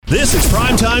This is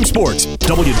Primetime Sports,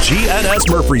 WGNS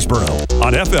Murfreesboro,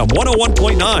 on FM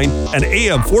 101.9 and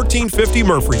AM 1450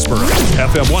 Murfreesboro,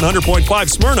 FM 100.5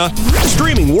 Smyrna,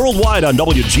 streaming worldwide on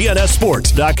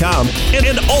WGNSSports.com,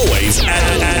 and always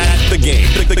at the game.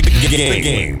 The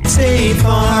game. State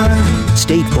Farm.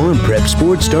 State Farm Prep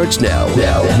Sports starts now.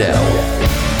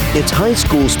 It's high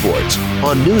school sports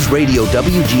on News Radio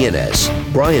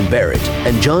WGNS. Brian Barrett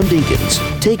and John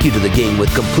Dinkins take you to the game with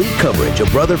complete coverage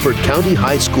of Rutherford County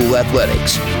High School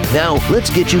athletics. Now, let's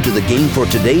get you to the game for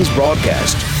today's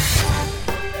broadcast.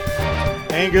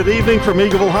 And good evening from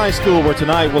Eagleville High School, where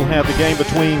tonight we'll have the game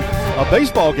between a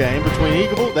baseball game between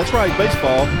Eagleville, that's right,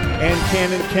 baseball, and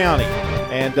Cannon County.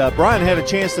 And Brian had a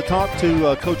chance to talk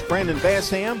to Coach Brandon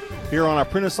Bassham here on our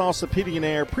Prentice Allsup Heating and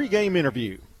Air pregame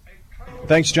interview.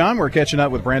 Thanks, John. We're catching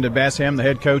up with Brandon Bassham, the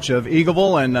head coach of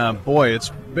Eagleville. And, boy, it's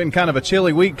been kind of a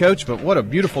chilly week, Coach, but what a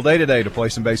beautiful day today to play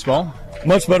some baseball.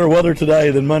 Much better weather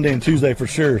today than Monday and Tuesday for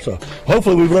sure. So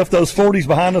hopefully we've left those 40s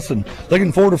behind us and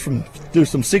looking forward to do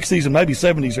some 60s and maybe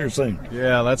 70s here soon.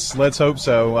 Yeah, let's hope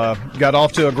so. Got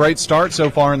off to a great start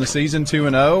so far in the season,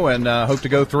 2-0, and hope to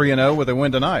go 3-0 with a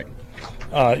win tonight.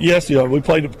 Yes, thought we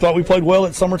played well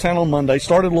at Summertown on Monday.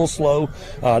 Started a little slow,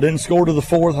 didn't score to the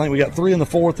fourth. I think we got 3 in the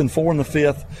fourth and 4 in the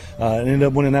fifth, and ended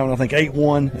up winning that one, I think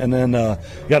 8-1, and then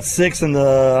got 6 in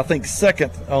the, I think,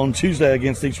 second on Tuesday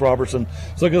against East Robertson.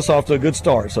 So it gets off to a good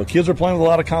start. So kids are playing with a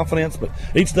lot of confidence, but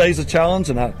each day is a challenge,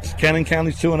 and Cannon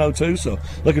County's 2-0 too. So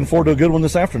looking forward to a good one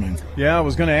this afternoon. Yeah, I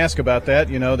was going to ask about that.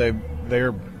 You know,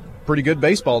 they're pretty good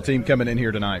baseball team coming in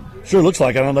here tonight. Sure looks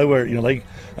like. I don't know where, they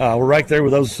were right there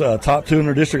with those top 2 in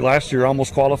their district last year,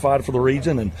 almost qualified for the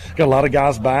region, and got a lot of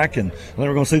guys back. And then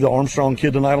we're going to see the Armstrong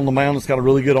kid tonight on the mound that's got a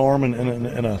really good arm and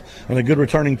a good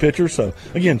returning pitcher. So,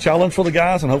 again, challenge for the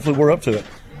guys, and hopefully we're up to it.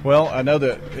 Well, I know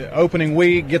the opening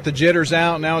week, get the jitters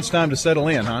out. Now it's time to settle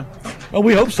in, huh? Oh,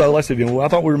 we hope so. Like I said, I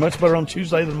thought we were much better on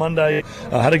Tuesday than Monday.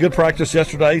 Had a good practice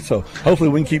yesterday, so hopefully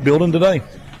we can keep building today.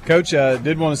 Coach,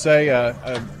 did want to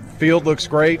say field looks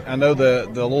great. I know the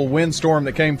little windstorm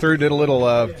that came through did a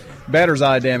little batter's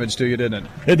eye damage to you, didn't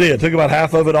it? It did. Took about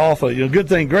half of it off.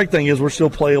 Great thing is we're still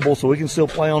playable, so we can still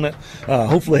play on it.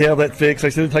 Hopefully have that fixed.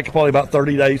 They said it'd take probably about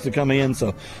 30 days to come in,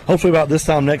 so hopefully about this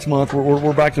time next month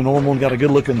we're back to normal and got a good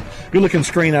looking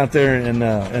screen out there,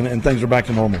 and things are back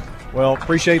to normal. Well,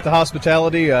 appreciate the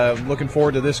hospitality. Looking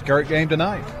forward to this great game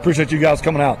tonight. Appreciate you guys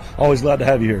coming out. Always glad to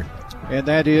have you here. And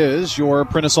that is your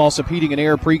Prentice Allsup Heating and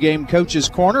Air pregame coaches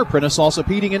corner. Prentice Allsup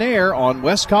Heating and Air on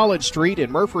West College Street in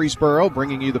Murfreesboro,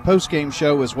 bringing you the postgame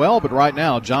show as well. But right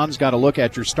now, John's got a look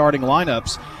at your starting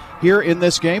lineups here in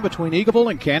this game between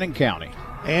Eagleville and Cannon County.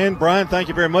 And, Brian, thank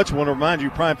you very much. I want to remind you,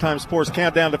 Primetime Sports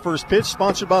Countdown to First Pitch,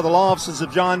 sponsored by the law offices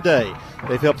of John Day.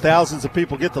 They've helped thousands of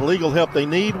people get the legal help they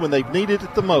need when they've needed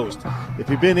it the most. If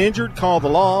you've been injured, call the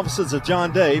law offices of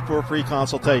John Day for a free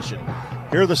consultation.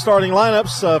 Here are the starting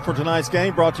lineups for tonight's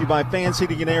game, brought to you by Fans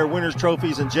Heating and Air, Winners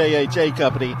Trophies, and JHA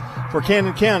Company. For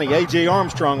Cannon County, A.J.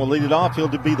 Armstrong will lead it off. He'll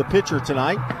be the pitcher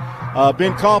tonight.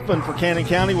 Ben Kaufman for Cannon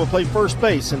County will play first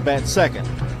base and bat second.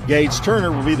 Gage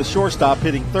Turner will be the shortstop,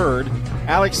 hitting third.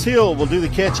 Alex Hill will do the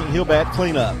catching. He'll bat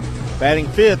cleanup. Batting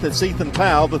fifth, it's Ethan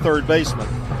Powell, the third baseman.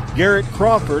 Garrett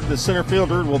Crawford, the center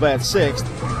fielder, will bat sixth.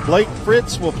 Blake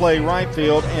Fritz will play right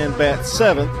field and bat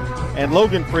seventh. And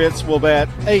Logan Fritz will bat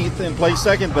eighth and play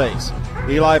second base.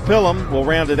 Eli Pillam will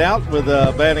round it out with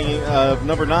batting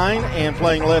number 9 and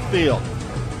playing left field.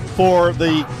 For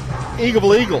the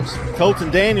Eagleville Eagles, Colton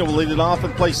Daniel will lead it off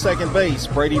and play second base.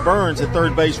 Brady Burns at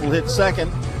third base will hit second.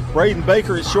 Braden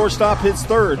Baker at shortstop hits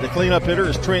third. The cleanup hitter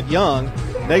is Trent Young.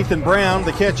 Nathan Brown,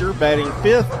 the catcher, batting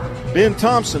fifth. Ben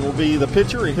Thompson will be the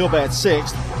pitcher, and he'll bat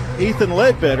sixth. Ethan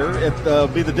Ledbetter will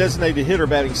be the designated hitter,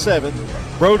 batting seventh.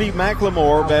 Brody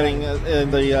McLemore batting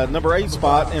in the number 8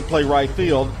 spot and play right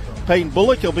field. Peyton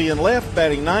Bullock will be in left,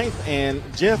 batting ninth, and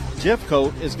Jeff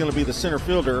Coate is going to be the center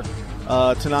fielder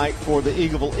tonight for the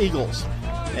Eagleville Eagles.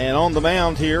 And on the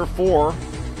mound here for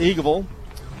Eagleville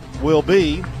will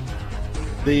be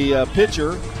the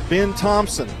pitcher, Ben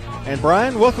Thompson. And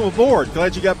Brian, welcome aboard.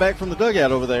 Glad you got back from the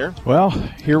dugout over there. Well,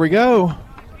 here we go.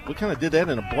 We kind of did that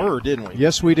in a blur, didn't we?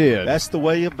 Yes, we did. That's the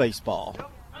way of baseball.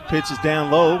 Pitch is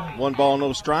down low, 1 ball,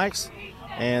 no strikes.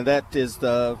 And that is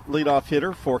the leadoff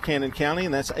hitter for Cannon County,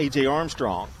 and that's A.J.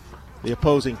 Armstrong, the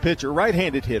opposing pitcher,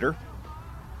 right-handed hitter.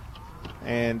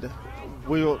 And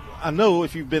I know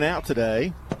if you've been out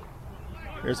today,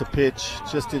 there's a pitch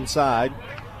just inside.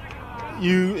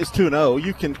 It's 2-0.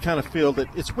 You can kind of feel that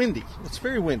it's windy. It's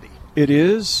very windy. It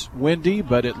is windy,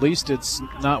 but at least it's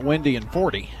not windy and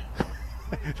 40.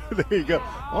 There you go.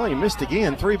 Oh, he missed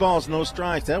again. 3 balls, no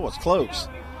strikes. That was close.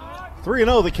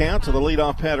 3-0 the count to the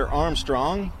leadoff batter,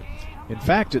 Armstrong. In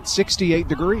fact, it's 68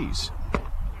 degrees.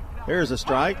 There's a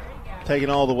strike. Taken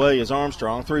all the way is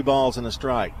Armstrong. 3 balls and a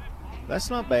strike. That's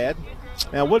not bad.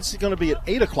 Now, what's it going to be at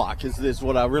 8 o'clock is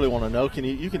what I really want to know.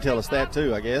 You can tell us that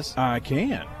too, I guess. I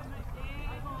can.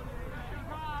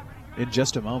 In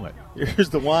just a moment. Here's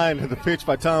the wind of the pitch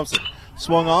by Thompson.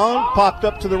 Swung on, popped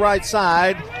up to the right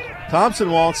side.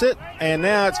 Thompson wants it, and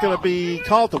now it's going to be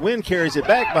caught. The wind carries it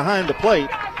back behind the plate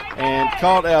and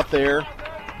caught out there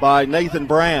by Nathan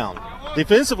Brown.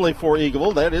 Defensively for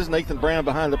Eagleville, that is Nathan Brown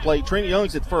behind the plate. Trent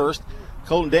Young's at first.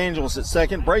 Colton Daniels at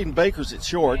second. Braden Baker's at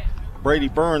short. Brady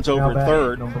Burns over at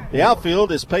third. The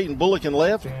outfield is Peyton Bullock in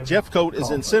left. Jeff Coate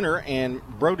is in center, and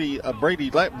Brady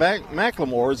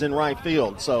McLemore is in right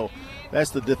field. So that's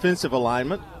the defensive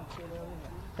alignment.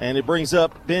 And it brings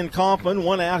up Ben Kaufman,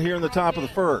 1 out here in the top of the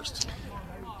first.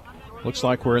 Looks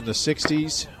like we're in the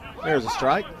 60s. There's a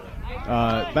strike.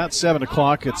 About 7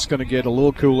 o'clock, it's going to get a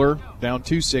little cooler, down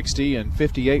to 60 and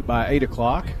 58 by 8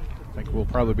 o'clock. I think we'll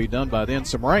probably be done by then.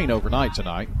 Some rain overnight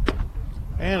tonight.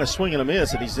 And a swing and a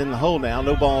miss, and he's in the hole now.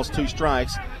 No balls, 2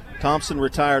 strikes. Thompson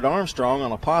retired Armstrong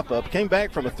on a pop-up. Came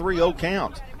back from a 3-0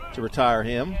 count to retire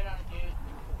him.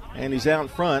 And he's out in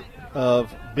front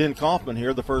of Ben Kaufman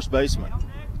here, the first baseman.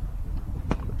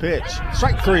 The pitch.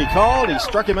 Strike 3 called. He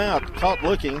struck him out, caught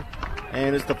looking,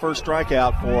 and it's the first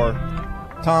strikeout for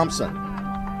Thompson.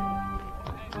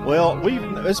 Well,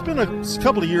 it's been a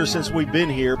couple of years since we've been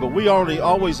here, but we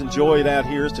always enjoy it out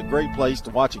here. It's a great place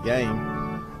to watch a game.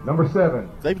 Number 7.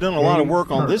 They've done a lot of work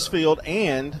on this field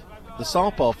and the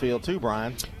softball field too,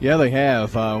 Brian. Yeah, they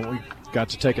have. We got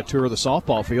to take a tour of the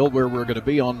softball field where we're going to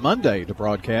be on Monday to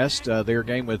broadcast their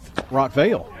game with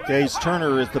Rockvale. Gage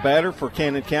Turner is the batter for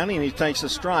Cannon County, and he takes a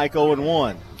strike,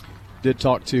 0-1. Did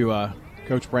talk to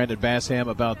Coach Brandon Bassham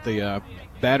about the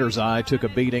batter's eye. Took a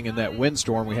beating in that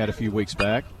windstorm we had a few weeks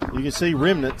back. You can see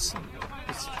remnants.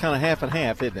 It's kind of half and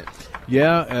half, isn't it?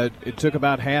 Yeah, it took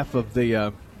about half of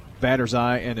the batter's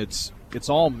eye, and it's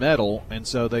all metal, and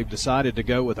so they've decided to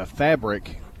go with a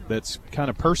fabric that's kind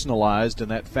of personalized, and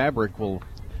that fabric will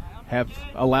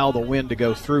allow the wind to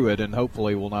go through it and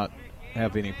hopefully will not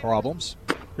have any problems.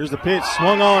 Here's the pitch,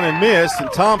 swung on and missed,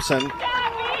 and Thompson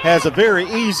has a very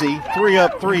easy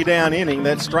 3-up, 3-down inning.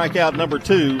 That's strikeout number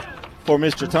 2 for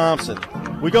Mr. Thompson.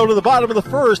 We go to the bottom of the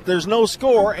first. There's no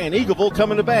score, and Eagleville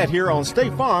coming to bat here on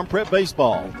State Farm Prep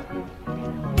Baseball.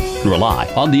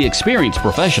 Rely on the experienced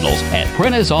professionals at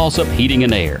Prentice Allsup Heating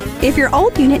and Air. If your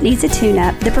old unit needs a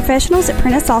tune-up, the professionals at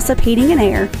Prentice Allsup Heating and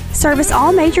Air service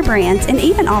all major brands and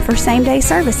even offer same-day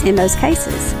service in most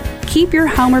cases. Keep your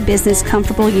home or business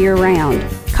comfortable year-round.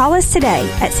 Call us today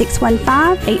at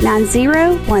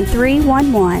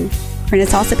 615-890-1311.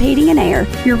 Prentice Allsup Heating and Air,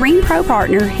 your Ring Pro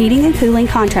partner heating and cooling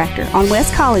contractor on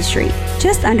West College Street,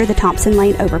 just under the Thompson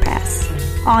Lane overpass.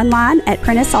 Online at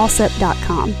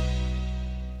PrenticeAllsup.com.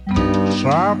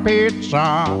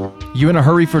 Pizza. You in a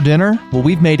hurry for dinner? Well,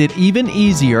 we've made it even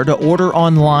easier to order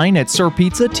online at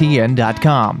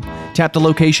SirPizzaTN.com. Tap the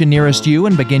location nearest you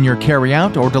and begin your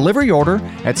carry-out or delivery order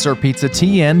at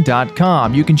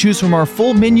SirPizzaTN.com. You can choose from our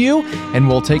full menu, and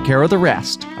we'll take care of the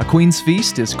rest. A Queen's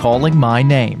Feast is calling my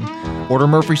name. Order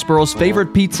Murfreesboro's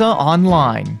favorite pizza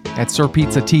online at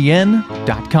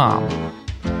SirPizzaTN.com.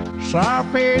 Sir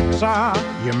Pizza,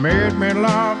 you made me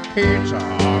love pizza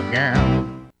again.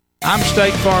 I'm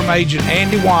State Farm Agent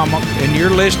Andy Womack, and you're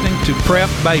listening to Prep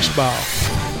Baseball.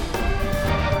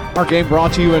 Our game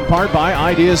brought to you in part by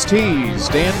Ideas Tees,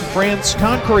 Dan France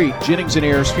Concrete, Jennings &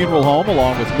 Ayers Funeral Home,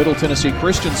 along with Middle Tennessee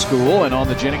Christian School. And on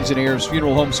the Jennings & Ayers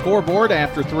Funeral Home scoreboard,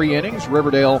 after 3 innings,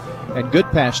 Riverdale and Good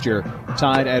Pasture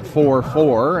tied at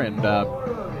 4-4. And,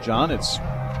 John, it's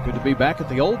good to be back at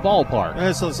the old ballpark.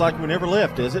 Yeah, so it's like we never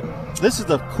left, is it? This is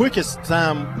the quickest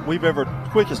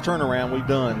turnaround we've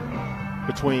done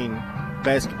between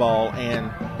basketball and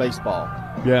baseball.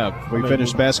 Yeah, we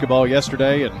finished basketball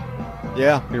yesterday, and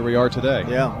here we are today.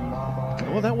 Yeah.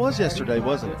 Well, that was yesterday,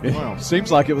 wasn't it? Wow.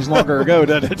 Seems like it was longer ago,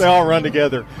 doesn't it? They all run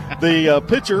together. The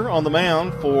pitcher on the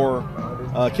mound for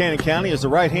Cannon County is the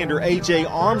right-hander A.J.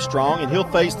 Armstrong, and he'll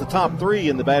face the top 3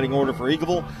 in the batting order for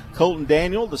Eagleville. Colton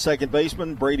Daniel, the second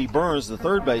baseman, Brady Burns, the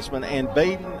third baseman, and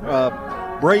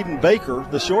Braden Baker,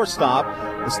 the shortstop.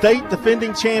 The state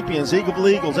defending champions,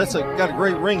 Eagleville Eagles. That's got a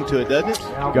great ring to it, doesn't it?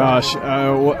 Gosh,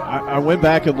 I went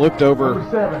back and looked over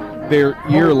their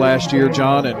year last year,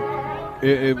 John, and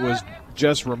it was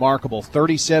just remarkable.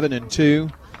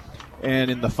 37-2,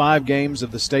 and in the 5 games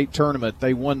of the state tournament,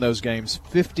 they won those games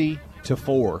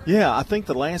 50-4. Yeah, I think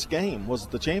the last game was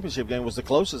the championship game was the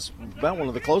closest, about one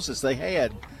of the closest they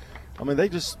had I mean, they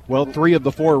just – Well, 3 of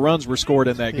the 4 runs were scored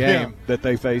in that game that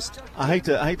they faced. I hate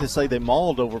to say they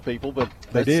mauled over people, but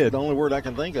they did. The only word I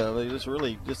can think of. They just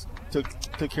really just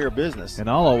took care of business. And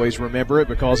I'll always remember it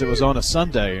because it was on a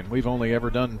Sunday, and we've only ever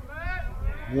done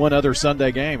one other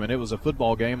Sunday game, and it was a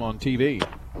football game on TV.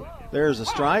 There's a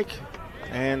strike,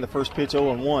 and the first pitch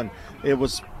 0-1. It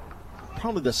was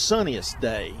probably the sunniest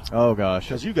day. Oh, gosh.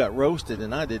 Because you got roasted,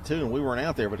 and I did too, and we weren't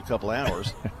out there but a couple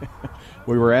hours.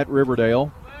 We were at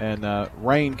Riverdale, and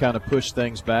rain kind of pushed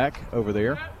things back over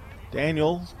there.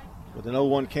 Daniel with an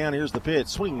 0-1 count. Here's the pitch.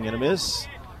 Swing and a miss,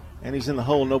 and he's in the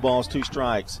hole. No balls, 2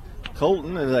 strikes.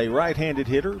 Colton is a right-handed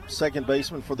hitter, second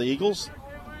baseman for the Eagles.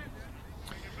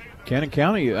 Cannon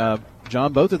County,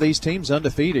 John, both of these teams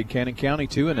undefeated. Cannon County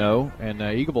 2-0 and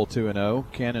Eagleville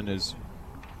 2-0. Cannon has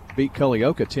beat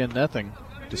Culleoka 10-0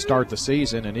 to start the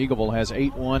season, and Eagleville has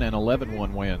 8-1 and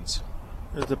 11-1 wins.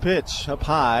 There's the pitch up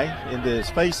high into his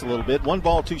face a little bit. 1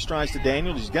 ball, 2 strikes to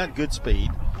Daniel. He's got good speed.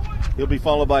 He'll be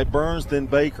followed by Burns, then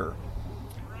Baker.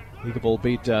 Eagleville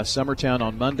beat Summertown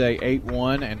on Monday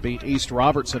 8-1 and beat East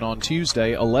Robertson on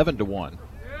Tuesday 11-1.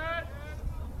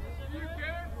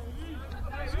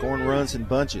 Scoring runs in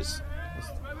bunches.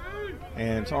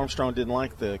 And Armstrong didn't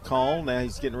like the call. Now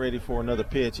he's getting ready for another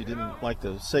pitch. He didn't like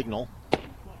the signal.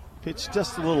 Pitch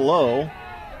just a little low.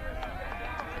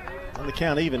 On the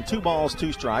count even, 2 balls,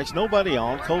 2 strikes. Nobody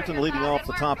on. Colton leading off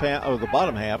the top half or the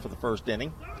bottom half of the first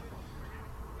inning.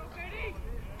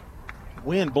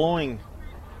 Wind blowing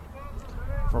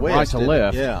from west, right to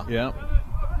left. Yeah.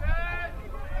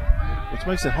 Which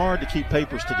makes it hard to keep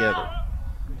papers together.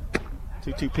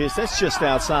 2-2 pitch. That's just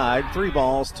outside. 3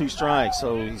 balls, 2 strikes.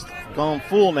 So he's gone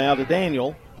full now to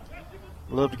Daniel.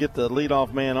 Love to get the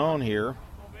leadoff man on here.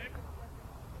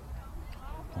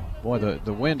 Boy,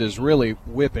 the wind is really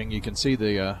whipping. You can see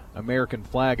the American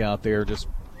flag out there just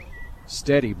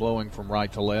steady blowing from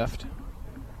right to left.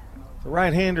 The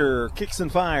right-hander kicks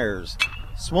and fires.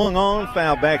 Swung on,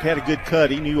 foul back, had a good cut.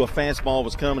 He knew a fastball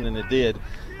was coming, and it did.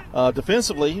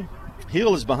 Defensively,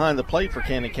 Hill is behind the plate for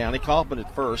Cannon County. Kaufman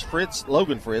at first,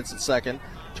 Logan Fritz at second,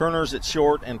 Turner's at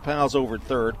short, and Powell's over at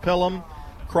third. Pelham,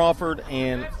 Crawford,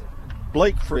 and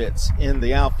Blake Fritz in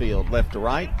the outfield, left to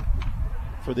right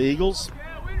for the Eagles.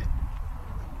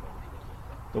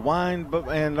 The wind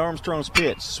and Armstrong's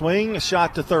pitch. Swing, a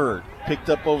shot to third. Picked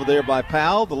up over there by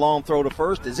Powell. The long throw to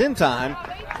first is in time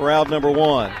for out number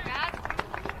 1.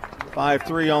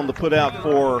 5-3 on the putout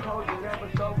for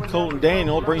Colton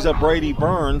Daniel. Brings up Brady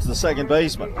Burns, the second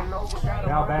baseman.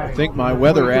 I think my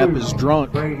weather app is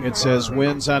drunk. It says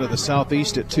winds out of the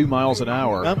southeast at 2 miles an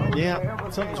hour. Yeah,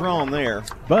 something's wrong there.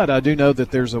 But I do know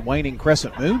that there's a waning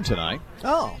crescent moon tonight.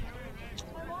 Oh.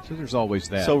 So there's always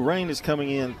that. So rain is coming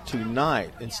in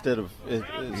tonight instead of is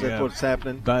that what's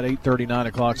happening? About 8:30, 9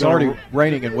 o'clock. It's already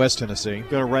raining in West Tennessee.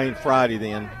 Going to rain Friday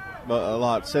then, a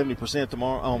lot, 70%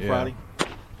 tomorrow on Friday.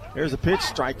 There's a pitch,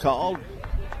 strike called.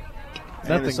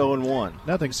 And it's 0-1.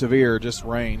 Nothing severe, just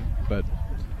rain, but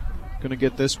going to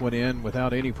get this one in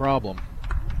without any problem.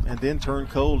 And then turn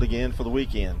cold again for the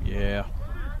weekend. Yeah.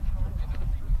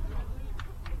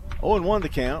 0-1 the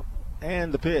count,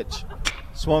 and the pitch.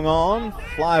 Swung on,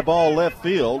 fly ball left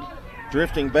field.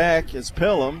 Drifting back is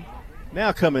Pelham.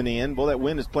 Now coming in. Boy, that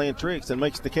wind is playing tricks and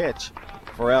makes the catch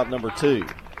for out number 2.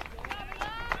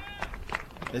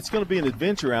 It's going to be an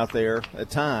adventure out there at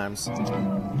times.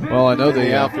 Well, I know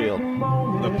the outfield.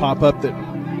 The pop-up that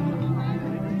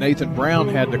Nathan Brown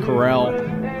had to corral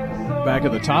back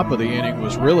at the top of the inning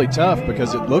was really tough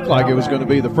because it looked like it was going to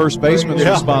be the first baseman's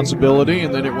responsibility,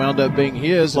 and then it wound up being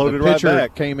his. Floated and the pitcher right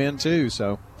back. Came in too,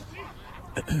 so.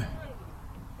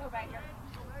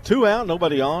 2 out,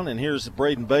 nobody on, and here's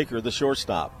Braden Baker, the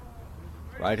shortstop.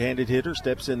 Right-handed hitter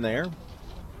steps in there.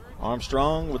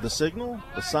 Armstrong with the signal,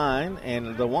 the sign,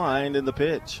 and the wind and the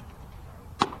pitch.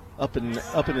 Up in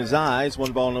his eyes,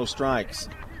 1 ball, no strikes.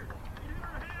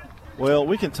 Well,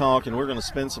 we can talk, and we're going to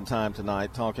spend some time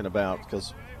tonight talking about,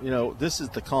 because, this is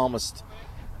the calmest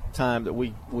time that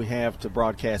we have to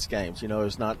broadcast games.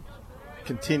 There's not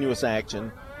continuous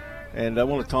action. And I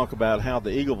want to talk about how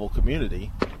the Eagleville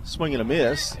community, swing and a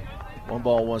miss, 1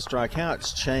 ball, 1 strike, how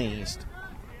it's changed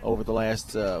over the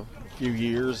last few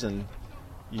years. And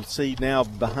you see now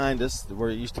behind us where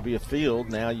it used to be a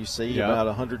field, now you see about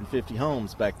 150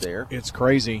 homes back there. It's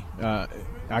crazy.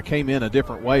 I came in a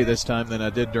different way this time than I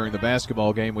did during the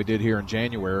basketball game we did here in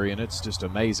January, and it's just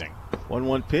amazing.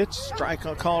 1-1 pitch, strike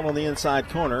called on the inside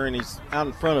corner, and he's out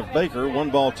in front of Baker, 1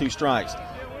 ball, 2 strikes.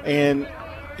 And,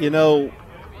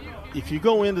 if you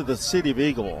go into the city of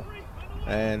Eagleville,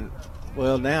 and,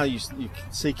 now you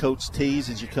see Coach tease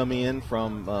as you come in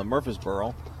from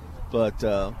Murfreesboro, but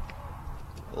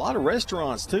A lot of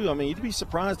restaurants, too. I mean, you'd be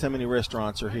surprised how many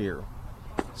restaurants are here.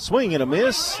 Swing and a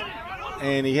miss,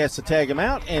 and he has to tag him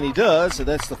out, and he does. So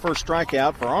that's the first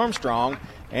strikeout for Armstrong,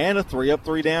 and a 3-up,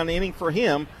 3-down inning for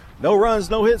him. No runs,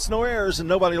 no hits, no errors, and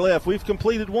nobody left. We've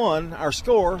completed one. Our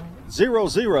score,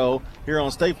 0-0 here on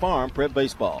State Farm Prep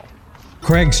Baseball.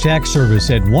 Craig's Tax Service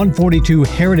at 142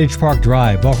 Heritage Park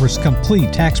Drive offers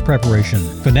complete tax preparation,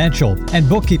 financial, and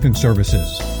bookkeeping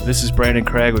services. This is Brandon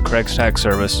Craig with Craig's Tax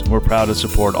Service. We're proud to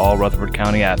support all Rutherford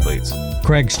County athletes.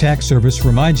 Craig's Tax Service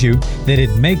reminds you that it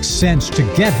makes sense to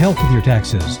get help with your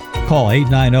taxes. Call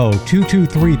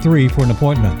 890-2233 for an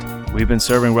appointment. We've been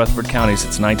serving Rutherford County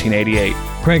since 1988.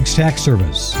 Craig's Tax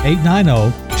Service,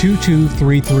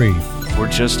 890-2233. We're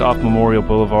just off Memorial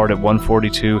Boulevard at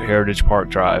 142 Heritage Park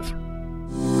Drive.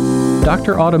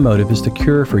 Dr. Automotive is the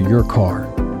cure for your car.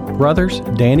 Brothers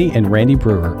Danny and Randy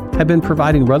Brewer have been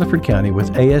providing Rutherford County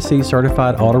with ASE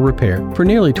certified auto repair for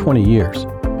nearly 20 years.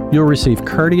 You'll receive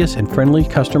courteous and friendly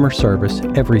customer service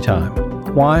every time.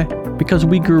 Why? Because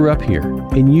we grew up here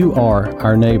and you are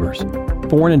our neighbors.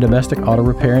 Foreign and domestic auto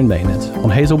repair and maintenance on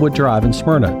Hazelwood Drive in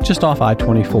Smyrna, just off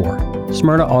I-24.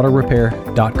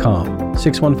 SmyrnaAutoRepair.com,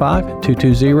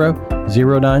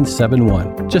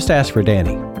 615-220-0971. Just ask for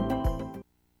Danny.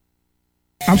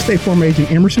 I'm State Farm Agent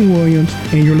Emerson Williams,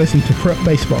 and you're listening to Prep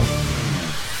Baseball.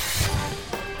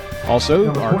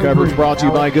 Also, our coverage brought to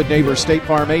you by good neighbor State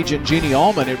Farm Agent Jeannie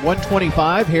Allman at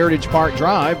 125 Heritage Park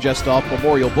Drive, just off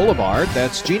Memorial Boulevard.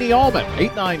 That's Jeannie Allman,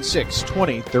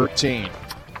 896-2013.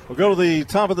 We'll go to the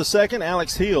top of the second.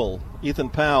 Alex Hill, Ethan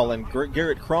Powell, and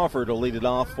Garrett Crawford will lead it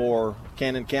off for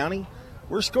Cannon County.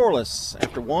 We're scoreless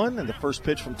after one, and the first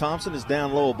pitch from Thompson is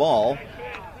down low ball.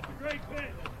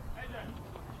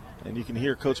 And you can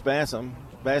hear Coach Basham,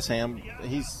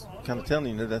 he's kind of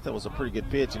telling you that was a pretty good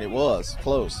pitch, and it was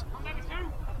close.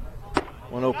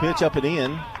 1-0 pitch up and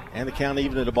in, and the count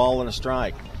even at a ball and a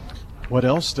strike. What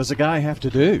else does a guy have to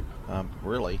do?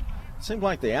 Really. It seemed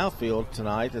like the outfield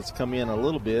tonight has come in a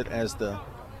little bit as the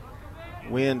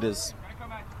wind is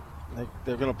 –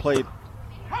 they're going to play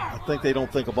 – I think they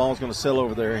don't think a ball's going to sail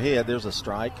over their head. There's a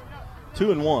strike.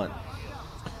 2-1.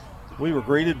 We were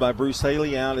greeted by Bruce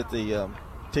Haley out at the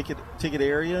ticket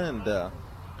area, and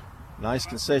nice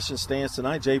concession stands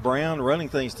tonight. Jay Brown running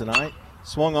things tonight.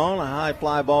 Swung on a high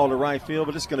fly ball to right field,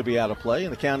 but it's going to be out of play,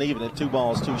 and the count even at 2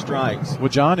 balls, 2 strikes. Well,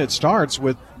 John, it starts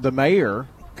with the mayor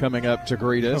coming up to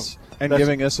greet us and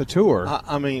giving us a tour.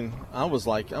 I mean, I was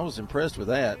impressed with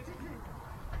that.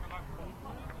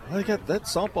 They got that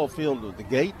softball field with the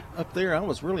gate up there. I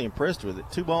was really impressed with it.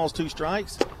 2 balls, 2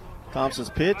 strikes. Thompson's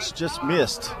pitch just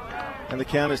missed, and the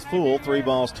count is full, 3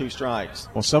 balls, 2 strikes.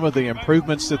 Well, some of the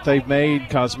improvements that they've made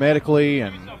cosmetically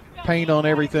and paint on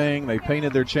everything, they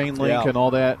painted their chain link and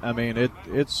all that. I mean,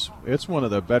 it's one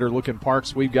of the better looking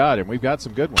parks we've got, and we've got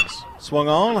some good ones. Swung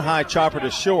on, high chopper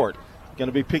to short. Going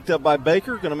to be picked up by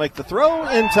Baker, going to make the throw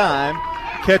in time.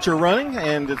 Catcher running,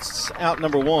 and it's out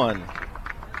number 1.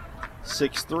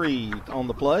 6-3 on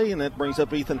the play, and that brings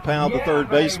up Ethan Powell, the third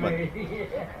baseman.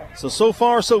 So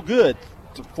far, so good.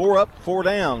 4 up, 4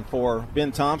 down for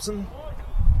Ben Thompson.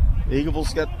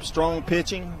 Eagleville's got strong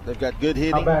pitching. They've got good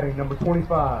hitting. Batting number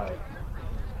 25.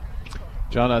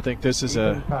 John, I think this is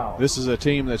a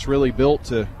team that's really built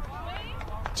to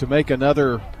make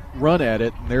another run at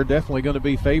it, and they're definitely going to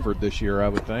be favored this year, I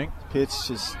would think.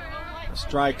 Pitch is a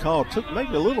strike call. Took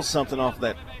maybe a little something off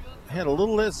that. Had a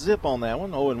little less zip on that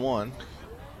one, 0-1.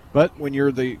 But when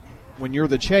you're the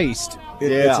chased,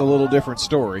 it's a little different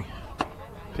story.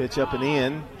 Pitch up and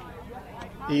in,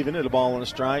 even at a ball and a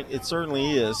strike. It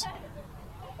certainly is.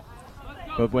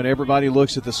 But when everybody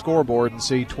looks at the scoreboard and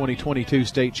see 2022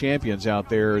 state champions out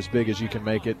there as big as you can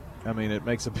make it, I mean, it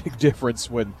makes a big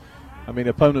difference when,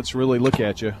 opponents really look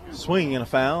at you. Swing and a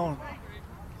foul.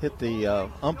 Hit the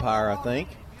umpire, I think.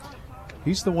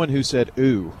 He's the one who said,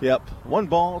 ooh. Yep. 1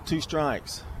 ball, 2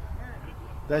 strikes.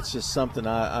 That's just something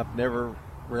I've never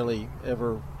really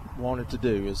ever wanted to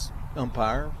do is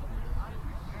umpire.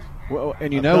 Well,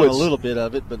 and I've done a little bit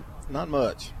of it, but not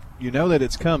much. You know that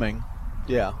it's coming.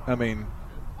 Yeah. I mean,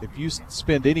 if you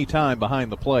spend any time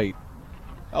behind the plate,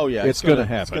 it's going to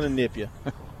happen. It's going to nip you.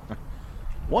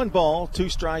 1 ball, 2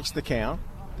 strikes the count.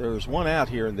 There's 1 out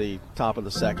here in the top of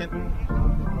the second.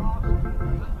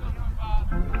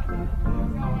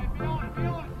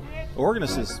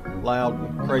 Organist is loud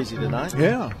and crazy tonight.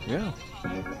 Yeah.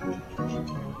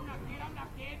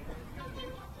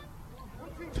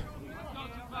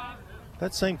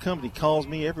 That same company calls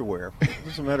me everywhere.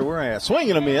 Doesn't matter where I am. Swing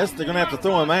and a miss. They're going to have to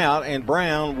throw him out, and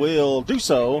Brown will do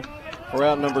so for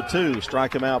out number 2.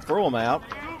 Strike him out, throw him out,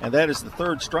 and that is the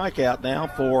 3rd strikeout now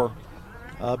for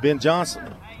Ben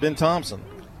Thompson.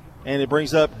 And it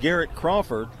brings up Garrett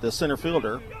Crawford, the center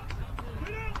fielder.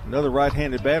 Another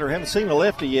right-handed batter. Haven't seen a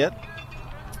lefty yet.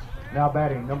 Now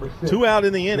batting, number 6. 2 out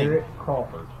in the inning. Garrett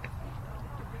Crawford.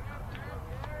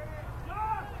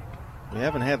 We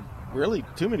haven't had really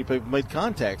too many people made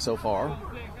contact so far.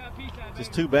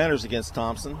 Just 2 batters against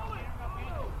Thompson.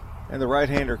 And the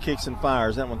right-hander kicks and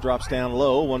fires. That one drops down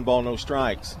low. 1 ball, no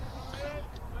strikes.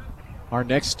 Our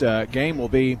next game will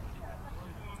be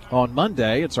on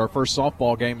Monday. It's our first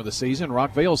softball game of the season.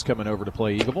 Rockvale's coming over to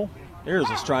play Eagleville. Here's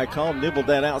a strike call. Nibbled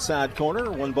that outside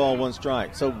corner. 1 ball, 1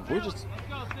 strike. So we're just,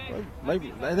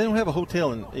 maybe they don't have a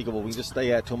hotel in Eagleville. We can just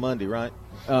stay at till Monday, right?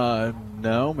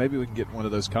 No. Maybe we can get one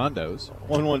of those condos.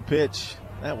 1-1 pitch.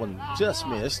 That one just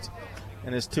missed.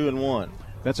 And it's 2-1.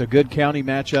 That's a good county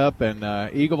matchup. And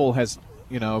Eagleville has,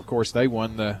 of course, they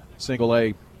won the Single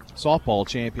A softball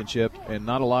championship, and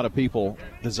not a lot of people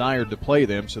desired to play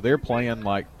them, so they're playing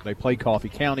like they played Coffee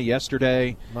County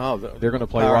yesterday. Oh, they're going to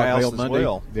play Rockvale Monday.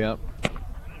 Well. Yep.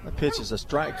 That pitch is a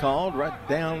strike called right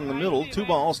down in the middle. 2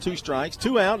 balls, 2 strikes,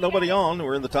 2 out, nobody on.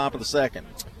 We're in the top of the second.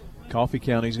 Coffee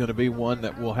County is going to be one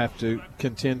that we'll have to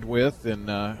contend with in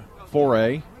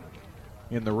 4A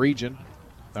in the region,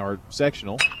 our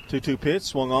sectional. 2-2 pitch,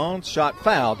 swung on, shot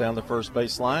foul down the first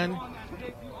base line.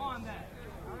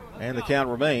 And the count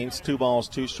remains 2 balls,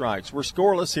 2 strikes. We're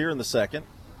scoreless here in the second.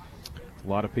 A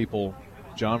lot of people,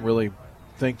 John, really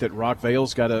think that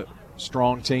Rockvale's got a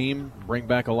strong team, bring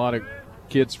back a lot of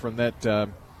kids from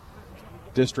that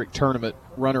district tournament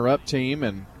runner-up team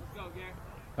and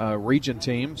region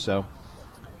team. So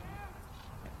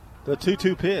the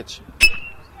 2-2 pitch.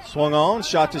 Swung on,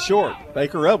 shot to short.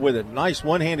 Baker up with it. Nice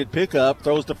one-handed pickup.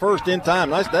 Throws to first in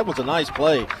time. Nice. That was a nice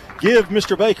play. Give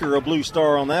Mr. Baker a blue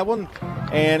star on that one.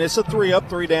 And it's a 3-up,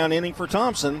 3-down inning for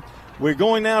Thompson. We're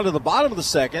going now to the bottom of the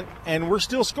second, and we're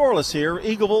still scoreless here.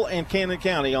 Eagleville and Camden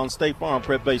County on State Farm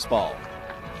Prep Baseball.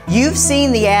 You've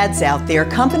seen the ads out there,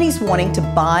 companies wanting to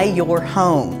buy your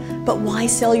home. But why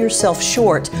sell yourself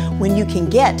short when you can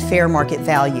get fair market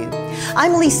value?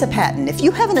 I'm Lisa Patton. If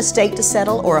you have an estate to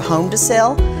settle or a home to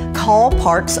sell, call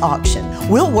Parks Auction.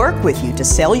 We'll work with you to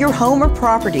sell your home or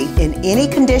property in any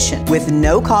condition with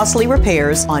no costly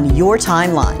repairs on your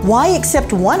timeline. Why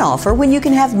accept one offer when you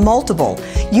can have multiple?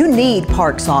 You need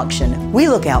Parks Auction. We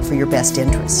look out for your best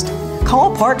interest.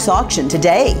 Call Parks Auction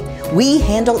today. We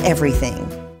handle everything.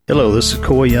 Hello, this is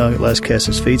Coy Young at Las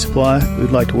Casas Feed Supply.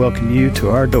 We'd like to welcome you to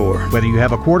our door. Whether you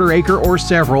have a quarter acre or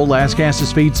several, Las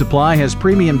Casas Feed Supply has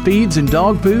premium feeds and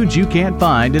dog foods you can't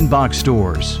find in box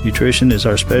stores. Nutrition is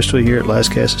our specialty here at Las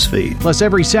Casas Feed. Plus,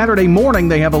 every Saturday morning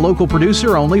they have a local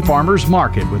producer-only farmers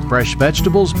market with fresh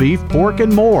vegetables, beef, pork,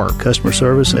 and more. Customer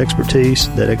service expertise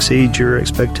that exceeds your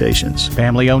expectations.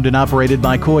 Family owned and operated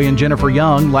by Coy and Jennifer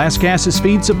Young, Las Casas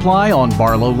Feed Supply on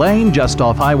Barlow Lane, just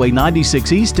off Highway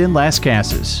 96 East in Las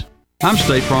Casas. I'm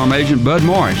State Farm Agent Bud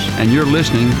Morris, and you're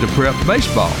listening to Prep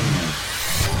Baseball.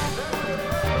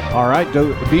 All right,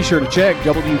 be sure to check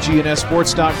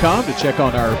WGNSSports.com to check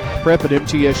on our Prep and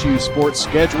MTSU sports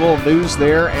schedule, news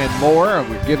there, and more.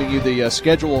 We're giving you the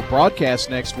schedule broadcast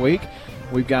next week.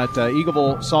 We've got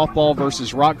Eagleville softball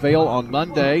versus Rockvale on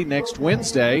Monday. Next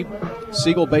Wednesday,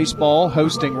 Siegel baseball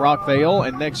hosting Rockvale,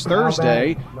 and next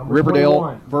Thursday,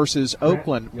 Riverdale versus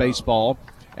Oakland baseball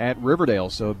at Riverdale.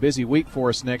 So a busy week for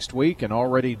us next week, and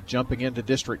already jumping into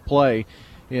district play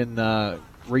in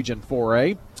Region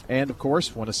 4A. And, of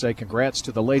course, want to say congrats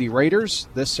to the Lady Raiders.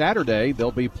 This Saturday,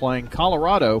 they'll be playing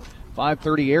Colorado,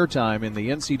 5:30 airtime in the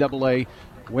NCAA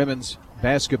Women's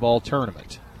Basketball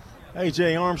Tournament.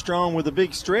 A.J. Armstrong with a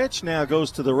big stretch now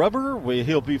goes to the rubber.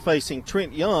 He'll be facing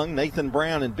Trent Young, Nathan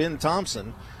Brown, and Ben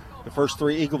Thompson. The first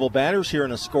 3 Eagleville batters here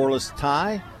in a scoreless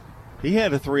tie. He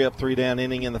had a 3-up, 3-down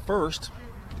inning in the first.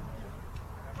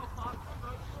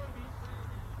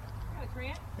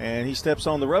 And he steps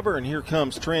on the rubber, and here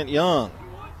comes Trent Young.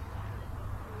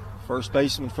 First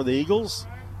baseman for the Eagles.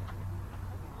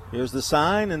 Here's the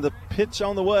sign and the pitch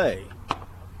on the way.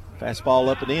 Fastball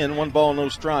up and in, 1 ball, no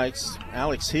strikes.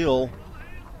 Alex Hill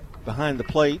behind the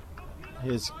plate,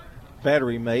 his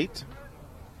battery mate.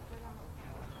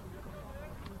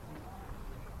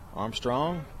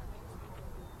 Armstrong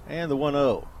and the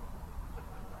 1-0.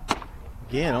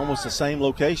 Again, almost the same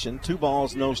location, 2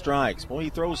 balls, no strikes. Boy, he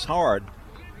throws hard.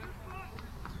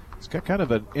 It's got kind of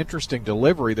an interesting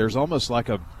delivery. There's almost like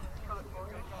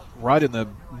right in the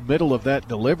middle of that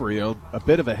delivery, a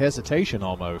bit of a hesitation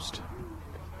almost.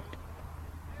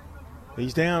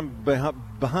 He's down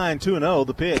behind 2-0,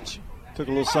 the pitch. Took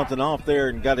a little something off there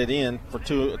and got it in for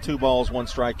 2 balls, 1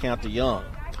 strike count to Young.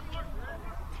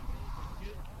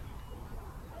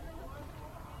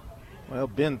 Well,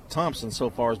 Ben Thompson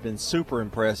so far has been super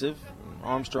impressive.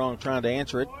 Armstrong trying to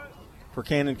answer it for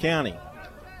Cannon County.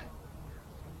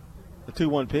 The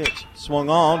 2-1 pitch. Swung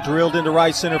on, drilled into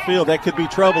right center field. That could be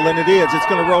trouble, and it is. It's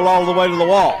going to roll all the way to the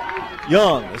wall.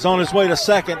 Young is on his way to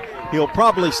second. He'll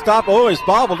probably stop. Oh, he's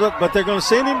bobbled it, but they're going to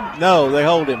send him? No, they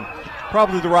hold him.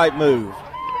 Probably the right move.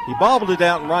 He bobbled it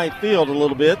out in right field a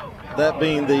little bit, that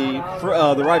being the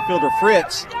right fielder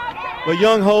Fritz. But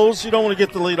Young holds. You don't want to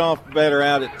get the leadoff batter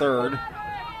out at third.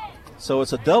 So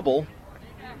it's a double,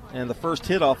 and the first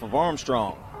hit off of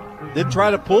Armstrong. Didn't try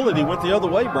to pull it. He went the other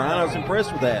way, Brian. I was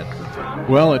impressed with that.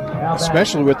 Well,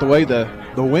 especially with the way the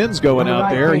wind's going out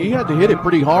there, he had to hit it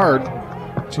pretty hard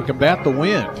to combat the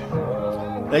wind.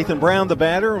 Nathan Brown, the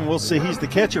batter, and we'll see. He's the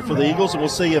catcher for the Eagles, and we'll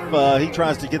see if he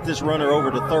tries to get this runner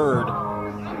over to third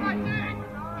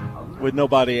with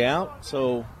nobody out.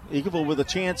 So Eagleville with a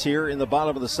chance here in the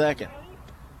bottom of the second.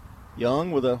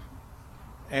 Young with a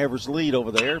average lead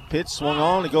over there. Pitch swung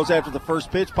on. He goes after the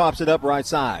first pitch, pops it up right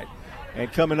side.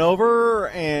 And coming over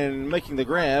and making the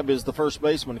grab is the first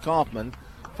baseman, Kaufman,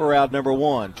 for out number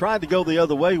 1. Tried to go the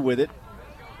other way with it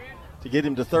to get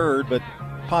him to third, but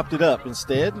popped it up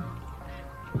instead.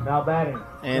 Now batting.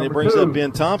 And it brings up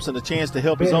Ben Thompson, a chance to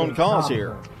help his own cause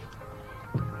here.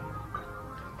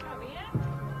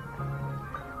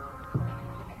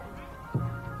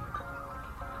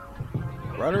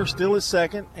 Runner still at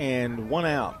second and 1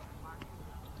 out.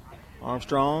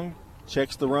 Armstrong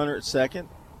checks the runner at second.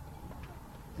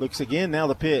 Looks again, now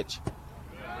the pitch.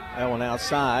 That one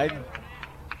outside.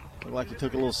 Looked like he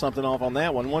took a little something off on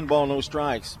that one. 1 ball, no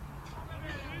strikes.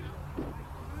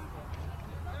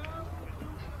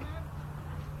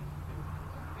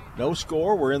 No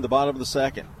score. We're in the bottom of the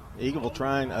second. Eagleville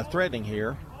trying, threatening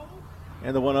here.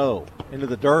 And the 1-0 into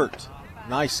the dirt.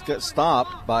 Nice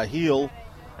stop by Heel.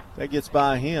 That gets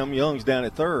by him. Young's down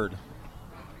at third.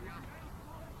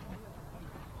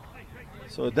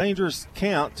 So a dangerous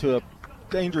count to a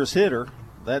dangerous hitter,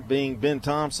 that being Ben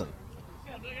Thompson.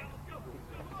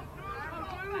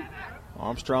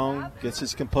 Armstrong gets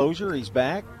his composure. He's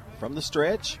back from the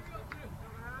stretch.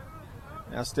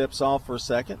 Now steps off for a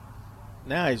second.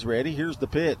 Now he's ready. Here's the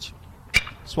pitch.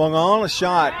 Swung on, a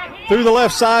shot through the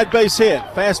left side, base hit.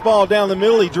 Fastball down the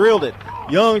middle, he drilled it.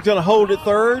 Young's going to hold at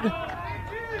third.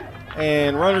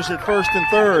 And runners at first and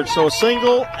third. So a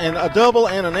single and a double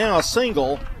and now a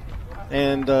single.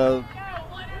 And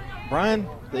Brian,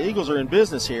 the Eagles are in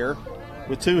business here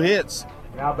with 2 hits.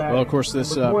 Well, of course,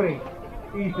 this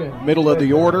middle of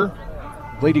the order,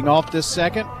 leading off this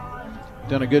second,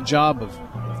 done a good job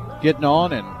of getting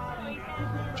on,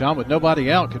 and John, with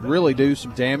nobody out, could really do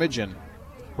some damage and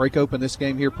break open this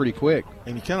game here pretty quick.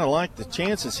 And you kind of like the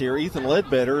chances here. Ethan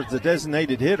Ledbetter is the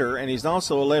designated hitter, and he's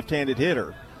also a left-handed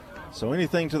hitter. So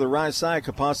anything to the right side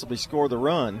could possibly score the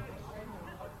run.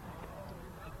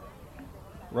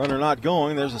 Runner not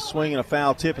going. There's a swing and a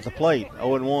foul tip at the plate.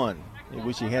 0-1. I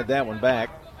wish he had that one back.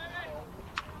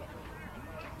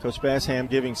 Coach Bassham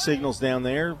giving signals down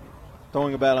there,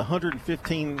 throwing about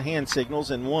 115 hand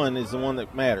signals, and one is the one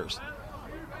that matters.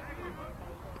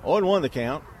 0-1 the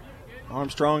count.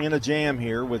 Armstrong in a jam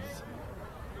here with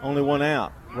only 1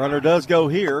 out. Runner does go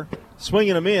here. Swing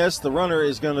and a miss. The runner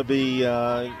is going to be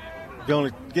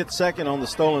going to get second on the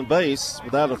stolen base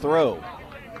without a throw.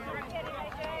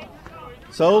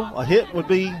 So a hit would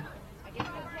be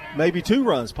maybe 2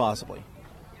 runs possibly.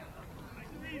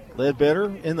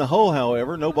 Ledbetter in the hole,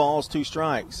 however. No balls, 2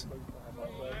 strikes.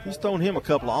 He's thrown him a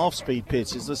couple of off-speed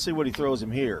pitches. Let's see what he throws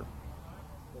him here.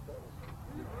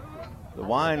 The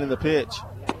wind and the pitch.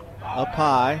 Up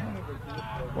high.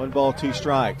 1 ball, 2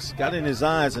 strikes. Got in his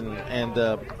eyes, and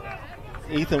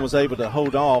Ethan was able to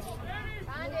hold off.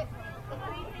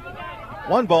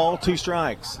 1 ball, 2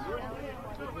 strikes.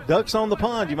 Ducks on the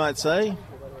pond, you might say.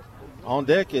 On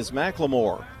deck is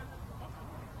McLemore.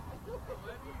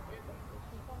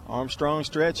 Armstrong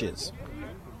stretches.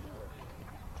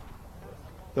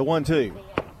 The 1-2.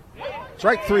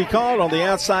 Strike 3 called on the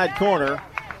outside corner,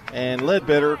 and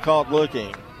Ledbetter caught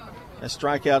looking. That's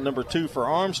strikeout number 2 for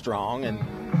Armstrong, and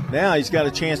now he's got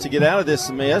a chance to get out of this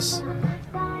miss,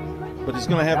 but he's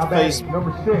going to have to face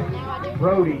number 6,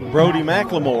 Brody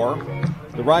McLemore,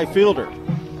 the right fielder.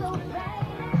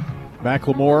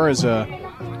 McLemore is a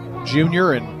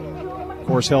junior and, of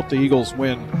course, helped the Eagles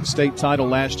win the state title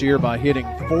last year by hitting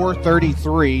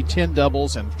 .433, 10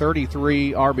 doubles, and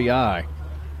 33 RBI.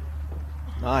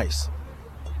 Nice.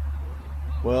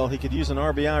 Well, he could use an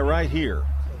RBI right here.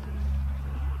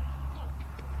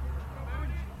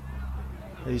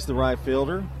 He's the right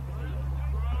fielder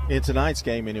in tonight's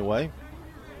game anyway.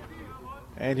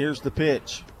 And here's the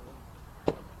pitch.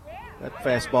 That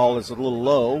fastball is a little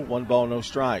low. 1 ball, no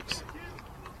strikes.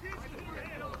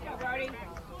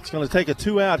 It's going to take a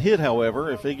 2-out hit,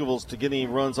 however, if Eagleville's to get any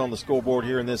runs on the scoreboard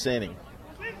here in this inning.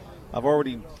 I've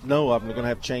already know I'm going to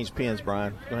have to change pins,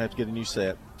 Brian. I'm going to have to get a new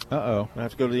set. Uh-oh. I'm going to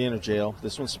have to go to the Energel.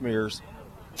 This one smears.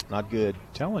 Not good.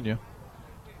 Telling you.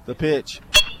 The pitch.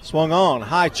 Swung on.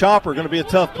 High chopper. Going to be a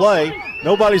tough play.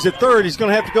 Nobody's at third. He's going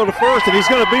to have to go to first, and he's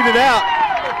going to beat it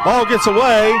out. Ball gets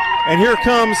away, and here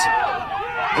comes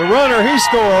the runner. He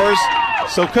scores.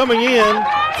 So coming in,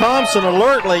 Thompson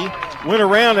alertly went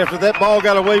around after that ball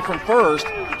got away from first.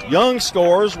 Young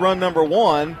scores run number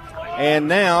 1, and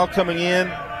now coming in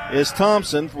is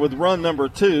Thompson with run number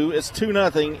 2. It's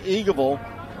 2-0 Eagleville,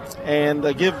 and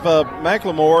they give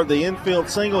McLemore the infield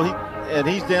single, and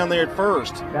he's down there at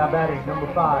first. Now batting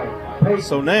number 5.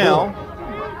 So now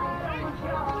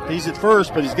he's at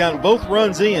first, but he's gotten both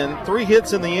runs in, 3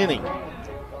 hits in the inning,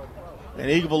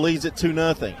 and Eagleville leads at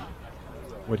 2-0.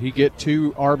 Would he get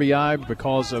 2 RBI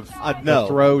because of the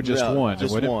throw? Just one.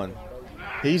 Just one.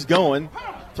 He's going.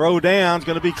 Throw down is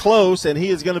going to be close, and he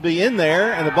is going to be in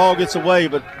there, and the ball gets away,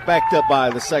 but backed up by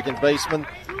the second baseman,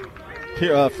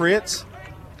 Fritz.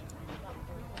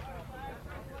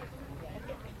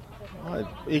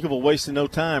 Eagleville wasting no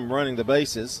time running the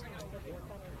bases.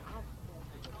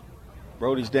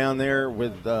 Brody's down there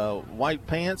with white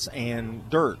pants and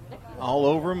dirt all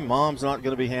over him. Mom's not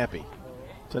going to be happy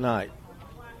tonight.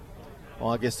 Well,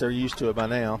 I guess they're used to it by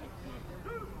now.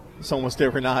 It's almost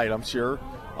every night, I'm sure.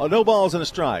 Oh, no balls and a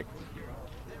strike.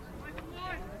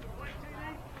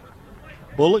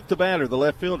 Bullock the batter, the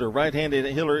left fielder. Right-handed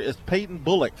hitter is Peyton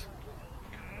Bullock.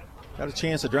 Got a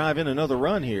chance to drive in another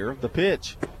run here. The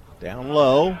pitch down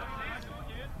low.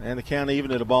 And the count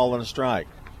even at a ball and a strike.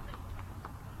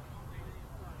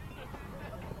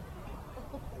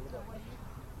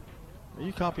 Are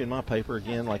you copying my paper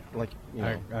again like like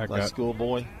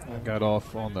schoolboy? I got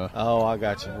off on the I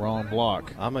got you. Wrong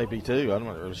block. I may be too. I'm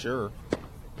not really sure.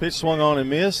 Pitch swung on and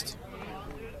missed.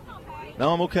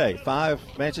 No, I'm okay.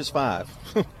 5 matches 5.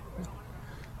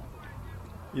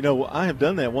 I have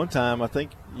done that one time. I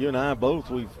think you and I both,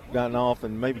 we've gotten off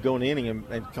and maybe go an inning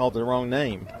and called the wrong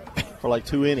name for like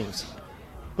 2 innings.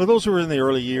 But those were in the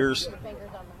early years.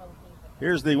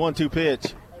 Here's the 1-2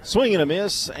 pitch. Swing and a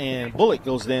miss, and Bullock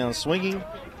goes down swinging.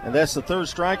 And that's the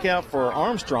 3rd strikeout for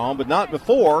Armstrong, but not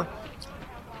before.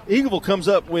 Eagleville comes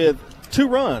up with 2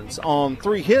 runs on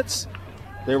 3 hits.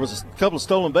 There was a couple of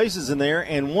stolen bases in there,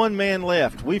 and 1 man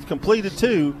left. We've completed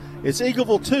 2. It's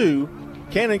Eagleville 2,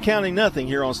 Cannon County nothing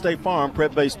here on State Farm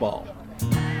Prep Baseball.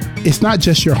 It's not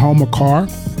just your home or car.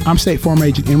 I'm State Farm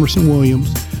Agent Emerson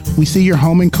Williams. We see your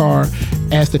home and car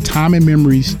as the time and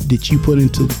memories that you put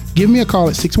into it. Give me a call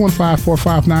at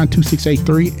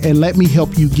 615-459-2683 and let me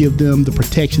help you give them the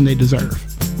protection they deserve.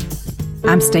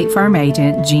 I'm State Farm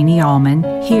Agent Jeannie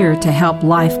Allman, here to help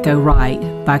life go right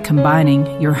by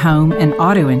combining your home and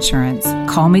auto insurance.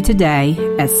 Call me today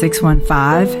at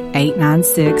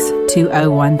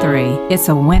 615-896-2013. It's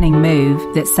a winning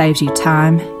move that saves you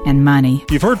time and money.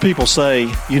 You've heard people say,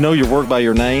 you know your work by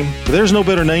your name, but there's no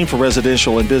better name for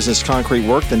residential and business concrete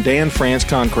work than Dan France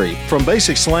Concrete. From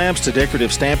basic slabs to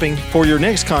decorative stamping, for your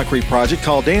next concrete project,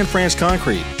 call Dan France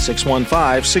Concrete,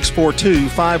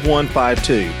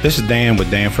 615-642-5152. This is Dan with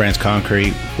Dan France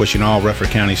Concrete, wishing all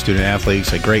Rutherford County student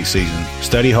athletes a great season.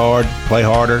 Study hard, play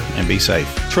harder, and be safe.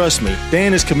 Trust me,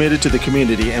 Dan is committed to the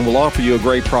community and will offer you a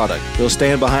great product. He'll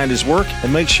stand behind his work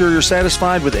and make sure you're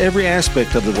satisfied with every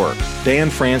aspect of the work. Dan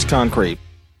France Concrete.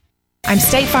 I'm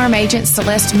State Farm Agent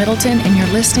Celeste Middleton, and you're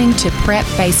listening to Prep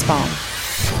Baseball.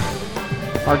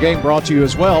 Our game brought to you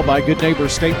as well by good neighbor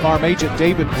State Farm Agent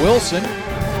David Wilson,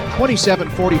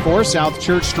 2744 South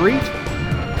Church Street,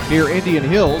 near Indian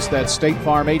Hills. That's State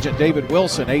Farm Agent David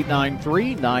Wilson,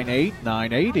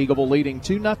 893-9898. Eagleville leading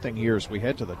 2-0 here as we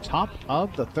head to the top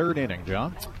of the 3rd inning,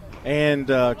 John. And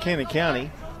Cannon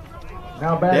County,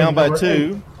 down by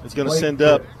 2, is going to send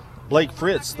up Blake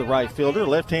Fritz, the right fielder,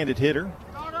 left-handed hitter.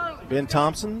 Ben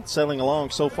Thompson settling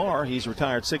along so far. He's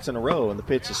retired 6 in a row, and the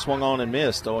pitch is swung on and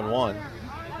missed, 0-1.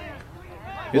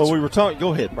 Well, we were talking.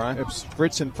 Go ahead, Brian. It's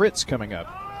Fritz and Fritz coming up.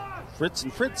 Fritz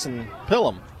and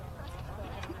Pillam.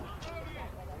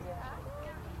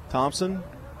 Thompson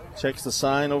checks the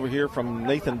sign over here from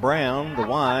Nathan Brown, the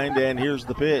wind, and here's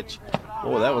the pitch.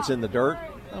 Oh, that was in the dirt.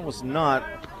 That was not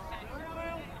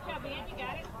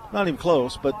even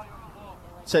close, but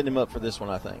setting him up for this one,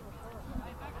 I think.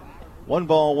 1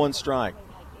 ball, 1 strike.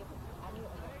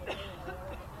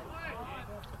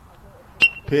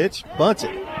 Pitch, bunts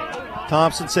it.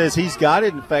 Thompson says he's got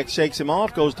it. In fact, shakes him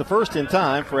off, goes to first in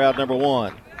time for out number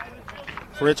 1.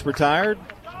 Fritz retired,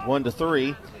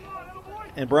 1-3.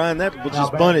 And Brian, that was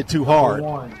just bunted too hard.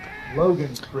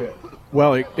 Logan Fritz.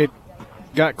 Well, it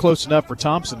got close enough for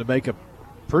Thompson to make a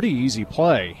pretty easy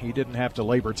play. He didn't have to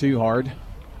labor too hard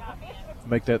to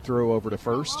make that throw over to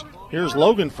first. Here's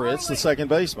Logan Fritz, the second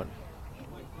baseman.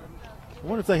 I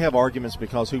wonder if they have arguments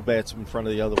because who bats in front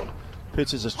of the other one.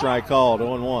 Pitch is a strike called,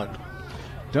 0-1.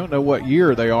 Don't know what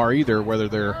year they are either, whether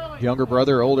they're younger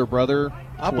brother, older brother.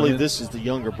 I believe this is the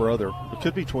younger brother. It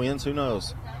could be twins, who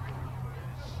knows.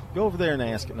 Go over there and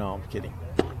ask it. No, I'm kidding.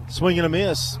 Swing and a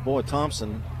miss. Boy,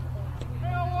 Thompson,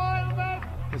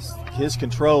 his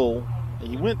control.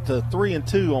 He went to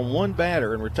 3-2 on one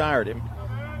batter and retired him.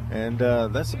 And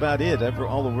that's about it.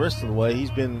 All the rest of the way,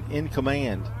 he's been in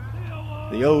command.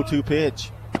 The 0-2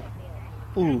 pitch.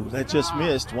 Ooh, that just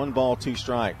missed. 1 ball, 2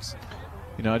 strikes.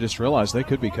 You know, I just realized they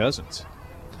could be cousins.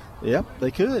 Yep,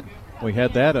 they could. We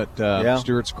had that at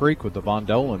Stewart's Creek with the Von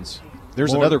Dolans.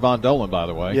 There's another Von Dolan, by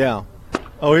the way. Yeah.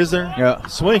 Oh, is there? Yeah.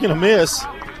 Swing and a miss.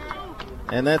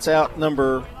 And that's out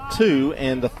number 2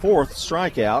 and the 4th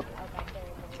strikeout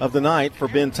of the night for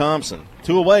Ben Thompson.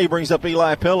 2 away brings up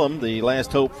Eli Pelham, the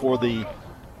last hope for the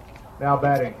now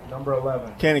batting, number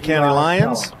 11. Cannon County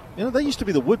Lions. You know, they used to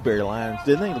be the Woodbury Lions,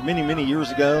 didn't they? Many, many years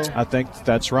ago. I think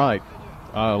that's right.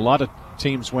 A lot of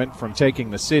teams went from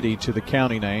taking the city to the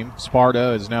county name.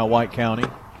 Sparta is now White County.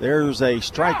 There's a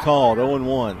strike called,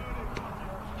 0-1.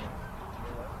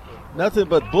 Nothing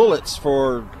but bullets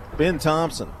for Ben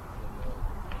Thompson.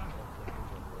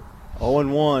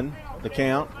 0-1, the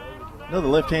count. Another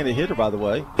left-handed hitter, by the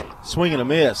way. Swing and a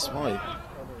miss. Boy,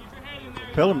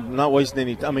 Pelham not wasting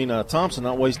any. Thompson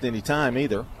not wasting any time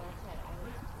either.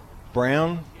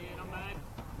 Brown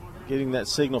getting that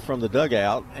signal from the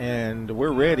dugout, and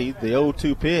we're ready. The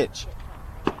 0-2 pitch.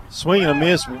 Swing and a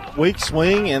miss, weak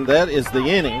swing, and that is the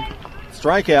inning.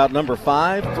 Strikeout number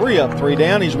 5, 3 up, 3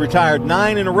 down. He's retired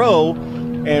 9 in a row,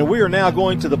 and we are now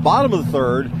going to the bottom of the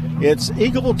third. It's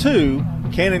Eagleville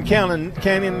 2, Cannon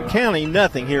County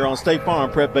nothing here on State Farm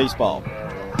Prep Baseball.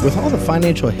 With all the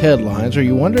financial headlines, are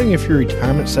you wondering if your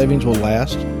retirement savings will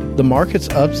last? The market's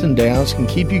ups and downs can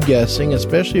keep you guessing,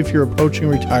 especially if you're approaching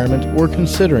retirement or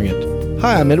considering it.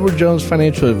 Hi, I'm Edward Jones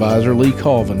Financial Advisor Lee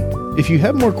Colvin. If you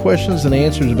have more questions than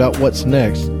answers about what's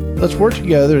next, let's work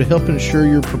together to help ensure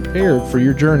you're prepared for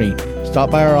your journey.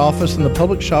 Stop by our office in the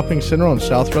Public Shopping Center on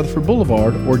South Rutherford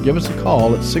Boulevard or give us a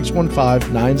call at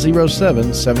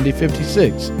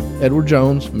 615-907-7056. Edward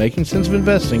Jones, Making Sense of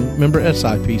Investing, member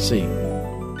SIPC.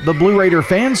 The Blue Raider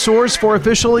fan source for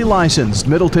officially licensed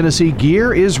Middle Tennessee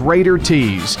gear is Raider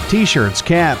Tees. T-shirts,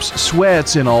 caps,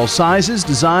 sweats in all sizes,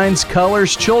 designs,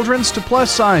 colors, children's to plus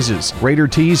sizes. Raider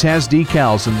Tees has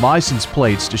decals and license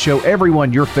plates to show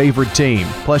everyone your favorite team.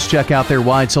 Plus, check out their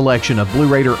wide selection of Blue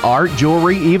Raider art,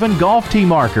 jewelry, even golf tee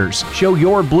markers. Show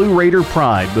your Blue Raider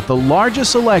pride with the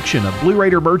largest selection of Blue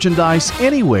Raider merchandise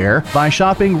anywhere by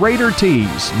shopping Raider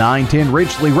Tees, 910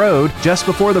 Ridgely Road, just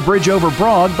before the bridge over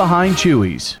Broad behind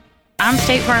Chewy's. I'm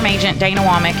State Farm Agent Dana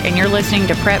Womack, and you're listening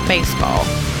to Prep Baseball.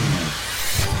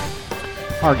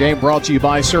 Our game brought to you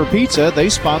by Sir Pizza. They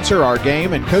sponsor our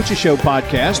Game and Coaches Show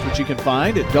podcast, which you can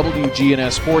find at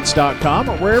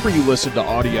WGNSports.com or wherever you listen to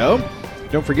audio.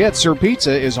 Don't forget, Sir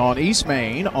Pizza is on East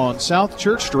Main, on South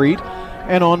Church Street,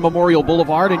 and on Memorial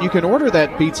Boulevard, and you can order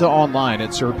that pizza online at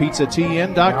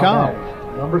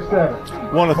SirPizzaTN.com. Number 7.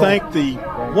 I want to thank the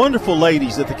wonderful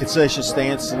ladies at the concession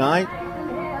stands tonight.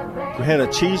 We had a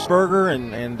cheeseburger,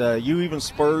 and you even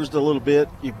splurged a little bit.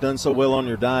 You've done so well on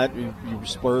your diet. You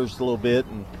splurged a little bit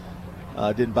and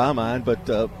didn't buy mine, but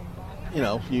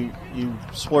you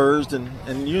splurged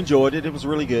and you enjoyed it. It was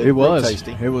really good. It was really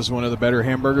tasty. It was one of the better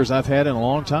hamburgers I've had in a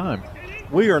long time.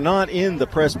 We are not in the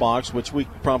press box, which we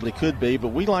probably could be, but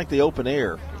we like the open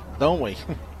air, don't we?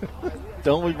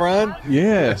 Don't we, Brian?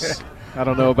 Yes. I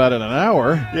don't know about in an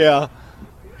hour. Yeah.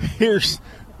 Here's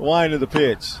the wind of the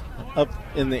pitch. Up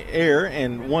in the air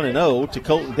and 1-0 to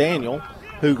Colton Daniel,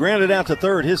 who grounded out to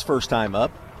third his first time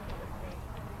up.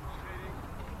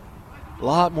 A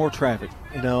lot more traffic.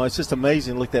 You know, it's just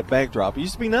amazing. Look at that backdrop. It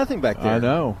used to be nothing back there. I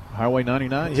know. Highway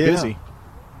 99 is busy.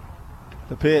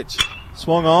 The pitch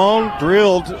swung on,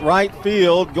 drilled right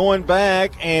field, going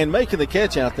back, and making the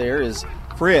catch out there is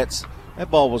Fritz.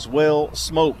 That ball was well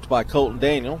smoked by Colton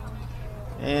Daniel.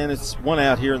 And it's one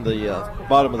out here in the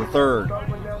bottom of the third.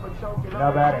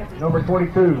 Now batting, number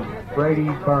 22, Brady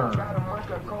Burns.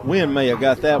 Wynn may have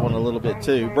got that one a little bit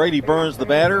too. Brady Burns, the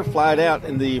batter, flied out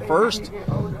in the first.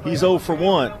 He's 0 for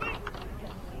 1.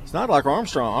 It's not like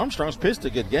Armstrong. Armstrong's pitched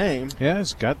a good game. Yeah,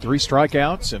 he's got 3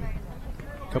 strikeouts and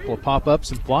a couple of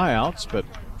pop-ups and flyouts, but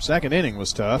second inning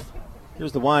was tough.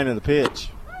 Here's the wind of the pitch.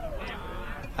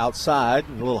 Outside,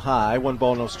 a little high, 1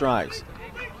 ball, no strikes.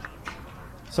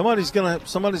 Somebody's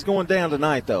going down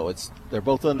tonight, though. They're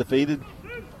both undefeated.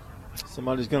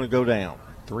 Somebody's going to go down.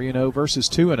 3-0 versus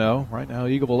 2-0. Right now,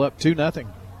 Eagleville up 2-0.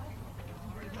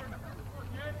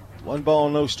 1 ball,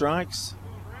 no strikes.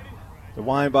 The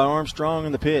wind by Armstrong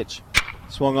and the pitch.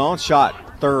 Swung on,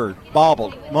 shot, third,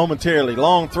 bobbled momentarily.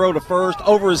 Long throw to first,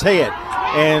 over his head.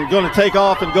 And going to take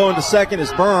off and go into second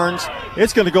is Burns.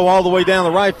 It's going to go all the way down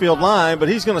the right field line, but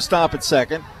he's going to stop at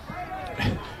second.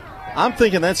 I'm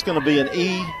thinking that's going to be an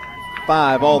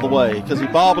E5 all the way because he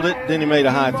bobbled it, then he made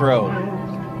a high throw.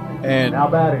 And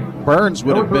Burns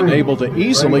would have been able to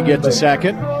easily get to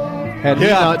second had he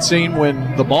not seen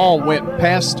when the ball went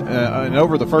past and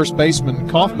over the first baseman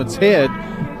Kaufman's head.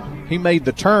 He made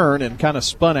the turn and kind of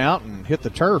spun out and hit the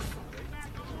turf.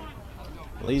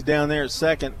 Well, he's down there at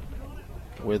second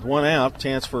with 1 out.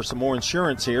 Chance for some more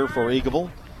insurance here for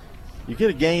Eagleville. You get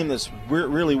a game that's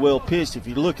really well pitched. If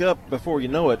you look up before you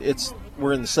know it,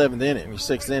 we're in the 7th inning,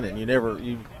 6th inning.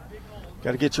 You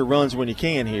got to get your runs when you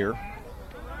can here.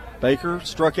 Baker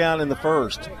struck out in the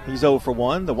first. He's 0 for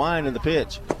 1. The wind and the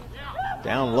pitch.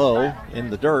 Down low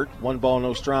in the dirt. 1 ball,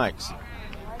 no strikes.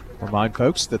 Remind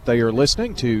folks that they are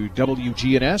listening to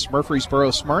WGNS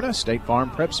Murfreesboro Smyrna State Farm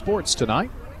Prep Sports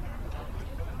tonight.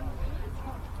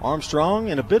 Armstrong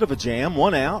in a bit of a jam.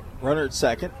 1 out. Runner at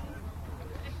second.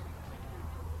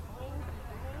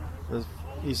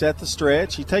 He's at the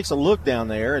stretch. He takes a look down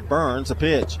there at Burns. A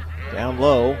pitch. Down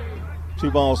low. 2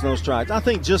 balls, no strikes. I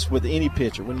think just with any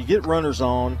pitcher, when you get runners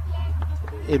on,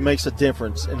 it makes a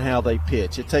difference in how they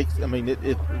pitch. It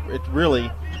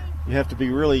really, you have to be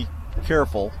really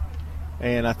careful,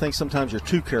 and I think sometimes you're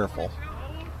too careful.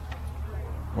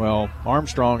 Well,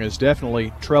 Armstrong is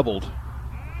definitely troubled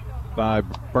by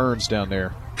Burns down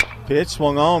there. Pitch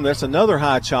swung on. That's another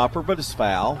high chopper, but it's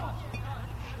foul.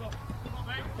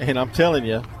 And I'm telling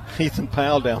you, Ethan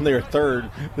Powell down there at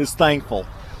third is thankful,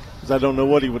 because I don't know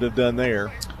what he would have done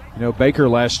there. You know, Baker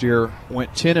last year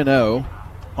went 10-0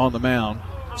 on the mound,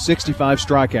 65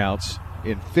 strikeouts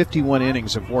in 51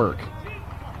 innings of work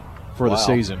for the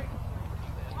season.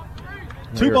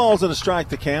 2 balls and a strike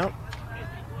to count.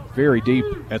 Very deep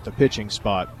at the pitching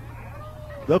spot.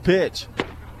 The pitch.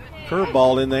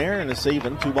 Curveball in there, and it's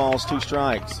even. 2 balls, 2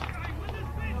 strikes.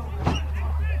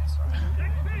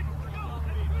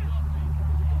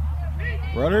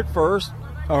 Runner at first.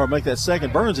 Or make that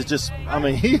second. Burns is just,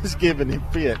 he is giving him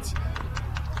fits.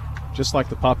 Just like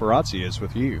the paparazzi is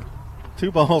with you.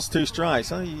 2 balls, 2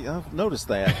 strikes. I've noticed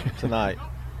that tonight.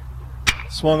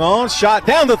 Swung on, shot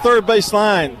down the third base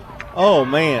line. Oh,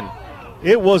 man.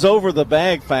 It was over the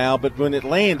bag foul, but when it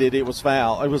landed, it was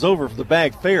foul. It was over the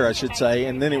bag fair, I should say,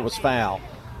 and then it was foul.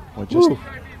 Well, it just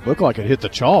looked like it hit the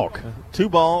chalk. 2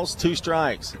 balls, 2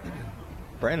 strikes.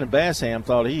 Brandon Bassham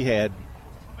thought he had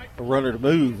a runner to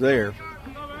move there.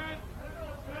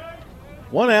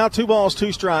 1 out, 2 balls,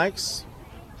 2 strikes.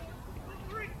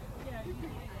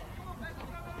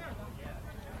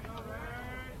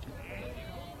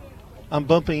 I'm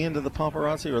bumping into the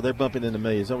paparazzi, or they're bumping into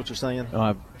me? Is that what you're saying?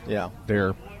 Yeah.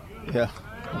 They're Yeah.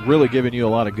 Really giving you a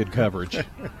lot of good coverage.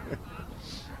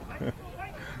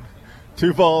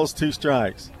 2 balls, 2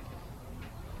 strikes.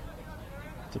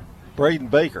 To Braden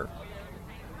Baker.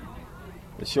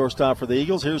 The shortstop for the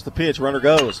Eagles. Here's the pitch. Runner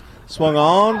goes. Swung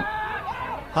on.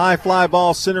 High fly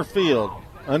ball center field.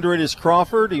 Under it is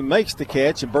Crawford. He makes the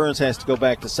catch, and Burns has to go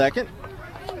back to second.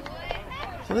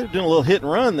 So they're doing a little hit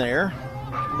and run there.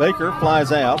 Baker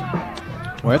flies out.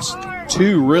 Well, that's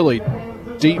 2 really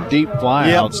deep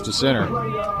fly outs to center.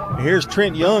 Here's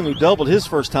Trent Young, who doubled his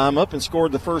first time up and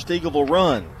scored the first Eagleville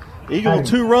run. Eagleville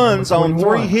 2 runs on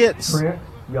 3 hits,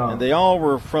 and they all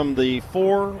were from the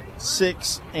 4,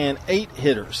 6, and 8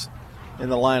 hitters in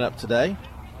the lineup today.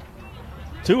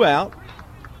 2 out.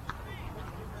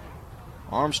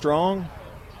 Armstrong.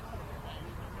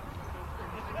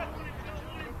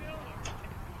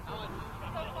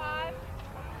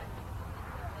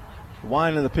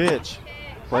 Wind in the pitch.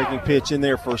 Breaking pitch in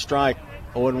there for a strike.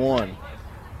 0-1.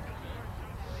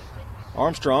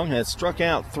 Armstrong has struck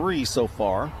out 3 so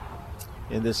far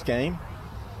in this game.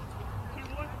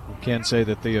 We can say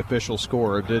that the official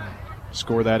scorer did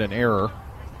score that in error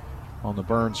on the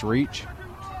Burns reach.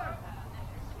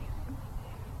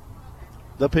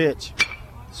 The pitch.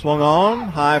 Swung on.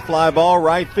 High fly ball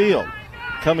right field.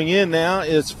 Coming in now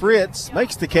is Fritz.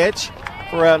 Makes the catch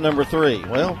for out number 3.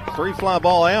 Well, 3 fly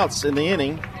ball outs in the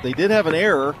inning. They did have an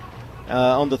error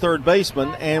on the third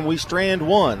baseman, and we strand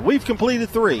 1. We've completed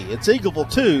 3. It's Eagleville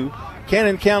 2,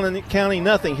 Cannon County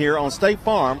nothing here on State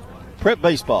Farm Prep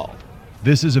Baseball.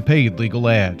 This is a paid legal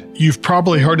ad. You've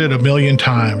probably heard it a million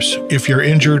times. If you're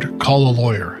injured, call a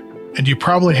lawyer. And you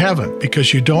probably haven't,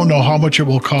 because you don't know how much it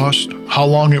will cost, how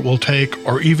long it will take,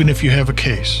 or even if you have a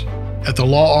case. At the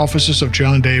law offices of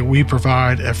John Day, we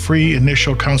provide a free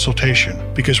initial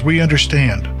consultation because we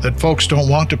understand that folks don't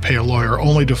want to pay a lawyer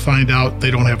only to find out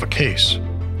they don't have a case.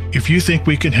 If you think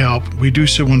we can help, we do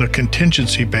so on a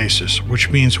contingency basis, which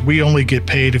means we only get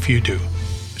paid if you do.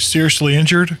 Seriously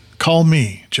injured? Call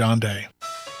me, John Day.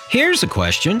 Here's a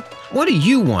question. What do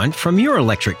you want from your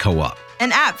electric co-op?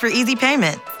 An app for easy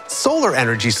payment. Solar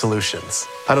energy solutions.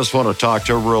 I just want to talk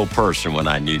to a real person when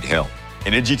I need help.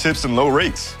 Energy tips and low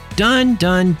rates. Done,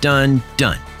 done, done,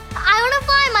 done. I want to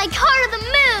fly my car to the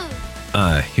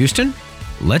moon. Houston,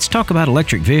 let's talk about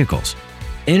electric vehicles.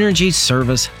 Energy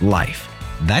Service Life.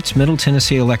 That's Middle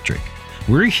Tennessee Electric.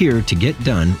 We're here to get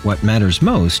done what matters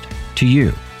most to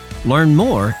you. Learn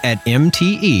more at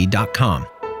mte.com.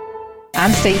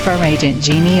 I'm State Farm Agent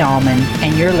Jeannie Allman,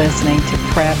 and you're listening to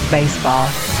Prep Baseball.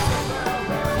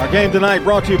 Our game tonight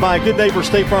brought to you by Good Neighbor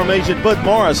State Farm Agent Bud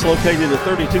Morris, located at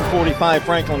 3245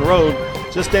 Franklin Road,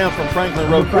 just down from Franklin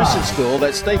Road Christian School.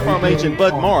 That's State Farm Agent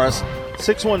Bud Morris,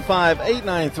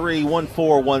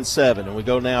 615-893-1417. And we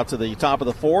go now to the top of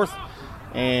the fourth,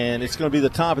 and it's going to be the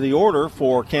top of the order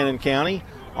for Cannon County.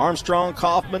 Armstrong,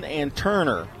 Kaufman, and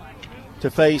Turner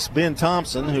to face Ben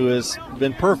Thompson, who has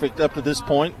been perfect up to this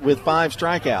point with 5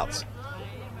 strikeouts.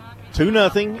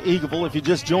 2-0 Eagleville if you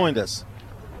just joined us.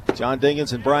 John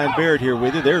Dinkins and Brian Baird here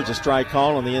with you. There's a strike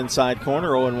call on the inside corner,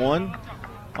 0-1.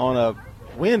 On a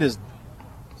wind is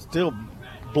still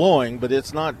blowing, but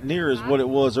it's not near as what it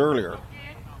was earlier.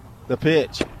 The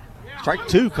pitch. Strike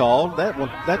 2 called,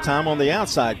 that time on the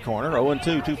outside corner,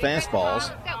 0-2, 2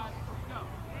 fastballs.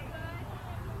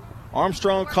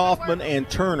 Armstrong, Kaufman, and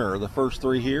Turner, the first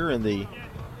 3 here in the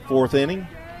 4th inning.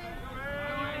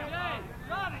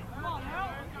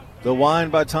 The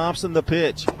wind by Thompson, the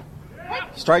pitch.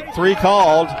 Strike 3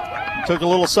 called, took a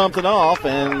little something off,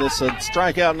 and it's a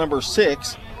strikeout number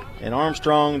 6. And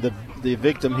Armstrong, the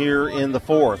victim here in the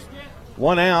 4th.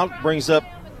 1 out brings up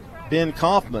Ben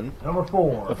Kaufman, number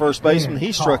 4, the first baseman.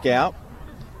 He struck out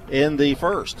in the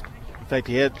 1st. In fact,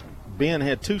 Ben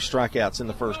had 2 strikeouts in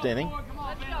the 1st inning.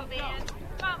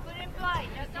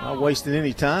 Not wasting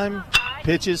any time.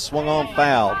 Pitches, swung on,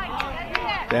 fouled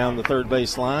down the third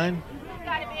base line.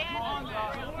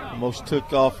 Almost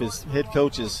took off his head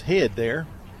coach's head there.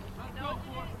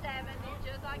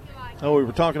 Oh, we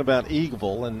were talking about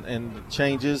Eagleville and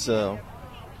changes.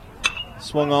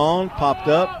 Swung on, popped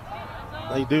up.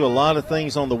 They do a lot of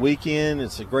things on the weekend.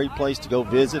 It's a great place to go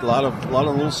visit. A lot of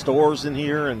little stores in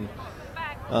here, and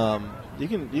you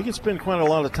can spend quite a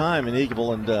lot of time in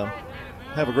Eagleville and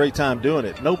have a great time doing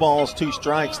it. No balls, 2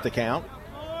 strikes to count.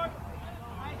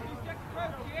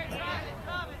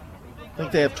 I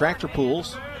think they have tractor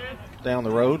pools down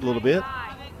the road a little bit.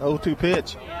 0-2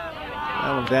 pitch.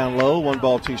 That one down low, 1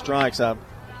 ball, 2 strikes. I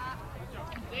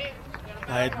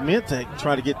had meant to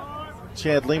try to get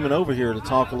Chad Lehman over here to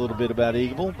talk a little bit about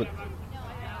Eagleville, but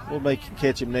we'll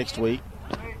catch him next week.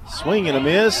 Swing and a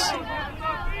miss.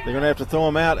 They're going to have to throw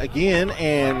him out again,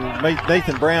 and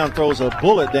Nathan Brown throws a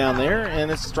bullet down there,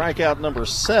 and it's strikeout number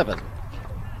 7.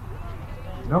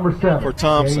 Number 7 for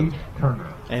Thompson. Gage Turner.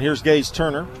 And here's Gage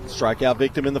Turner, strikeout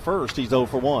victim in the 1st. He's 0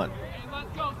 for 1.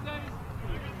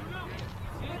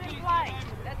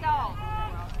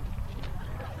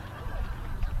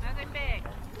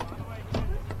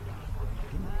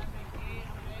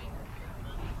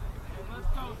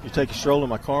 You take a stroll in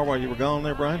my car while you were gone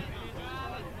there, Brian?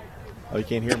 Oh, you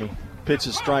can't hear me. Pitch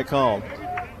is strike called.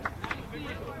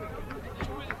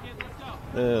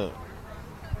 Did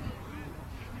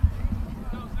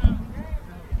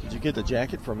you get the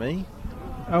jacket from me?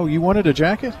 Oh, you wanted a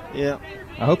jacket? Yeah.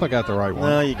 I hope I got the right one.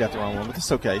 No, you got the wrong one, but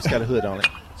it's okay. It's got a hood on it.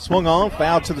 Swung on,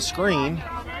 fouled to the screen.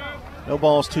 No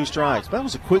balls, 2 strikes. That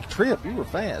was a quick trip. You were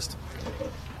fast.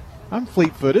 I'm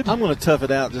fleet-footed. I'm going to tough it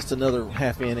out just another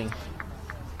half inning.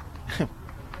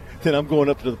 Then I'm going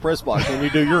up to the press box when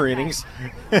you do your innings.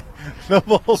 No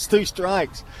balls, 2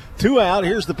 strikes. 2 out.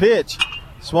 Here's the pitch.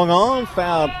 Swung on,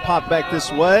 fouled, popped back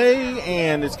this way,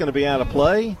 and it's going to be out of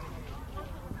play.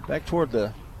 Back toward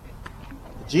the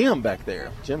gym back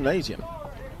there, gymnasium.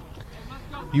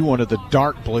 You wanted the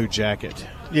dark blue jacket.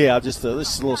 Yeah, just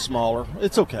this is a little smaller.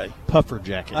 It's okay. Puffer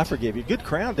jacket. I forgive you. Good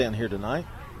crowd down here tonight.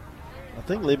 I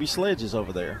think Libby Sledge is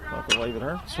over there. I can wave at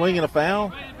her. Swing and a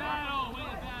foul.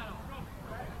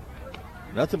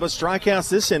 Nothing but strikeouts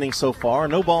this inning so far.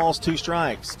 No balls, 2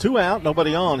 strikes. 2 out,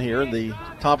 nobody on here in the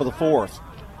top of the 4th.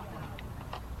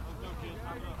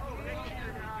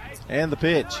 And the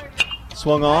pitch.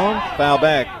 Swung on, foul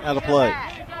back, out of play.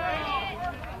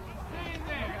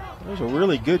 There's a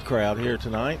really good crowd here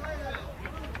tonight.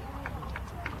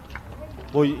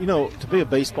 Well, you know, to be a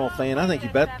baseball fan, I think you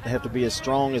have to be as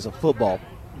strong as a football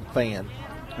fan.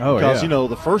 Oh, because, yeah.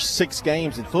 the first 6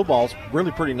 games in football is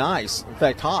really pretty nice. In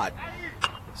fact, hot.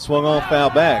 Swung on, foul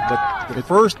back. But the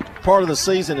first part of the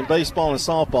season in baseball and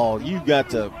softball, you've got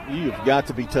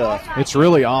to be tough. It's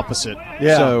really opposite.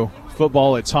 Yeah. So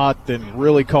football, it's hot, then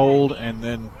really cold, and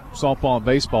then softball and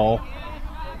baseball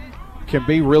can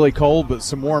be really cold, but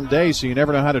some warm days, so you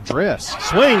never know how to dress.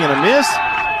 Swing and a miss.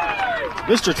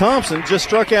 Mr. Thompson just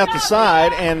struck out the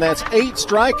side, and that's 8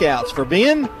 strikeouts for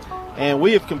Ben. And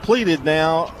we have completed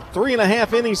now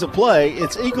 3.5 innings of play.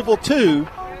 It's Eagleville 2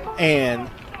 and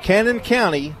Cannon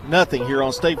County nothing here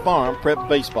on State Farm Prep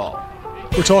Baseball.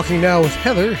 We're talking now with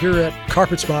Heather here at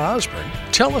Carpets by Osborne.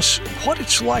 Tell us what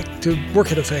it's like to work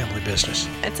at a family business.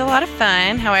 It's a lot of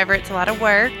fun. However, it's a lot of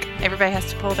work. Everybody has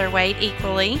to pull their weight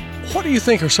equally. What do you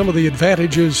think are some of the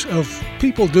advantages of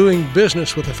people doing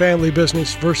business with a family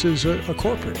business versus a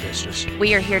corporate business?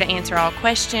 We are here to answer all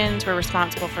questions. We're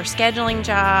responsible for scheduling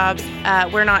jobs.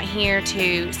 We're not here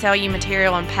to sell you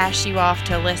material and pass you off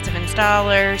to a list of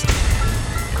installers.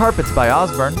 Carpets by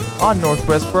Osborne on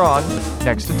Northwest Broad,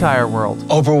 next to Tire World.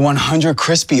 Over 100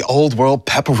 crispy Old World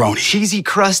pepperoni. Cheesy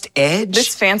crust edge.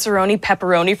 This Fanceroni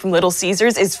pepperoni from Little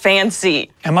Caesars is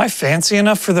fancy. Am I fancy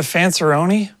enough for the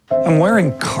Fanceroni? I'm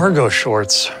wearing cargo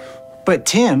shorts. But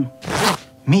Tim,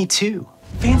 me too.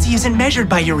 Fancy isn't measured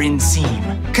by your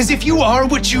inseam. Because if you are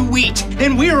what you eat,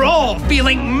 then we're all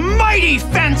feeling mighty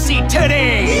fancy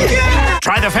today. Yeah!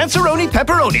 Try the Fanceroni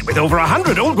pepperoni with over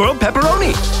 100 Old World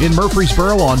pepperoni. In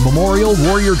Murfreesboro on Memorial,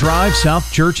 Warrior Drive,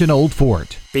 South Church, and Old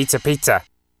Fort. Pizza.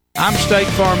 I'm State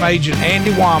Farm Agent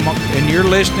Andy Womack, and you're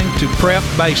listening to Prep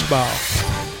Baseball.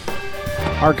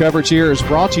 Our coverage here is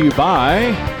brought to you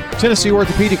by Tennessee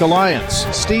Orthopedic Alliance,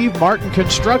 Steve Martin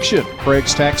Construction,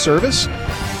 Craig's Tax Service,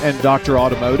 and Dr.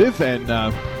 Automotive. And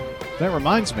that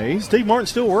reminds me. Steve Martin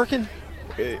still working?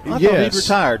 I thought he'd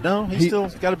retired. No, he's still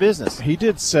got a business. He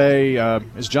did say,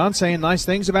 is John saying nice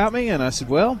things about me? And I said,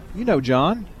 well, you know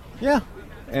John. Yeah.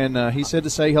 And he said to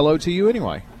say hello to you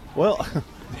anyway. Well,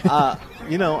 I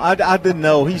didn't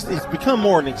know. He's become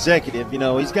more an executive.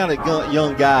 He's got a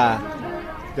young guy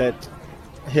that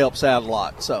helps out a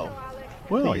lot. So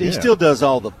he still does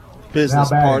all the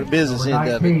business end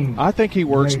of it. I think he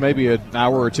works maybe an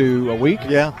hour or two a week.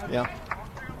 Yeah.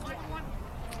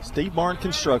 Steve Martin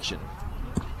Construction.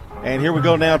 And here we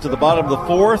go now to the bottom of the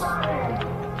 4th.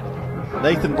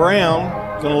 Nathan Brown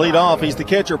going to lead off. He's the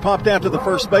catcher. Popped out to the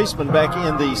first baseman back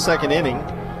in the 2nd inning.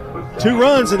 2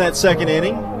 runs in that 2nd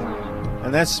inning.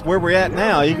 And that's where we're at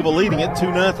now. Eagleville leading it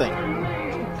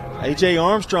 2-0. A.J.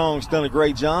 Armstrong's done a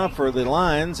great job for the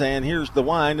Lions. And here's the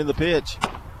wind in the pitch.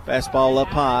 Fastball up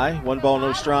high. 1 ball,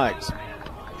 no strikes.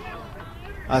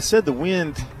 I said the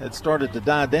wind had started to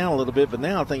die down a little bit, but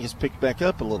now I think it's picked back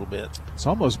up a little bit. It's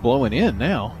almost blowing in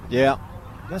now. Yeah,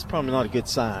 that's probably not a good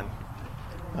sign.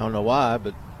 I don't know why,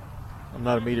 but I'm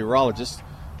not a meteorologist.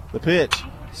 The pitch,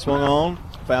 swung on,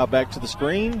 foul back to the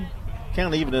screen.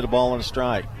 Count even at a ball and a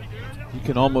strike. You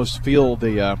can almost feel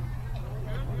the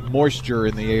moisture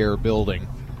in the air building.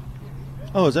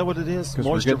 Oh, is that what it is?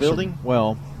 Moisture building?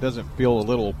 Well, does it feel a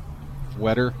little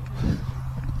wetter?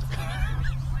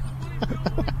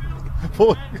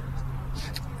 Boy,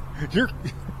 you're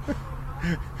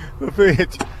the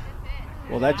pitch.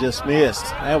 Well, that just missed.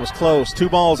 That was close. 2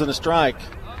 balls and a strike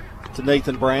to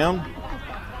Nathan Brown.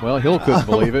 Well, Hill couldn't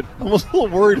believe it. I was a little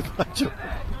worried about you.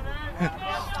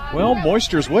 Well,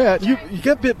 moisture's wet. You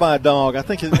got bit by a dog. I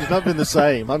think it's not been the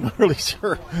same. I'm not really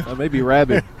sure. Maybe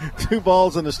rabid. 2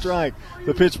 balls and a strike.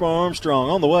 The pitch by Armstrong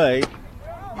on the way.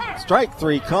 Strike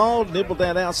 3 called, nibbled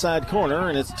that outside corner,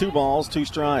 and it's 2 balls, 2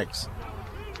 strikes.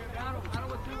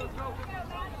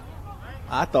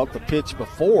 I thought the pitch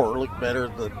before looked better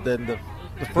than the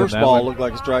first ball one. looked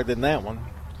like a strike than that one.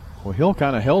 Well, Hill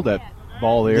kind of held that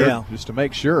ball there just to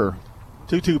make sure.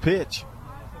 2-2 pitch.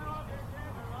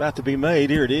 About to be made.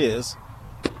 Here it is.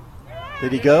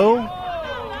 Did he go?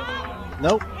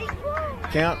 Nope.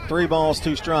 Count 3 balls,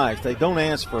 2 strikes. They don't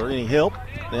ask for any help.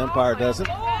 The umpire doesn't.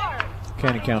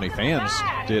 Cannon County fans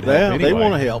did Yeah, help anyway. they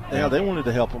want to help. Yeah, they wanted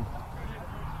to help him.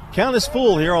 Count is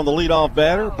full here on the leadoff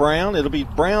batter, Brown. It'll be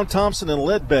Brown, Thompson, and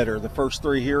Ledbetter, the first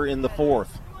 3 here in the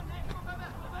 4th.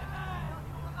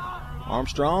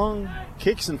 Armstrong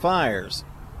kicks and fires.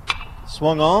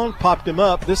 Swung on, popped him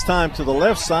up, this time to the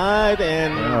left side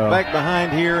and back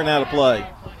behind here and out of play.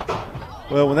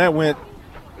 Well, when that went,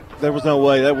 there was no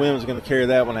way that wind was going to carry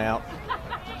that one out.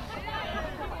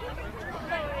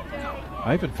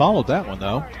 I even followed that one,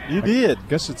 though. You did. I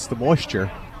guess it's the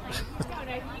moisture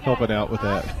helping out with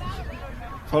that.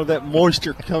 Follow that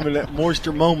moisture coming, that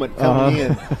moisture moment coming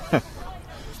in.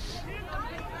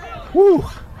 Woo!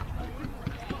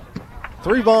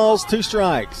 3 balls, 2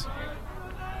 strikes.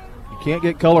 You can't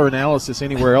get color analysis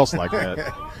anywhere else like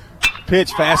that.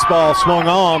 Pitch, fastball swung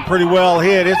on, pretty well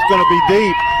hit. It's going to be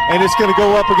deep, and it's going to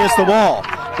go up against the wall.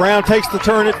 Brown takes the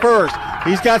turn at first.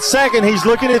 He's got second. He's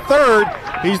looking at third.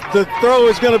 The throw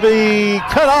is going to be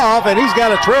cut off, and he's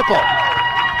got a triple.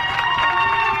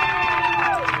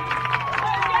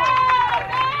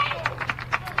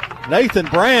 Nathan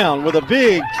Brown with a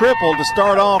big triple to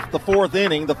start off the 4th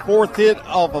inning, the 4th hit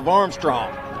off of Armstrong.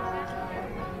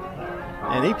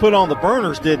 And he put on the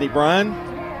burners, didn't he, Brian?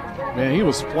 Man, he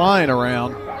was flying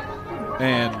around,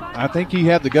 and I think he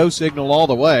had the go signal all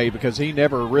the way because he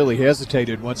never really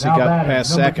hesitated once now he got batting,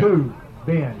 past number second. 2,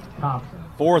 Ben Thompson.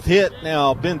 4th hit.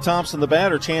 Now Ben Thompson, the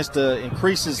batter, chance to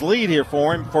increase his lead here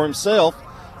for himself.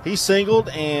 He singled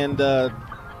and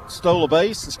stole a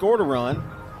base and scored a run.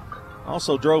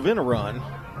 Also drove in a run.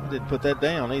 Didn't put that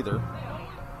down either.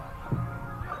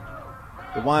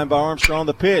 The wind by Armstrong,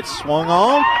 the pitch swung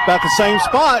on about the same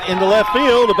spot in the left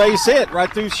field. A base hit right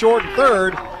through short and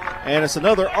third. And it's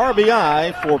another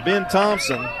RBI for Ben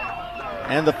Thompson.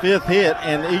 And the 5th hit,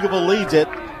 and Eagleville leads it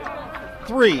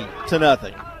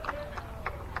 3-0.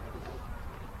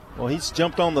 Well, he's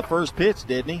jumped on the first pitch,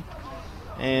 didn't he?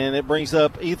 And it brings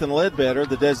up Ethan Ledbetter,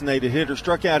 the designated hitter.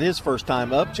 Struck out his first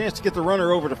time up. Chance to get the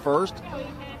runner over to first.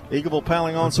 Eagleville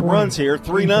piling on some runs here.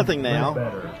 3-0 now.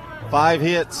 5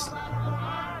 hits.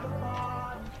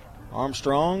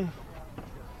 Armstrong.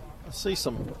 I see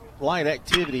some light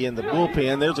activity in the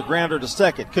bullpen. There's a grounder to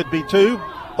second. Could be 2.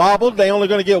 Bobbled. They only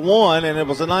going to get 1, and it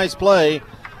was a nice play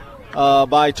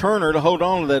by Turner to hold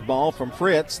on to that ball from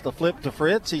Fritz. The flip to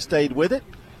Fritz. He stayed with it.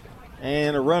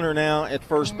 And a runner now at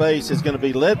first base is going to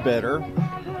be Ledbetter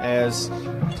as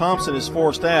Thompson is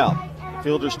forced out.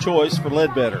 Fielder's choice for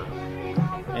Ledbetter.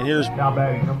 And here's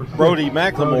Brody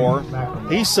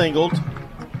McLemore. He singled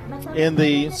in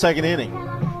the 2nd inning.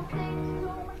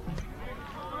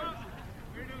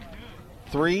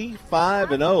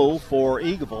 3-5-0 for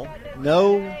Eagleville.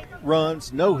 No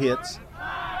runs, no hits.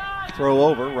 Throw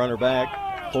over, runner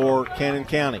back for Cannon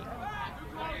County.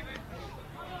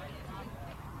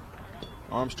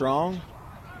 Armstrong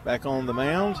back on the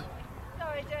mound.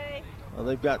 Well,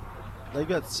 they've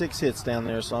got 6 hits down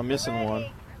there, so I'm missing 1.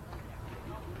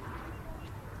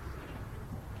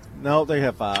 No, they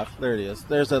have 5. There it is.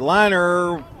 There's a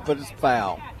liner, but it's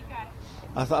foul.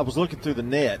 I was looking through the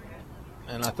net,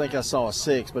 and I think I saw a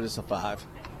 6, but it's a 5.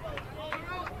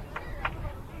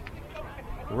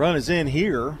 The run is in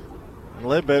here. And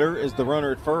Ledbetter is the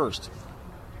runner at first.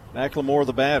 McLemore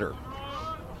the batter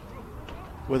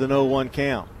with an 0-1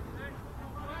 count.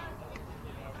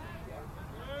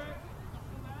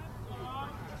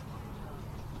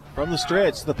 From the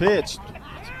stretch, the pitch.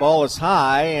 This ball is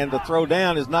high, and the throw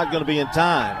down is not going to be in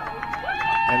time.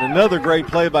 And another great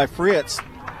play by Fritz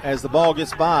as the ball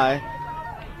gets by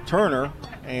Turner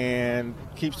and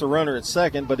keeps the runner at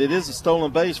second, but it is a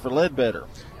stolen base for Ledbetter.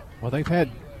 Well, they've had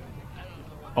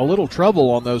a little trouble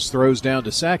on those throws down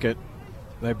to second.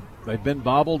 They've been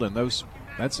bobbled, and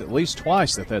that's at least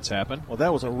twice that's happened. Well,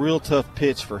 that was a real tough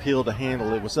pitch for Hill to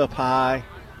handle. It was up high,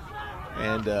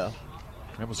 and that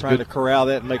was trying to corral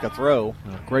that and make a throw.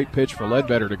 A great pitch for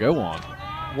Ledbetter to go on.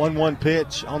 1-1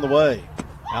 pitch on the way.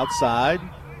 Outside.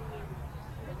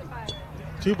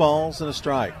 2 balls and a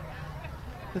strike.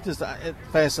 It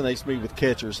fascinates me with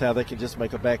catchers how they can just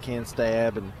make a backhand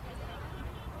stab, and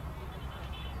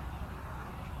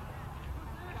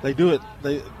they do it.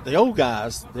 The old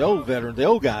guys, the old veterans, the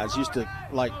old guys used to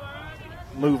like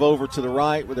move over to the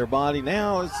right with their body.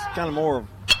 Now it's kind of more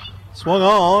swung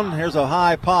on. Here's a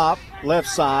high pop, left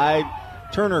side.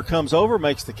 Turner comes over,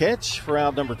 makes the catch for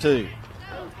out number 2.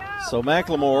 So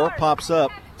McLemore pops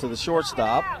up to the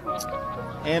shortstop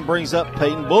and brings up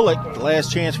Peyton Bullock. The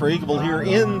last chance for Eagleville here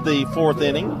in the 4th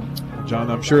inning. John,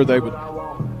 I'm sure they would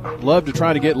love to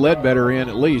try to get Ledbetter in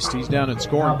at least. He's down in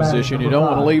scoring position. You don't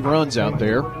want to leave runs out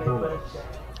there. A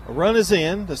run is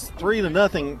in. That's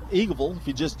 3-0 Eagleville if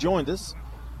you just joined us.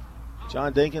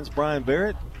 John Dinkins, Brian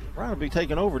Barrett. Brian will be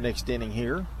taking over next inning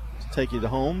here to take you to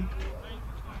home.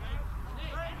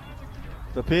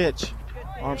 The pitch.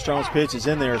 Armstrong's pitch is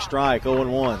in there, a strike,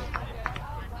 0-1.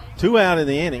 2 out in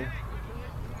the inning.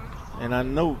 And I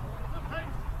know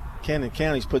Cannon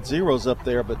County's put zeros up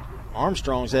there, but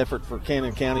Armstrong's effort for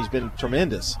Cannon County's been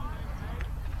tremendous.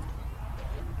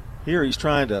 Here he's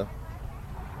trying to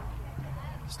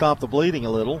stop the bleeding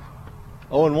a little.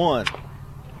 0-1.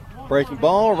 Breaking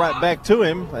ball right back to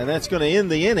him, and that's going to end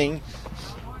the inning.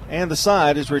 And the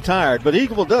side is retired. But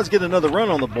Eagleville does get another run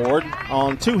on the board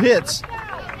on 2 hits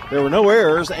There were no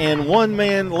errors and 1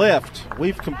 man left.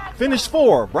 We've finished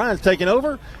 4. Brian's taking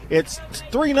over. It's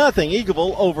 3-0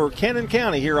 Eagleville over Cannon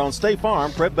County here on State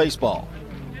Farm Prep Baseball.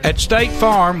 At State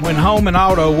Farm, when home and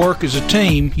auto work as a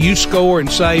team, you score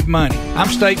and save money. I'm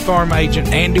State Farm agent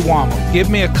Andy Womack.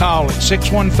 Give me a call at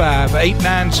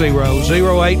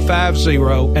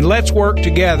 615-890-0850 and let's work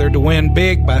together to win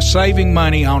big by saving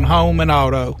money on home and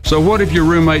auto. So what if your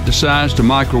roommate decides to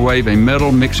microwave a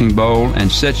metal mixing bowl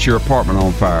and sets your apartment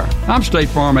on fire? I'm State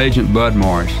Farm agent Bud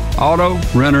Morris. Auto,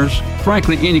 renters,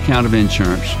 frankly, any kind of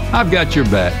insurance. I've got your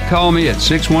back. Call me at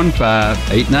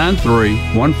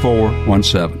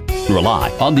 615-893-1417. Rely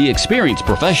on the experienced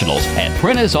professionals at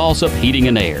Prentice Allsup Heating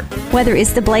and Air. Whether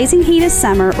it's the blazing heat of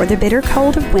summer or the bitter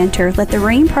cold of winter, let the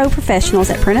Rheem Pro professionals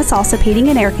at Prentice Allsup Heating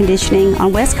and Air Conditioning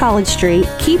on West College Street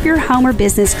keep your home or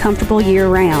business comfortable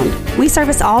year-round. We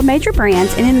service all major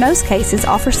brands and in most cases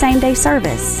offer same-day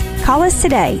service. Call us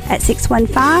today at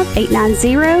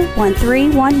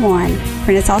 615-890-1311.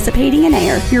 Prentice Allsup Heating and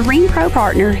Air, your Rheem Pro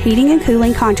partner heating and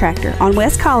cooling contractor on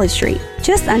West College Street,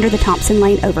 just under the Thompson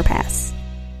Lane overpass.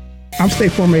 I'm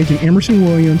State Farm agent Emerson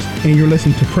Williams, and you're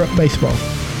listening to Prep Baseball.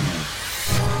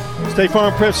 State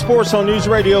Farm Prep Sports on News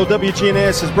Radio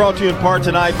WGNS is brought to you in part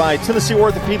tonight by Tennessee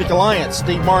Orthopedic Alliance,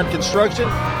 Steve Martin Construction,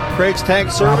 Craig's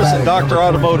Tax Service, and Dr.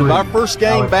 Automotive. Our first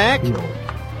game back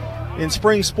in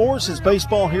spring sports is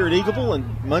baseball here at Eagleville,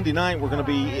 and Monday night we're going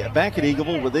to be back at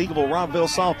Eagleville with Eagleville-Robbville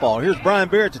softball. Here's Brian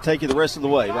Barrett to take you the rest of the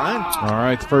way. Brian? All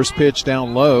right, the first pitch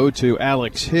down low to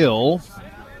Alex Hill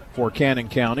for Cannon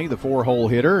County, the 4-hole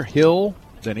hitter. Hill,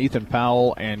 then Ethan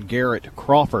Powell and Garrett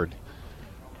Crawford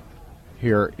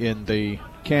here in the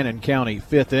Cannon County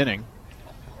 5th inning.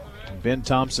 Ben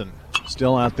Thompson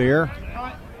still out there.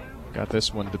 Got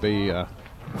this one to be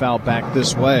fouled back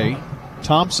this way.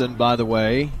 Thompson, by the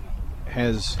way,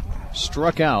 has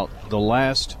struck out the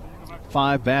last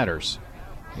 5 batters.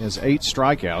 He has 8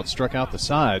 strikeouts, struck out the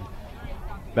side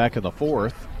back in the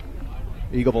 4th.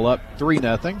 Eagleville up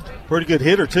 3-0. Pretty good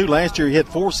hitter, too. Last year he hit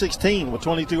 .416 with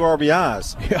 22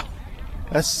 RBIs. Yeah.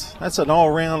 That's an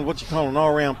all-around, what you call an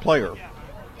all-around player.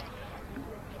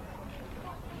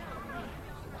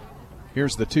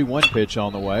 Here's the 2-1 pitch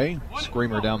on the way.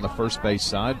 Screamer down the first base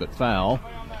side, but foul.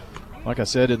 Like I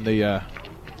said in the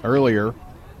earlier,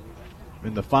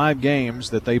 in the 5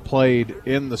 games that they played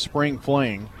in the spring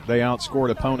fling, they outscored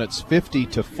opponents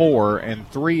 50-4, and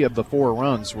 3 of the 4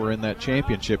 runs were in that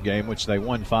championship game, which they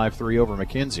won 5-3 over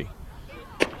McKenzie.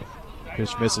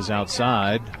 Pitch misses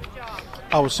outside.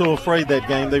 I was so afraid that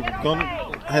game. They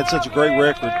had such a great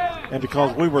record, and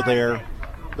because we were there,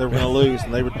 they were going to lose,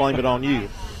 and they would blame it on you.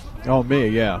 On me,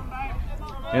 yeah.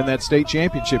 And that state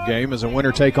championship game is a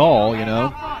winner-take-all, you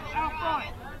know.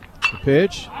 The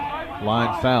pitch,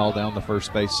 line foul down the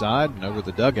first base side and over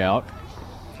the dugout.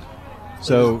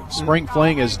 So spring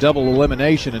fling is double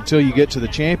elimination until you get to the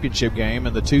championship game,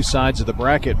 and the 2 sides of the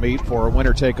bracket meet for a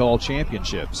winner-take-all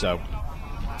championship. So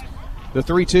the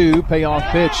 3-2 payoff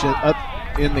pitch up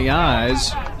in the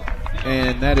eyes,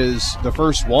 and that is the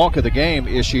first walk of the game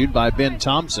issued by Ben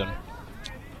Thompson,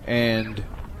 and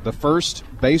the first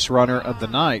base runner of the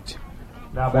night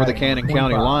for the Cannon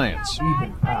County Lions.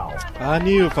 I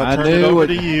knew if I turned it over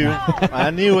to you. I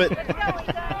knew it.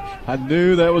 I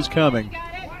knew that was coming.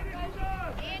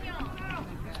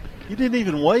 You didn't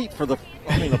even wait for a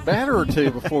batter or 2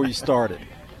 before you started.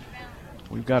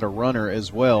 We've got a runner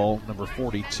as well, number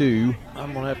 42.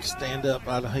 I'm going to have to stand up.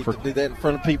 I hate to do that in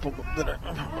front of people. I'm going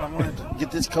to have to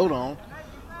get this coat on.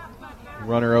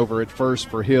 Runner over at first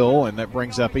for Hill, and that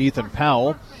brings up Ethan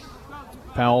Powell.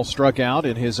 Powell struck out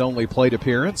in his only plate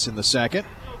appearance in the second.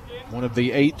 One of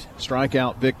the 8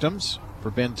 strikeout victims for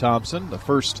Ben Thompson, the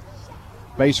first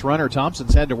base runner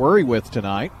Thompson's had to worry with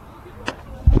tonight.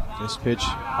 This pitch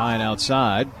high and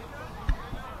outside.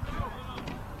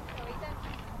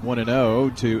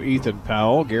 1-0 to Ethan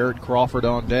Powell. Garrett Crawford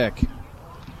on deck.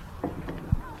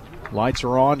 Lights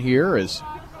are on here as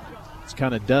it's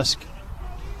kind of dusk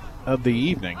of the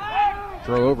evening.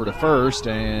 Throw over to first,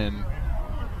 and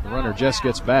the runner just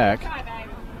gets back.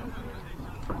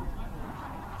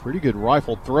 Pretty good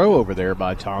rifled throw over there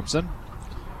by Thompson.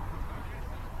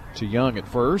 To Young at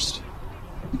first.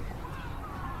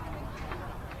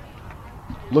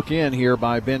 Look in here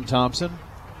by Ben Thompson.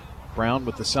 Brown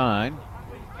with the sign.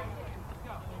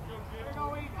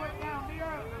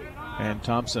 And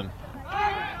Thompson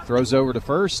throws over to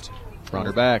first.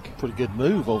 Runner back. Pretty good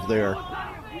move over there.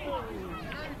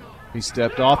 He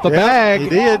stepped off the bag. He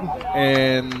did.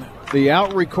 And the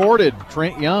out recorded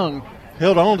Trent Young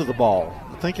held on to the ball.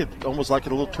 I think it almost like a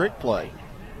little trick play.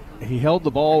 He held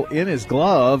the ball in his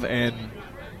glove, and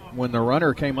when the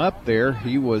runner came up there,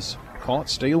 he was caught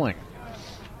stealing.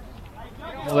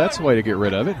 Well, that's the way to get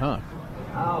rid of it, huh?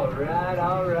 All right.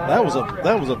 That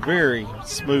was a very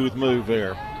smooth move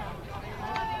there.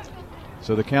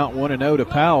 So the count 1-0 to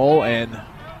Powell, and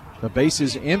the base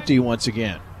is empty once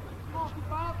again.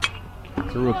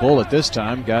 Threw a bullet this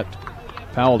time, got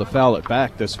Powell to foul it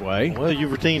back this way. Well,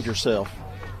 you've redeemed yourself.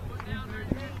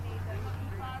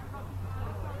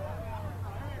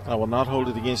 I will not hold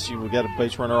it against you. We've got a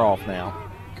base runner off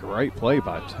now. Great play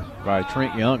by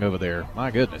Trent Young over there.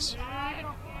 My goodness.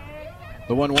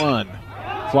 The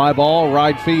 1-1. Fly ball,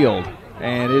 right field.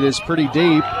 And it is pretty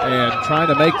deep. And trying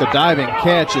to make the diving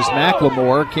catch is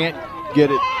McLemore. Can't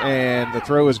get it. And the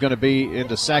throw is going to be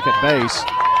into second base.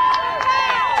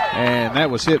 And that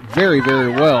was hit very,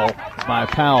 very well by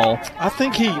Powell. I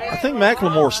think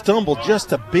McLemore stumbled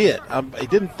just a bit. He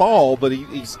didn't fall, but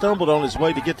he stumbled on his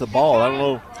way to get the ball. I don't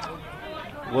know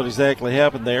what exactly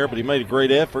happened there, but he made a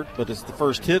great effort. But it's the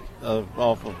first hit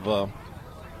off of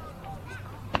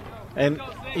and,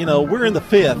 you know, we're in the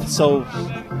fifth, so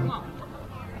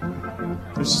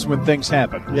this is when things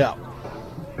happen. Yeah.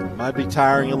 Might be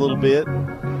tiring a little bit.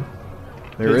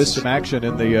 There is some action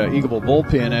in the Eagleville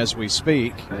bullpen as we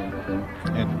speak.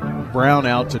 And Brown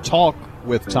out to talk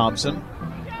with Thompson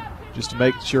just to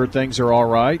make sure things are all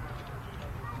right.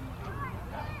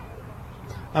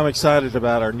 I'm excited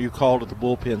about our new call to the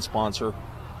bullpen sponsor.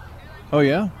 Oh,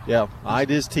 yeah? Yeah.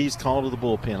 IDIS-T's call to the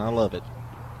bullpen. I love it.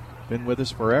 Been with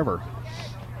us forever.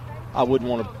 I wouldn't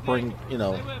want to bring,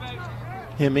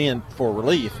 him in for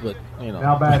relief, but,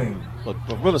 Now batting. But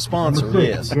with a sponsor, Number 6,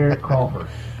 yes. Garrett Crawford.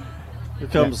 Here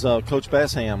comes Coach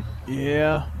Bassham.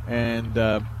 Yeah, and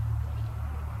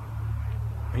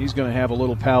he's going to have a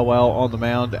little powwow on the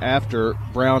mound after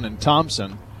Brown and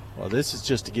Thompson. Well, this is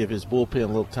just to give his bullpen a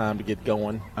little time to get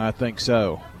going. I think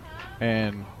so.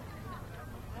 And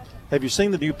have you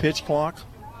seen the new pitch clock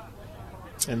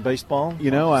in baseball?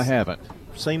 I haven't.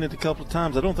 Seen it a couple of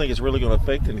times. I don't think it's really going to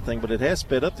affect anything, but it has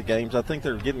sped up the games. I think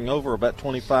they're getting over about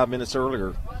 25 minutes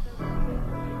earlier.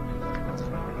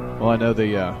 Well, I know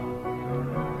the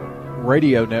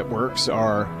radio networks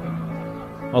are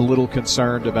a little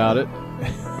concerned about it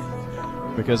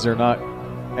because they're not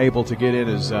able to get in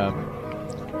as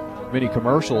many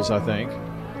commercials, I think.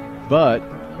 But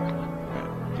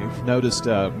you've noticed,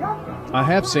 I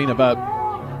have seen about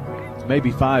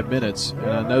maybe 5 minutes,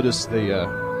 and I noticed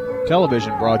the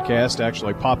television broadcast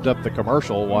actually popped up the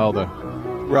commercial while the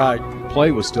play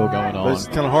was still going on. But it's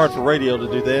kind of hard for radio to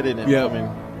do that, isn't it? Yeah. I mean,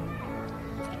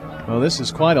 well, this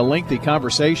is quite a lengthy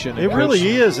conversation. It really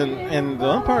is, and the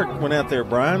umpire went out there,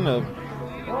 Brian.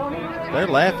 They're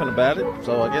laughing about it,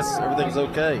 so I guess everything's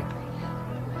okay.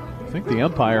 I think the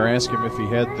umpire asked him if he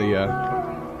had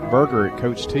the burger at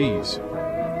Coach T's.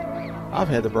 I've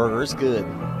had the burger. It's good.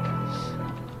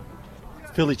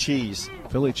 Philly cheese.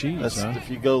 Philly cheese, huh? If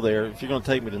you go there, if you're going to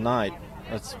take me tonight,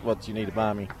 that's what you need to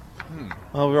buy me.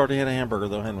 Oh, we already had a hamburger,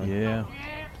 though, hadn't we? Yeah.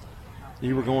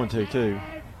 You were going to, too.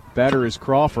 Batter is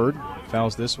Crawford.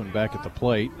 Fouls this one back at the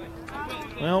plate.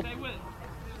 Well,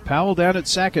 Powell down at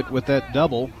second with that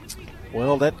double.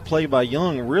 Well, that play by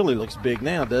Young really looks big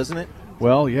now, doesn't it?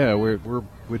 Well, yeah,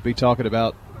 we'd be talking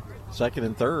about second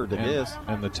and third, I guess.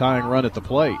 And the tying run at the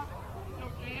plate.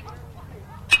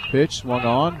 Pitch swung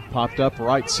on, popped up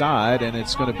right side, and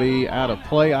it's going to be out of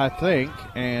play, I think,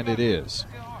 and it is.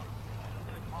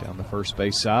 Down the first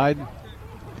base side.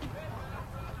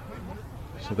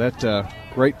 So that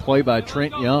great play by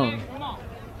Trent Young.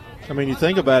 I mean, you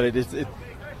think about it,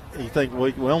 you think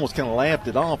we almost kind of laughed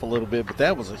it off a little bit, but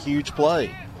that was a huge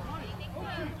play.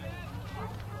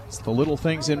 It's the little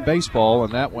things in baseball,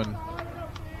 and that one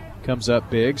comes up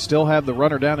big. Still have the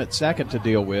runner down at second to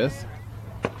deal with.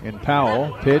 And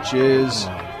Powell, pitch is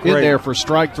in there for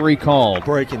strike three called.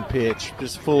 Breaking pitch,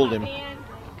 just fooled him.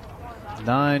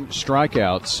 9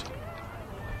 strikeouts.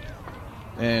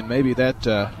 And maybe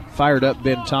that fired up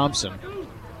Ben Thompson.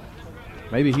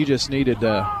 Maybe he just needed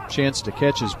a chance to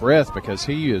catch his breath because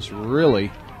he has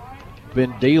really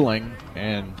been dealing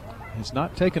and has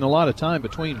not taken a lot of time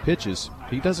between pitches.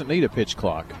 He doesn't need a pitch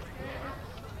clock.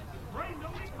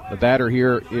 The batter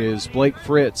here is Blake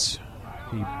Fritz.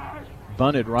 He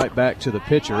bunted right back to the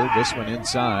pitcher. This one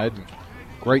inside.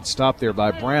 Great stop there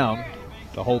by Brown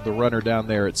to hold the runner down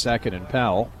there at second and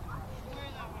Powell.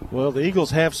 Well, the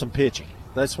Eagles have some pitching.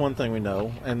 That's one thing we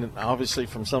know. And obviously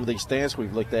from some of these stats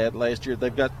we've looked at last year,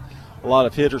 they've got a lot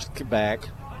of hitters back.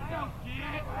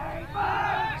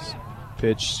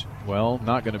 Pitch, well,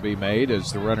 not going to be made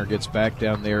as the runner gets back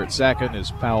down there at second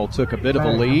as Powell took a bit of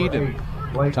a lead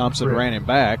and Thompson ran him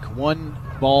back. 1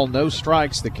 ball, no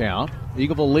strikes the count.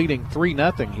 Eagleville leading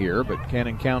 3-0 here, but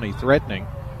Cannon County threatening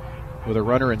with a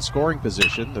runner in scoring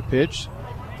position. The pitch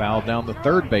fouled down the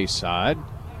third base side.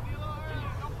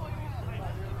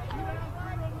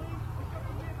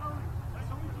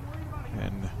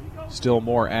 And still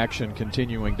more action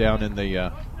continuing down in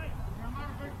the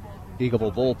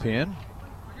Eagleville bullpen.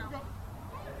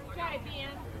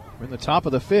 We're in the top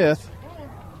of the fifth.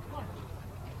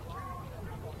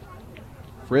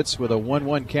 Fritz with a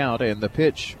 1-1 count, and the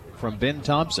pitch from Ben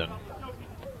Thompson.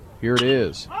 Here it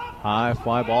is. High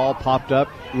fly ball popped up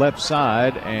left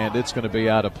side, and it's going to be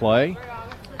out of play.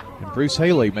 And Bruce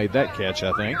Haley made that catch,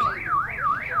 I think.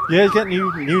 Yeah, he's got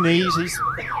new knees. He's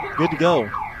good to go.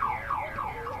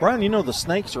 Brian, you know the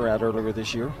Snakes are out earlier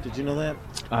this year. Did you know that?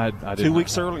 I didn't. 2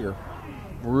 weeks earlier.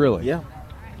 Really? Yeah.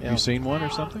 You seen one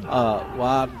or something?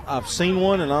 Well, I've seen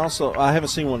one, and also I haven't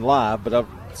seen one live, but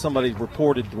somebody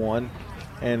reported one.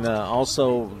 And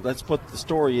also, that's what the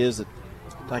story is. That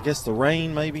I guess the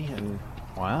rain, maybe. And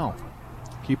wow,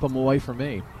 keep them away from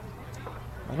me.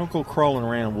 I don't go crawling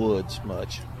around woods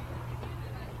much.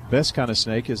 Best kind of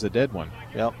snake is a dead one.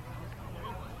 Yep.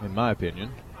 In my opinion.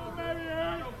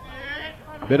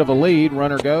 Bit of a lead.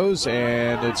 Runner goes,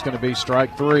 and it's going to be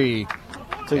strike three.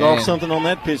 Took off something on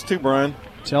that pitch too, Brian.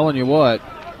 Telling you what,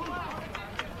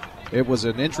 it was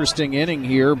an interesting inning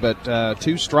here, but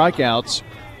 2 strikeouts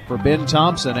for Ben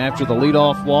Thompson after the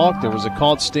leadoff walk. There was a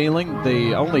caught stealing.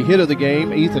 The only hit of the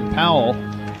game, Ethan Powell,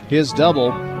 his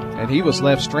double, and he was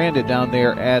left stranded down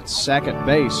there at second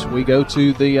base. We go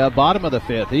to the bottom of the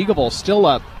fifth. Eagleville still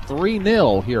up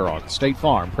 3-0 here on State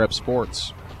Farm Prep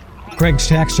Sports. Craig's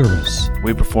Tax Service.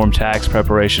 We perform tax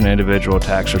preparation, individual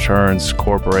tax returns,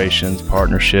 corporations,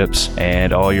 partnerships,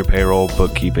 and all your payroll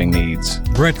bookkeeping needs.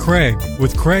 Brett Craig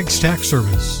with Craig's Tax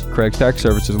Service. Craig's Tax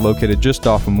Service is located just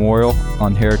off Memorial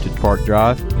on Heritage Park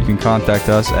Drive. You can contact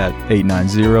us at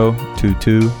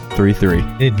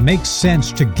 890-2233. It makes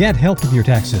sense to get help with your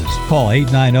taxes. Call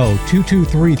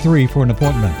 890-2233 for an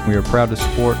appointment. We are proud to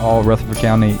support all Rutherford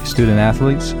County student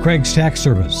athletes. Craig's Tax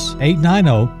Service,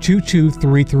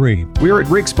 890-2233. We're at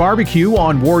Rick's Barbecue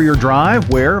on Warrior Drive,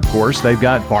 where, of course, they've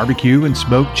got barbecue and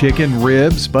smoked chicken,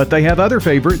 ribs, but they have other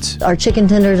favorites. Our chicken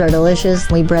tenders are delicious.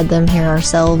 We bread them here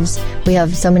ourselves. We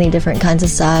have so many different kinds of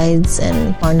sides,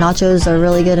 and our nachos are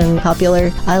really good and popular.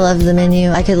 I love the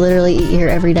menu. I could literally eat here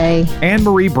every day.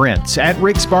 Anne-Marie Brent's at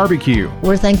Rick's Barbecue.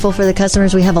 We're thankful for the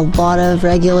customers. We have a lot of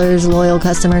regulars, loyal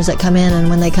customers that come in,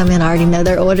 and when they come in, I already know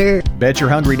their order. Bet you're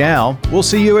hungry now. We'll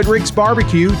see you at Rick's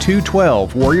Barbecue,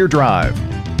 212 Warrior Drive.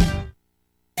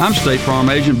 I'm State Farm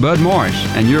Agent Bud Morris,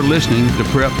 and you're listening to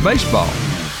Prep Baseball.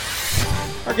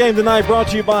 Our game tonight brought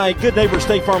to you by Good Neighbor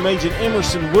State Farm Agent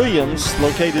Emerson Williams,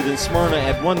 located in Smyrna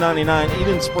at 199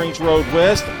 Eden Springs Road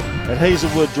West at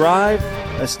Hazelwood Drive.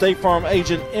 That's State Farm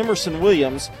Agent Emerson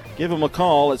Williams. Give him a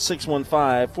call at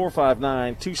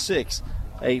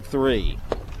 615-459-2683.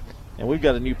 And we've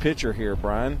got a new pitcher here,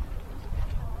 Brian,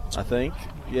 I think.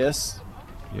 Yes?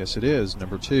 Yes, it is.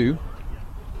 Number 2.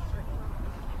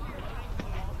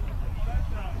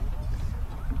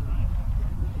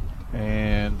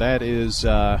 And that is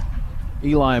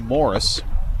Eli Morris.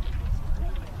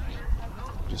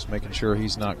 Just making sure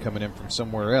he's not coming in from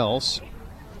somewhere else.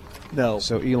 No.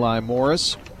 So Eli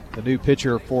Morris, the new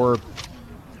pitcher for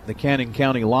the Cannon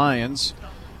County Lions.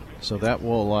 So that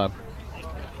will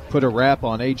put a wrap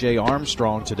on A.J.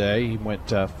 Armstrong today. He went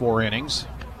 4 innings.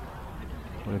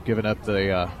 Would have given up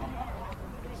the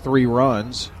 3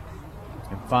 runs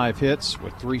and 5 hits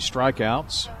with 3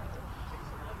 strikeouts.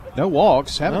 No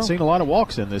walks. Haven't seen a lot of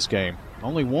walks in this game.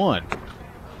 Only 1.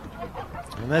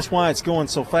 And that's why it's going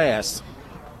so fast.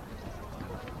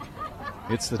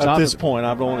 It's the top. At this point,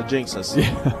 I don't want to jinx us.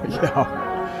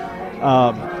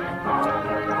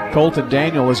 Colton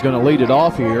Daniel is going to lead it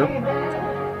off here.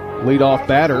 Leadoff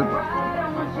batter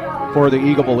for the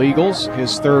Eagleville Eagles.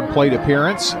 His 3rd plate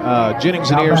appearance. Jennings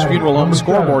and Ayers Funeral Home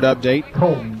scoreboard update.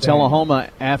 Tullahoma,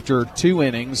 after 2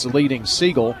 innings, leading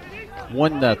Siegel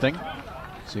 1-0.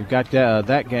 So you've got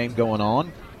that game going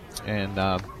on,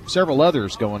 and several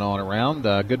others going on around.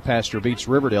 Good Pasture beats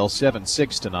Riverdale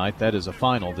 7-6 tonight. That is a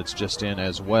final that's just in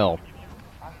as well.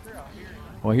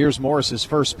 Well, here's Morris's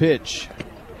first pitch.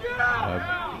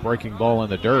 Breaking ball in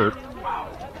the dirt.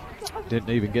 Didn't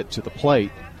even get to the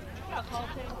plate.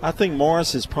 I think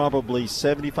Morris is probably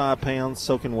 75 pounds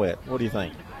soaking wet. What do you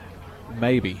think?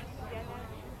 Maybe.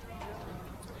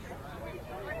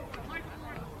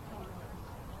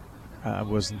 I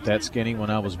wasn't that skinny when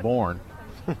I was born.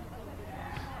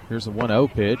 Here's a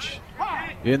 1-0 pitch.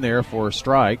 In there for a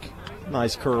strike.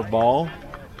 Nice curveball.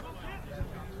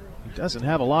 He doesn't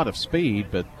have a lot of speed,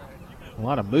 but a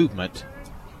lot of movement.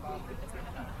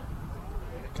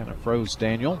 Kind of froze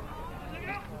Daniel.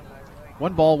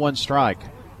 1 ball, 1 strike.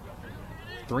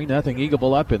 3-0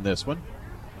 Eagleville up in this one.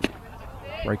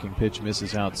 Breaking pitch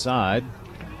misses outside.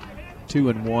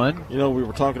 2-1. You know, we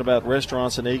were talking about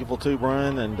restaurants in Eagleville too,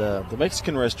 Brian, and the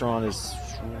Mexican restaurant is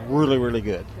really, really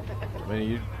good. I mean,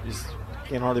 you just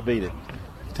can't hardly beat it.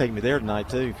 Take me there tonight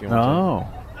too if you want to. Oh,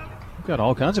 we've got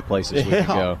all kinds of places we can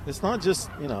go. It's not just,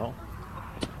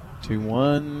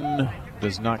 2-1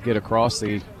 does not get across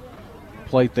the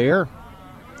plate there.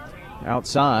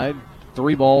 Outside,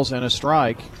 3 balls and a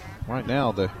strike. Right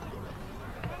now, the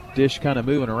dish kind of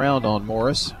moving around on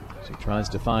Morris as he tries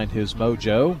to find his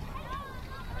mojo.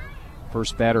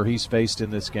 First batter he's faced in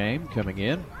this game coming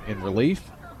in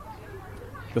relief.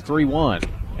 The 3-1,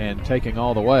 and taking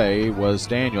all the way was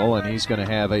Daniel, and he's going to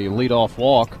have a leadoff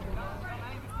walk.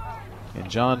 And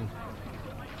John,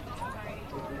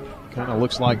 kind of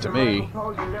looks like to me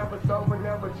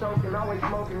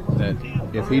that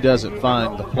if he doesn't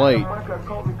find the plate,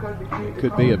 it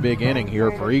could be a big inning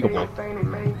here for Eagleville.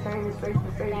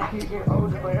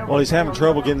 Well, he's having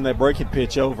trouble getting that breaking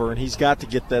pitch over, and he's got to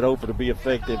get that over to be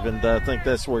effective, and I think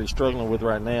that's where he's struggling with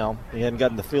right now. He hasn't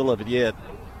gotten the feel of it yet.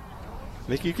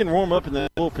 Nick, you can warm up in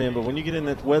that bullpen, but when you get in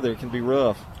that weather, it can be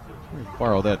rough.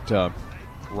 Borrow that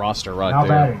roster right Now there.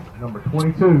 batting, number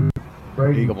 22,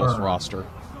 Brady Eagleville's Burns. roster.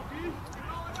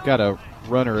 Got a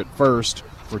runner at first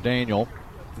for Daniel,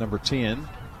 number 10.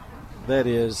 That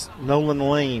is Nolan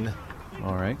Lane.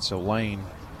 All right, so Lane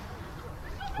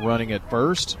running at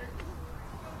first.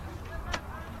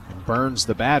 And Burns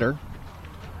the batter.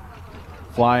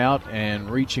 Fly out and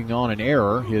reaching on an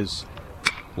error, his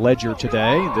ledger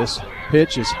today. This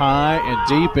pitch is high and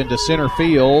deep into center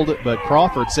field, but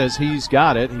Crawford says he's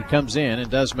got it. He comes in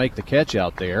and does make the catch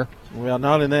out there. Well,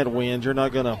 not in that wind. You're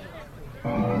not going to.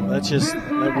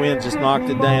 That wind just knocked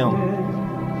it down.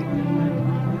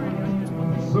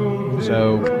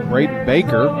 So Braden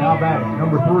Baker Now batting,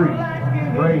 number 3,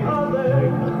 Brady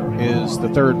Baker. is the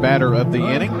third batter of the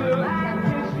inning.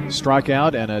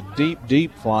 Strikeout and a deep,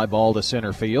 deep fly ball to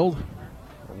center field.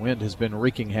 The wind has been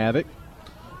wreaking havoc.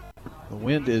 The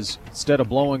wind is, instead of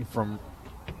blowing from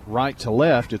right to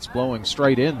left, it's blowing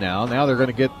straight in now. Now they're going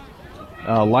to get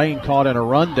Lane caught in a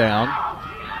rundown.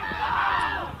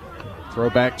 Throw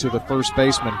back to the first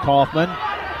baseman, Kaufman.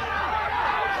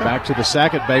 Back to the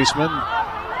second baseman.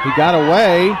 He got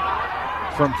away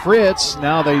from Fritz.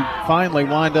 Now they finally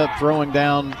wind up throwing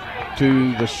down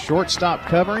to the shortstop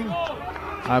covering,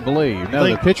 I believe. No,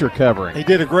 the pitcher covering. He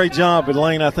did a great job, but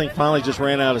Lane, I think, finally just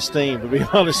ran out of steam, to be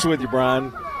honest with you,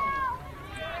 Brian.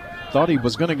 Thought he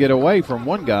was going to get away from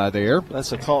one guy there.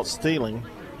 That's a caught stealing.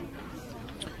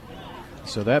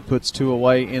 So that puts 2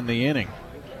 away in the inning.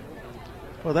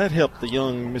 Well, that helped the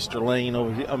young Mr. Lane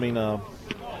over here.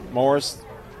 Morris.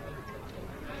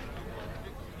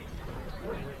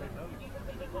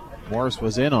 Morris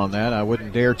was in on that. I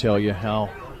wouldn't dare tell you how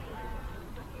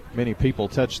many people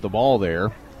touched the ball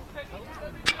there.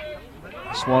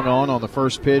 Swung on the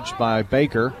first pitch by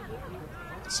Baker.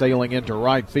 Sailing into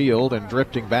right field and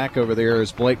drifting back over there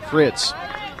is Blake Fritz.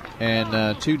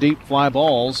 And 2 deep fly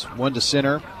balls, 1 to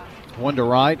center, 1 to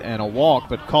right, and a walk,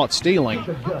 but caught stealing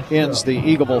ends the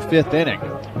Eagleville 5th inning.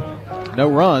 No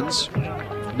runs,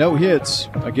 no hits,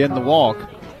 again the walk,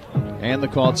 and the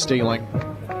caught stealing.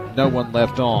 No one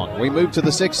left on. We move to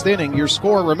the 6th inning. Your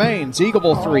score remains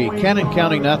Eagleville 3, Cannon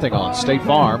County nothing on State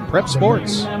Farm Prep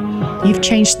Sports. You've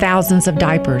changed thousands of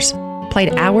diapers,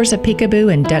 played hours of peekaboo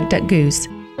and duck, duck, goose.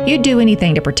 You'd do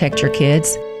anything to protect your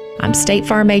kids. I'm State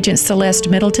Farm Agent Celeste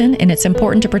Middleton, and it's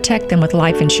important to protect them with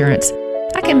life insurance.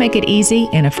 I can make it easy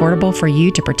and affordable for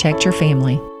you to protect your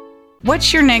family.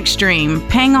 What's your next dream?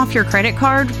 Paying off your credit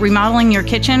card? Remodeling your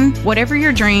kitchen? Whatever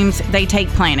your dreams, they take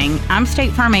planning. I'm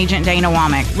State Farm Agent Dana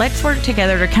Womack. Let's work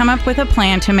together to come up with a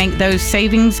plan to make those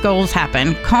savings goals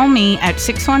happen. Call me at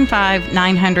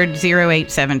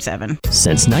 615-900-0877.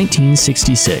 Since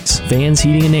 1966, Vans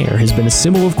Heating and Air has been a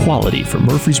symbol of quality for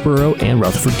Murfreesboro and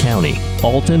Rutherford County.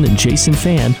 Alton and Jason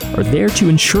Fan are there to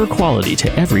ensure quality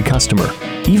to every customer,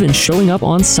 even showing up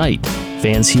on site.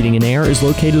 Vans Heating and Air is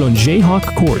located on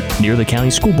Jayhawk Court near the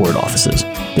county school board offices.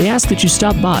 They ask that you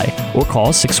stop by or call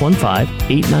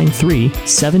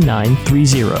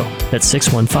 615-893-7930. That's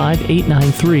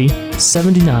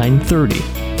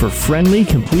 615-893-7930 for friendly,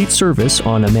 complete service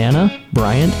on Amana,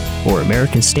 Bryant, or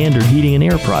American Standard Heating and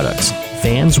Air products.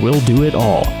 Vans will do it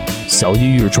all. Sell you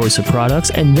your choice of products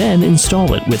and then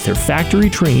install it with their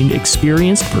factory-trained,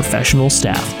 experienced professional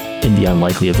staff. In the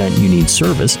unlikely event you need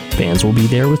service, Vans will be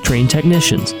there with trained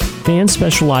technicians. Fans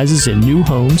specializes in new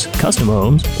homes, custom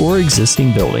homes, or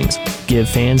existing buildings. Give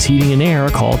Fans Heating and Air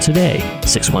a call today,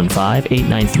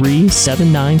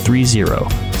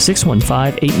 615-893-7930,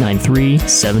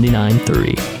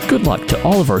 615-893-7930. Good luck to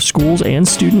all of our schools and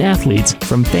student athletes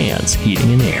from Fans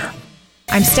Heating and Air.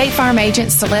 I'm State Farm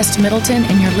Agent Celeste Middleton,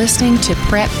 and you're listening to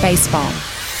Prep Baseball.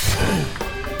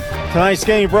 Tonight's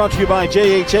game brought to you by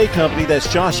JHA Company.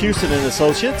 That's Josh Houston and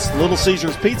Associates, Little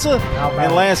Caesars Pizza,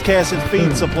 and Last Cass and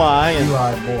Feed Supply. And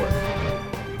I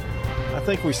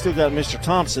think we still got Mr.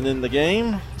 Thompson in the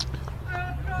game.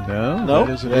 No,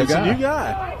 that's that is a new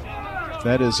guy.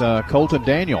 That is Colton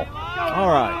Daniel. All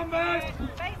right.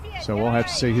 So we'll have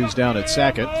to see who's down at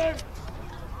second.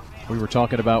 We were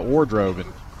talking about wardrobe and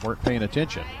weren't paying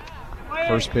attention.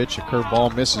 First pitch, a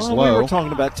curveball misses low. We were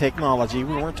talking about technology.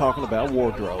 We weren't talking about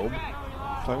wardrobe.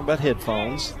 Talking about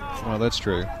headphones. Well, that's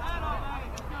true.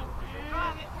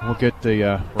 We'll get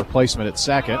the replacement at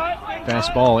second.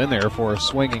 Fastball in there for a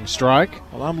swinging strike.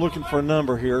 Well, I'm looking for a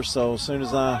number here, so as soon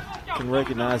as I can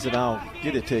recognize it, I'll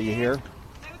get it to you here.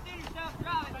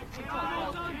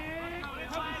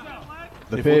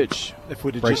 The pitch. If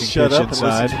we'd have just shut up and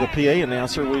listened to the PA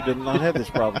announcer, we did not have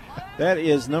this problem. That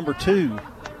is number 2.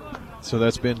 So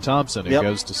that's Ben Thompson who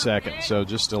goes to second. So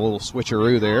just a little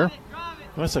switcheroo there.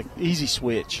 That's an easy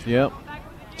switch. Yep.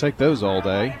 Take those all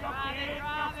day.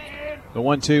 The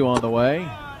 1-2 on the way.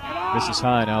 This is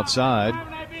high and outside.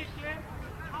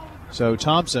 So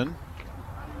Thompson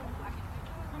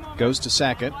goes to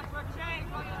second.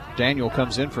 Daniel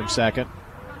comes in from second.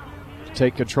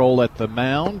 Take control at the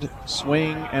mound.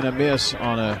 Swing and a miss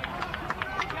on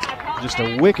just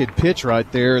a wicked pitch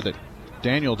right there that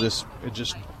Daniel just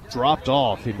dropped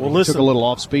off. He took a little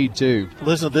off speed, too.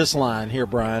 Listen to this line here,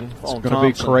 Brian. It's going to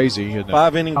be crazy, isn't it?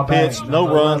 5-inning pitch, no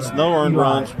runs, no earned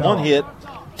runs, 1 hit,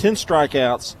 10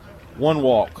 strikeouts, 1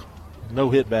 walk, no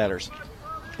hit batters.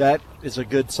 That is a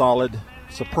good, solid,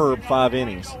 superb 5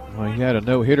 innings. Well, he had a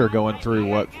no-hitter going through,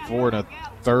 4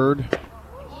 1/3?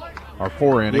 Or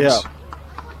 4 innings. Yeah.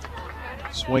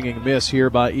 Swinging miss here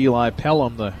by Eli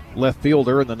Pelham, the left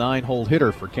fielder and the 9-hole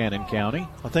hitter for Cannon County.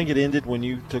 I think it ended when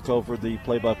you took over the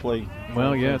play-by-play.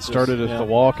 Well, yeah, it started at the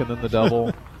walk and then the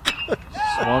double.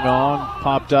 Swung on,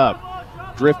 popped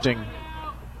up. Drifting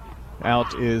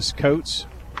out is Coates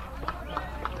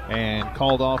and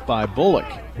called off by Bullock,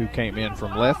 who came in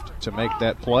from left to make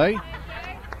that play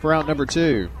for out number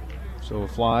 2. So a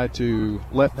fly to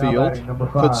left field,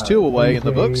 puts 2 away in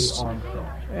the books.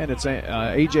 And it's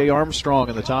A.J. Armstrong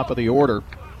in the top of the order.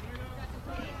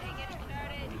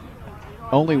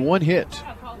 Only 1 hit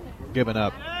given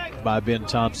up by Ben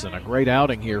Thompson. A great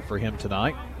outing here for him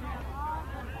tonight.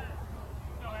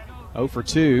 0 for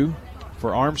 2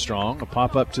 for Armstrong. A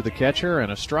pop-up to the catcher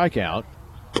and a strikeout.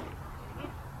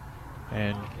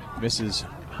 And misses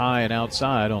high and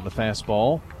outside on the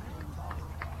fastball.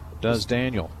 Does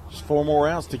Daniel. There's 4 more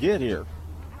outs to get here.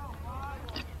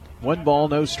 1 ball,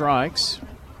 no strikes.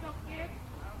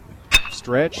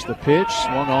 Stretch, the pitch,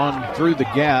 swung on through the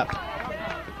gap.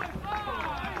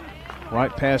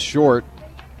 Right past short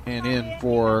and in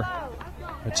for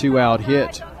a 2-out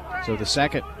hit. So the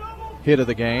second hit of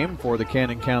the game for the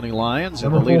Cannon County Lions,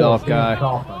 and the leadoff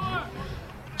guy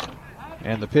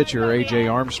and the pitcher, A.J.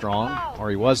 Armstrong, or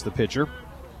he was the pitcher,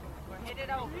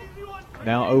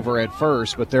 now over at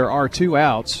first, but there are 2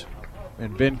 outs,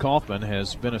 and Ben Kaufman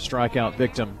has been a strikeout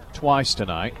victim twice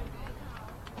tonight.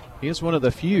 He is one of the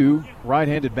few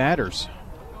right-handed batters.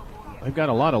 They've got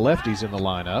a lot of lefties in the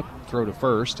lineup. Throw to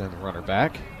first and the runner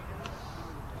back.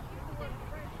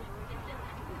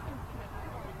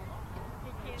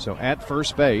 So at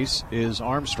first base is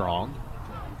Armstrong.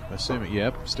 Assuming,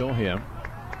 yep, still him.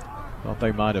 Thought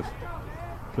they might have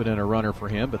put in a runner for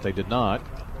him, but they did not.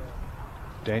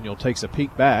 Daniel takes a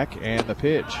peek back, and the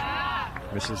pitch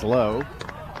misses low.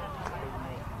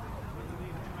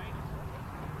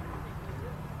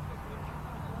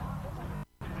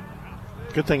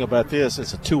 Good thing about this,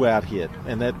 it's a 2-out hit,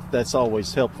 and that's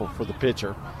always helpful for the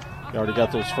pitcher. You already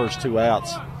got those first 2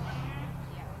 outs.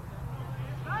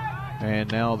 And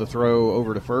now the throw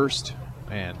over to first,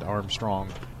 and Armstrong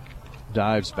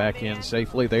dives back in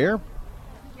safely there.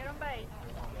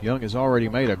 Young has already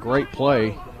made a great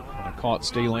play on a caught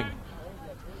stealing.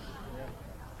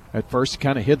 At first, he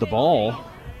kind of hid the ball.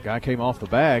 Guy came off the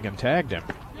bag and tagged him.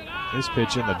 His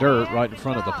pitch in the dirt right in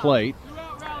front of the plate,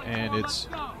 and it's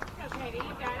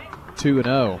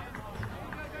 2-0.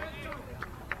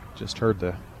 Just heard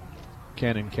the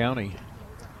Cannon County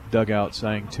dugout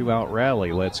saying 2-out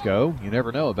rally, let's go. You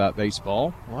never know about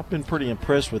baseball. Well, I've been pretty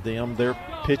impressed with them. Their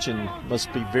pitching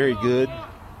must be very good.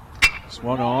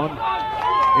 Swung on.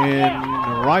 in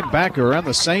right back around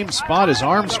the same spot as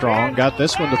Armstrong. Got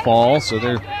this one to fall, so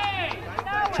they're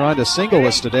trying to single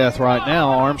us to death right now.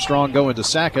 Armstrong going to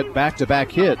Sackett,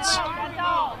 back-to-back hits.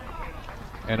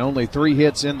 And only 3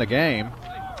 hits in the game.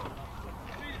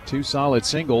 2 solid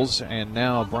singles, and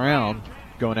now Brown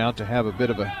going out to have a bit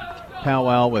of a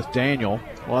powwow with Daniel.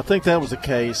 Well, I think that was the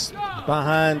case.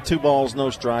 Behind 2 balls,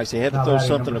 no strikes. He had to throw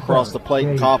something across the plate,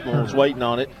 and Kaufman was waiting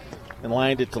on it and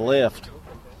lined it to left.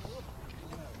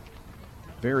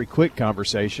 Very quick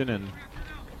conversation, and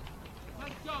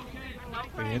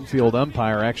the infield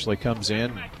umpire actually comes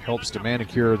in, helps to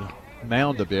manicure the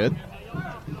mound a bit.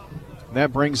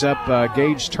 That brings up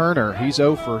Gage Turner. He's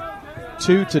 0 for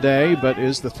 2 today, but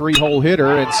is the 3-hole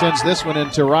hitter and sends this one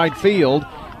into right field.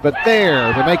 But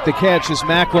there to make the catch is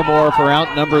McLemore for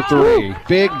out number 3.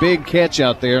 Big catch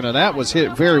out there. Now that was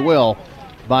hit very well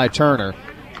by Turner.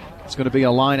 It's going to be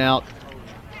a line out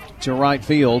to right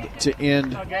field to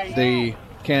end the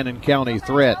Cannon County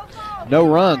threat. No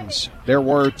runs. There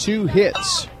were 2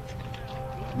 hits.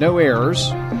 No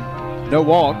errors. No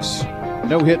walks.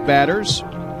 No hit batters.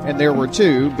 And there were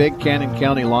 2 big Cannon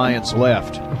County Lions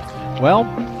left. Well,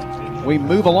 we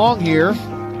move along here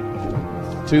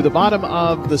to the bottom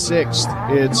of the 6th.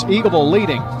 It's Eagleville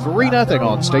leading 3-0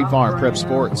 on State Farm Prep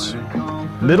Sports.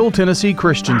 Middle Tennessee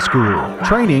Christian School,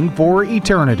 training for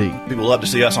eternity. People love to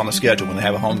see us on the schedule when they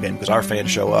have a home game because our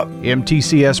fans show up.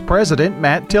 MTCS President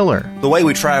Matt Tiller. The way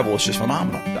we travel is just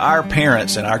phenomenal. Our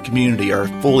parents and our community are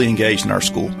fully engaged in our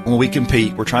school. When we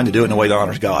compete, we're trying to do it in a way that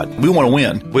honors God. We want to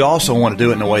win. We also want to do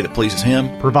it in a way that pleases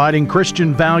Him. Providing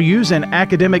Christian values and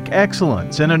academic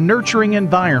excellence in a nurturing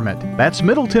environment. That's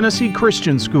Middle Tennessee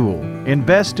Christian School.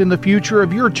 Invest in the future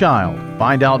of your child.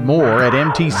 Find out more at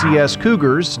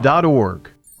mtcscougars.org.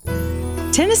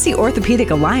 Tennessee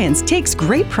Orthopedic Alliance takes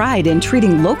great pride in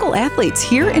treating local athletes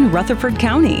here in Rutherford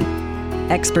County.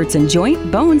 Experts in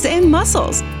joint, bones, and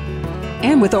muscles.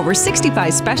 And with over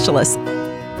 65 specialists,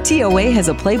 TOA has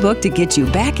a playbook to get you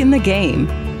back in the game.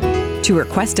 To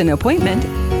request an appointment,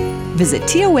 visit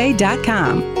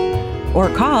TOA.com or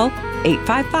call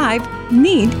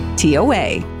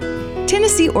 855-NEED-TOA.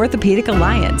 Tennessee Orthopedic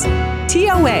Alliance.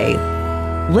 TOA.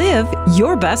 Live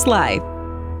your best life.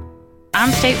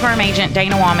 I'm State Farm Agent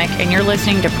Dana Womack, and you're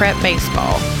listening to Prep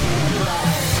Baseball.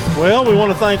 Well, we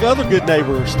want to thank other good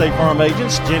neighbor State Farm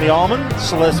agents, Jenny Allman,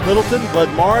 Celeste Middleton, Bud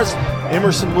Morris,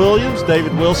 Emerson Williams,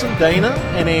 David Wilson, Dana,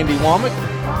 and Andy Womack.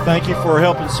 Thank you for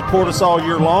helping support us all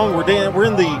year long. We're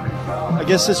in the, I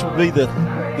guess this would be the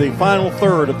final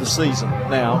third of the season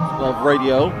now of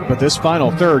radio. But this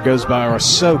final third goes by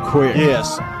so quick.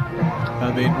 Yes.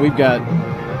 I mean, we've got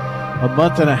a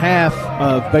month and a half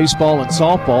of baseball and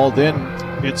softball, then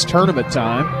it's tournament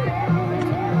time.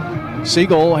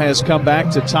 Siegel has come back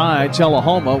to tie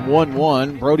Tullahoma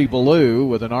 1-1. Brody Ballou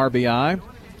with an RBI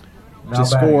to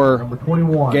score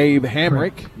Gabe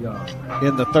Hamrick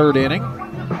in the 3rd inning.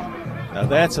 Now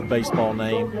that's a baseball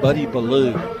name, Buddy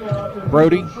Ballou.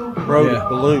 Brody yeah.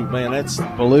 Ballou, man, that's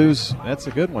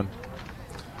a good one.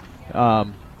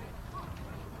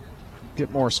 Get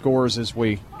more scores as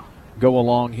we go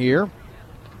along here.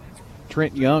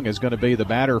 Trent Young is going to be the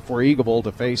batter for Eagleville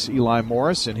to face Eli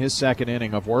Morris in his 2nd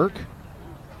inning of work.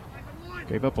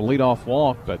 Gave up a leadoff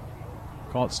walk, but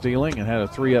caught stealing and had a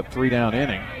 3-up, 3-down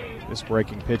inning. This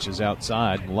breaking pitch is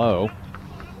outside and low.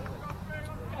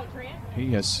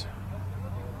 He has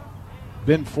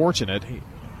been fortunate.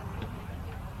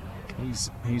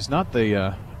 He's not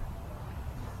the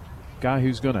guy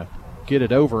who's going to get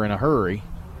it over in a hurry.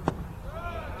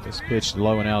 This pitch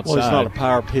low and outside. Well, he's not a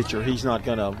power pitcher. He's not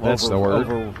going to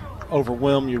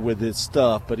overwhelm you with his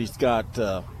stuff, but he's got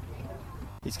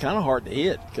he's kind of hard to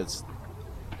hit because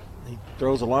he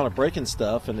throws a lot of breaking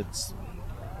stuff, and it's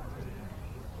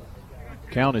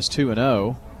count is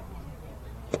 2-0.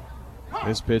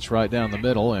 This pitch right down the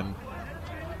middle, and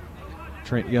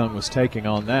Trent Young was taking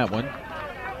on that one,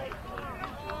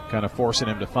 kind of forcing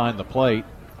him to find the plate.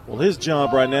 Well, his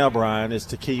job right now, Brian, is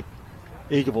to keep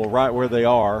Eagleville right where they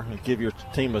are and give your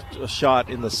team a shot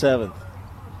in the 7th.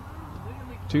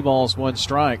 2 balls, 1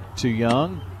 strike to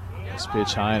Young. This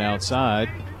pitch high and outside.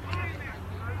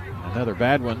 Another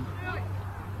bad one.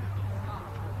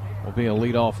 Will be a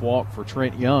leadoff walk for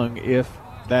Trent Young if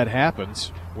that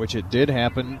happens, which it did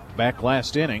happen back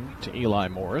last inning to Eli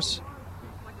Morris.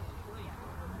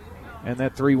 And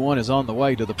that 3-1 is on the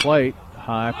way to the plate.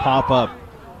 High pop up,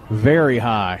 very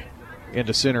high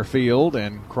into center field,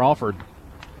 and Crawford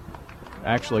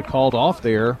actually called off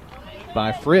there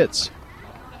by Fritz.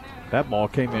 That ball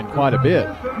came in quite a bit,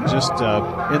 just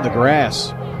in the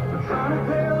grass.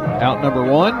 Out number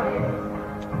 1.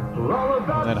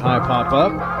 And that high pop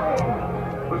up.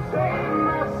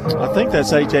 I think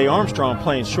that's A.J. Armstrong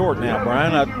playing short now,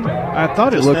 Brian. I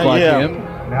thought it looked like him,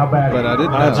 but I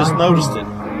didn't know. I just noticed it.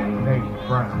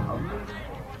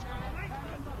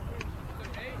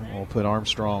 We'll put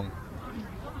Armstrong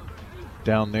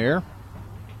down there.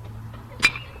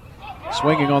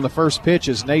 Swinging on the first pitch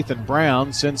is Nathan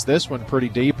Brown. Sends this one pretty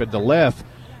deep into left,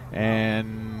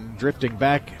 and drifting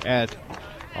back at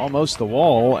almost the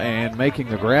wall and making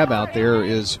the grab out there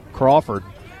is Crawford.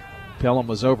 Pelham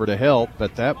was over to help,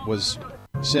 but that was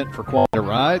sent for quite a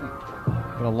ride.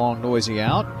 Put a long, noisy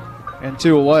out, and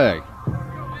 2 away.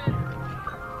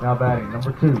 Now batting,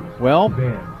 number 2. Well,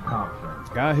 Ben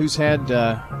Thompson. Guy who's had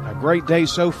a great day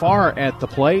so far at the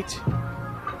plate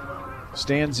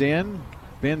stands in.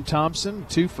 Ben Thompson,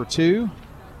 2 for 2.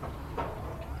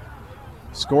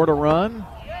 Scored a run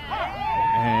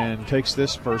and takes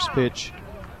this first pitch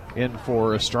in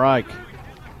for a strike.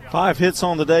 5 hits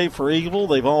on the day for Eagleville.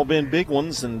 They've all been big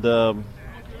ones, and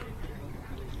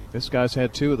this guy's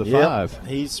had 2 of the 5.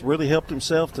 He's really helped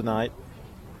himself tonight.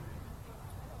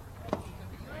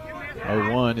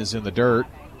 0-1 is in the dirt.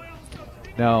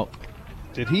 Now,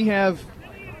 did he have...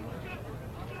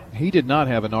 He did not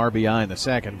have an RBI in the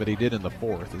second, but he did in the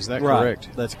fourth. Is that correct?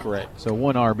 That's correct. So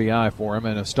 1 RBI for him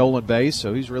and a stolen base,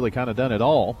 so he's really kind of done it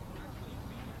all.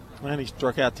 And he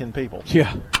struck out 10 people.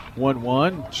 Yeah.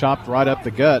 1-1, chopped right up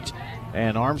the gut,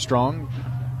 and Armstrong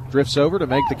drifts over to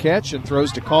make the catch and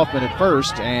throws to Kaufman at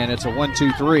first, and it's a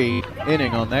 1-2-3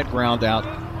 inning on that ground out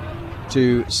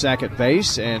to second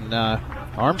base, and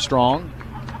Armstrong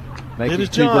making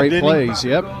 2 great plays.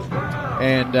 Yep.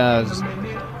 And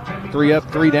 3 up,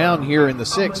 3 down here in the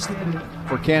 6th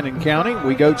for Cannon County.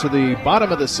 We go to the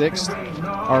bottom of the 6th,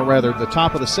 or rather the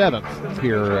top of the 7th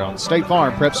here on State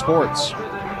Farm Prep Sports.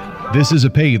 This is a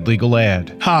paid legal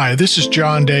ad. Hi, this is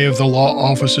John Day of the Law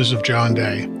Offices of John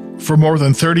Day. For more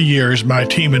than 30 years, my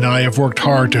team and I have worked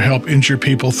hard to help injured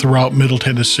people throughout Middle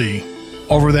Tennessee.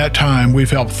 Over that time, we've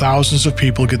helped thousands of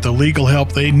people get the legal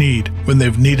help they need when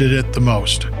they've needed it the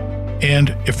most.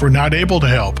 And if we're not able to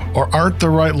help or aren't the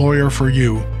right lawyer for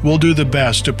you, we'll do the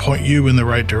best to point you in the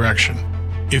right direction.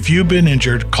 If you've been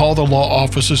injured, call the Law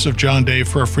Offices of John Day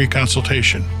for a free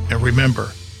consultation. And remember,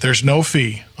 there's no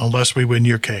fee unless we win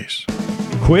your case.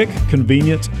 Quick,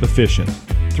 convenient, efficient.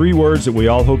 3 words that we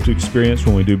all hope to experience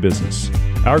when we do business.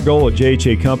 Our goal at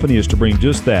JHA Company is to bring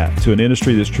just that to an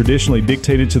industry that's traditionally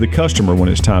dictated to the customer when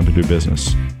it's time to do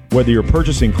business. Whether you're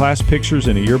purchasing class pictures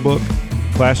in a yearbook,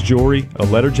 class jewelry, a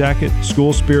letter jacket,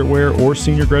 school spirit wear, or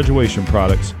senior graduation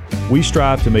products, we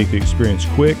strive to make the experience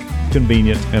quick,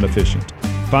 convenient, and efficient.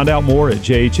 Find out more at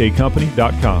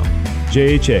jhacompany.com.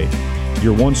 JHA,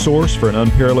 your one source for an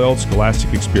unparalleled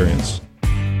scholastic experience.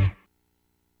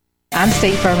 I'm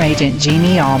State Farm Agent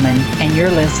Jeannie Allman, and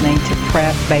you're listening to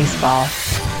Prep Baseball.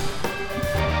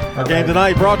 Our game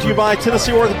tonight brought to you by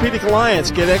Tennessee Orthopedic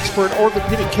Alliance. Get expert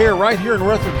orthopedic care right here in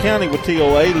Rutherford County with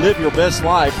TOA. Live your best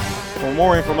life. For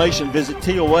more information, visit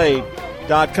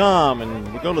TOA.com.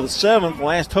 And we go to the 7th,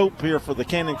 last hope here for the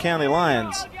Cannon County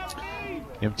Lions.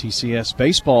 MTCS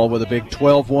baseball with a big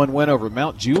 12-1 win over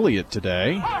Mount Juliet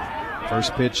today.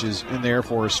 First pitch is in there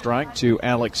for a strike to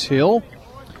Alex Hill.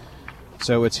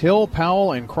 So it's Hill,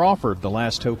 Powell, and Crawford, the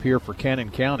last hope here for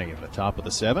Cannon County in the top of the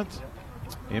 7th.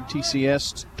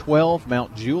 MTCS 12,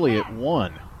 Mount Juliet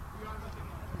 1.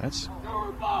 That's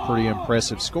a pretty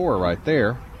impressive score right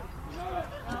there.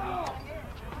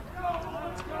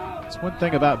 It's one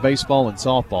thing about baseball and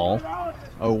softball.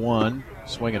 0-1,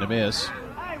 swing and a miss.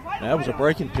 That was a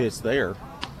breaking pitch there.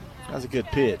 That was a good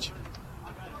pitch.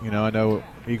 You know, I know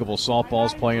Eagleville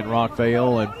softball's playing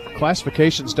Rockvale, and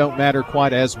classifications don't matter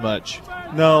quite as much.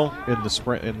 No, in the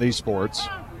sprint in these sports.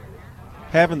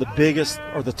 Having the biggest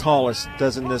or the tallest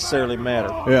doesn't necessarily matter.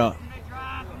 Yeah.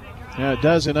 Yeah, it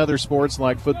does in other sports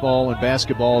like football and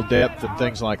basketball, depth and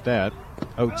things like that.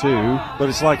 0-2. But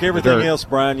it's like everything else,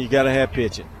 Brian, you got to have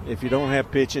pitching. If you don't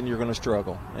have pitching, you're going to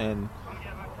struggle. And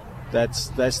that's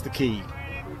the key.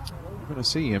 We're going to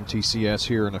see MTCS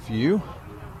here in a few.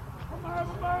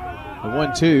 The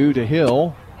 1-2 to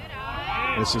Hill.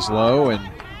 This is low, and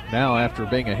now after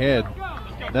being ahead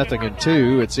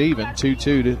 0-2, it's even. 2-2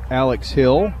 to Alex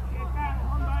Hill.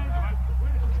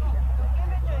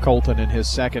 Colton in his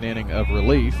second inning of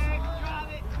relief.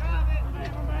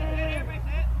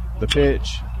 The pitch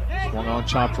swung on,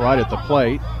 chopped right at the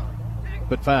plate,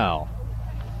 but foul.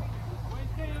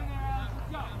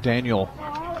 Daniel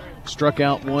struck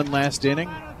out one last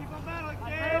inning.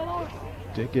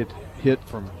 Did get hit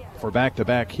for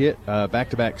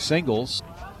back-to-back singles.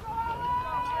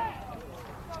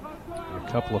 A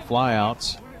couple of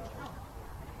flyouts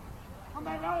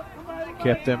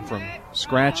kept them from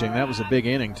scratching. That was a big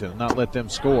inning to not let them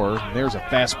score. And there's a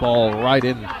fastball right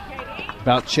in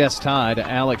about chest high to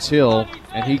Alex Hill,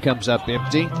 and he comes up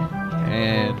empty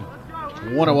and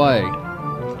one away.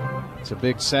 It's a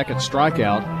big second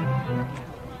strikeout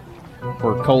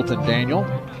for Colton Daniel.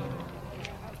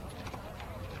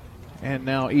 And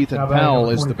now Ethan Powell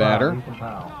is the batter.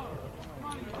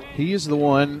 He is the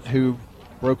one who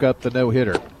broke up the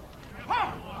no-hitter.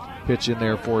 Pitch in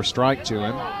there for a strike to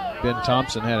him. Ben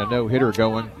Thompson had a no-hitter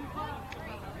going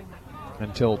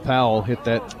until Powell hit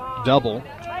that double.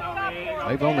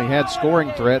 They've only had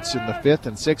scoring threats in the 5th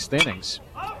and 6th innings.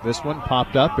 This one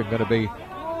popped up and going to be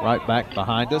right back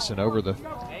behind us and over the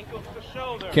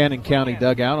Cannon County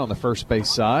dugout on the first base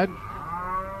side.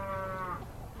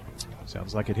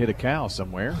 Sounds like it hit a cow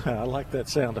somewhere. I like that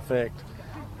sound effect.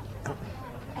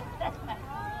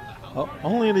 Oh,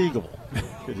 only an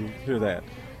Eagleville. Could you hear that?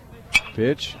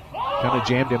 Pitch kind of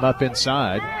jammed him up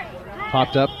inside.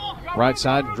 Popped up right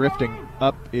side, drifting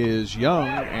up is Young,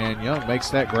 and Young makes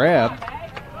that grab.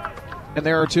 And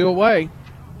there are 2 away.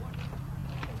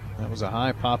 That was a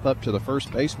high pop up to the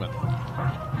first baseman.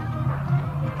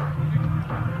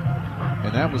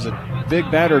 And that was a big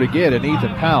batter to get in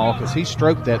Ethan Powell because he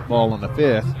stroked that ball in the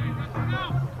 5th.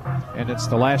 And it's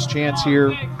the last chance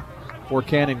here for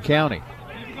Cannon County.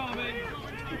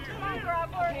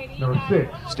 Number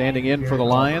 6. Standing in for the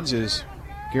Lions is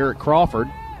Garrett Crawford.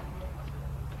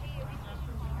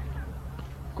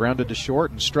 Grounded to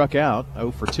short and struck out.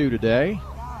 0 for 2 today.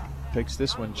 Takes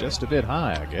this one just a bit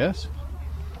high, I guess.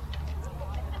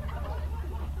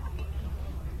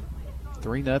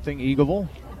 3-0 Eagleville.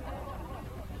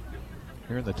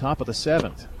 Here in the top of the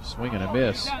 7th. Swing and a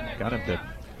miss. Got him to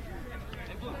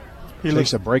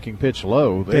chase a breaking pitch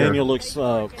low there. Daniel looks,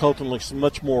 Colton looks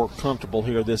much more comfortable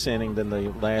here this inning than the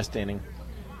last inning.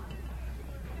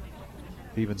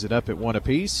 Evens it up at 1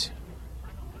 apiece.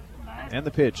 And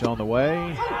the pitch on the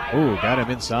way. Ooh, got him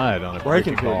inside on a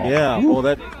breaking ball. Yeah, well,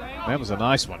 that was a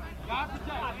nice one.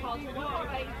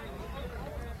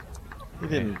 He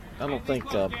didn't. I don't think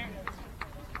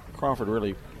Crawford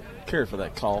really cared for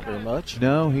that call very much.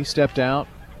 No, he stepped out,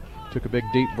 took a big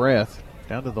deep breath.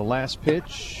 Down to the last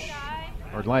pitch,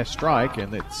 or last strike,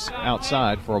 and it's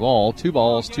outside for a ball. 2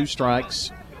 balls, 2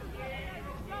 strikes,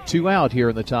 2 out here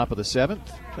in the top of the 7th.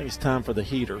 I think it's time for the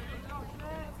heater.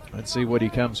 Let's see what he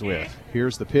comes with.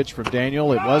 Here's the pitch from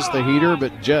Daniel. It was the heater,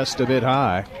 but just a bit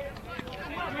high.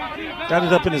 Got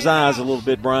it up in his eyes a little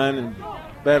bit, Brian, and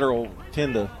batter will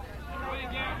tend to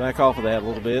back off of that a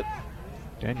little bit.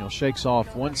 Daniel shakes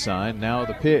off one side. Now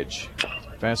the pitch.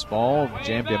 Fastball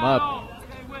jammed him up.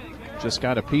 Just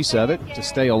got a piece of it to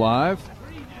stay alive.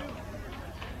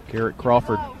 Garrett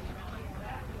Crawford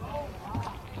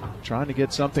trying to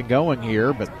get something going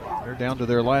here, but they're down to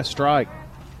their last strike.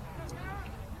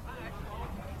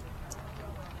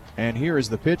 And here is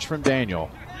the pitch from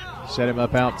Daniel. Set him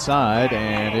up outside,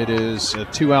 and it is a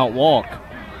 2-out walk.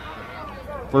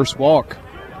 First walk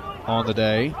on the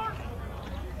day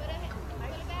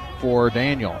for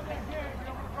Daniel.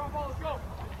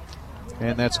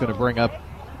 And that's going to bring up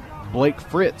Blake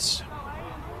Fritz.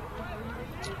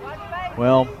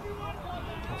 Well,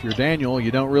 if you're Daniel,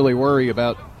 you don't really worry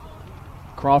about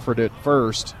Crawford at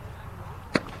first.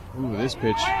 Ooh, this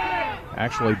pitch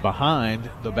actually behind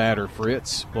the batter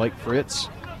Fritz, Blake Fritz.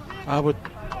 I would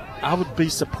be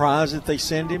surprised if they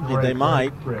send him. They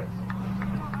might.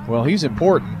 Well, he's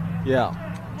important. Yeah.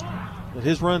 But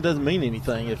his run doesn't mean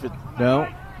anything if it. No.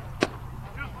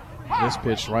 This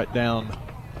pitch right down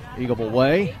Eagleville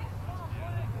way.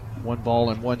 1 ball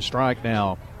and 1 strike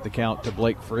now. The count to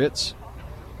Blake Fritz.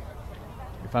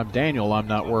 If I'm Daniel, I'm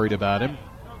not worried about him.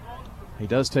 He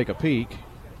does take a peek.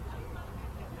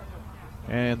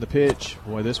 And the pitch,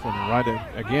 boy, this one right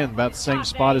again about the same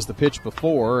spot as the pitch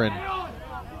before, and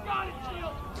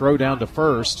throw down to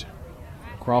first.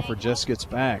 Crawford just gets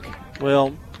back.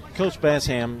 Well, Coach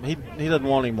Bassham, he doesn't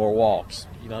want any more walks.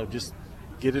 You know, just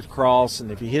get it across,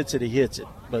 and if he hits it, he hits it.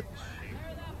 But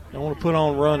you don't want to put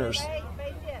on runners.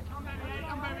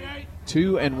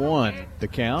 2-1 the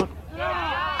count.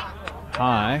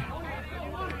 High.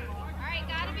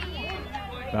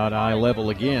 About eye level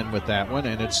again with that one,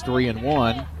 and it's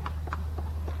 3-1.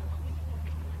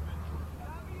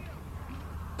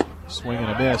 Swing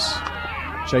and a miss.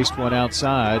 Chased one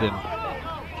outside,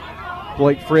 and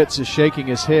Blake Fritz is shaking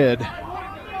his head.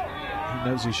 He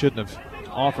knows he shouldn't have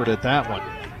offered at that one.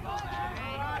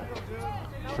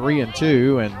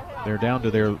 3-2, and they're down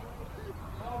to their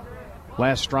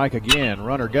last strike again.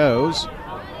 Runner goes.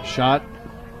 Shot.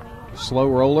 Slow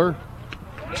roller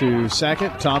to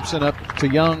second. Thompson up to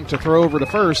Young to throw over to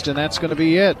first, and that's going to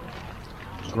be it.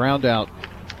 Ground out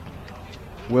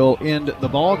will end the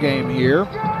ball game here.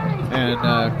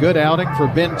 And good outing for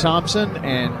Ben Thompson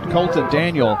and Colton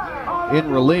Daniel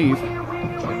in relief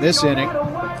in this inning.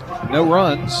 No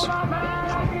runs,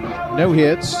 no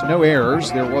hits, no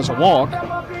errors. There was a walk,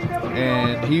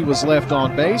 and he was left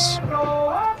on base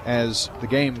as the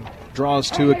game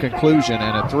draws to a conclusion,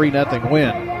 and a 3-0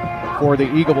 win for the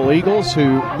Eagleville Eagles,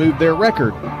 who moved their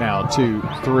record now to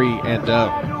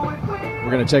 3-0.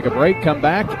 We're going to take a break, come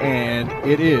back, and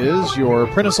it is your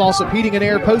Prentice Allsup Heating and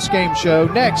Air postgame show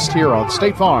next here on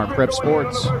State Farm Prep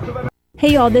Sports.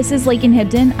 Hey y'all, this is Lakin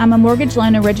Hibden. I'm a mortgage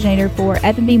loan originator for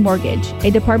F&B Mortgage, a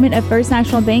department of First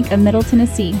National Bank of Middle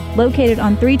Tennessee, located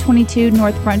on 322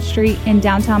 North Front Street in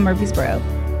downtown Murfreesboro.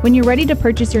 When you're ready to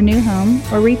purchase your new home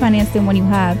or refinance the one you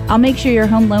have, I'll make sure your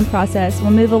home loan process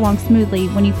will move along smoothly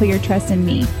when you put your trust in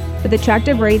me. With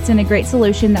attractive rates and a great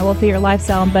solution that will fit your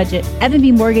lifestyle and budget,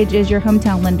 F&B Mortgage is your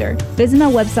hometown lender. Visit my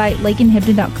website,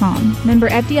 lakinhibden.com. Member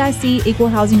FDIC Equal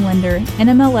Housing Lender,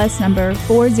 NMLS number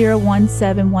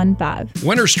 401715.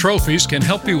 Winners Trophies can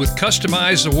help you with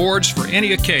customized awards for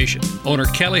any occasion. Owner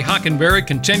Kelly Hockenberry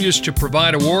continues to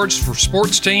provide awards for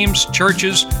sports teams,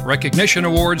 churches, recognition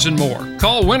awards, and more.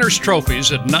 Call Winners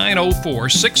Trophies at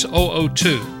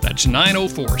 904-6002. That's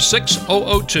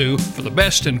 904-6002 for the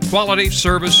best in quality,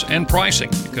 service, and pricing.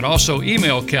 You can also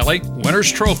email Kelly,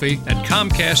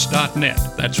 winnerstrophy@comcast.net.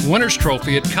 That's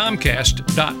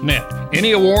winnerstrophy@comcast.net.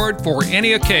 Any award for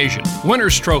any occasion.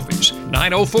 Winners Trophies,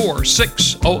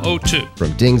 904-6002.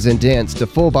 From dings and dents to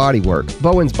full body work,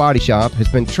 Bowen's Body Shop has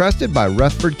been trusted by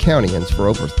Rutherford Countyans for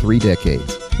over 3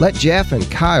 decades. Let Jeff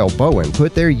and Kyle Bowen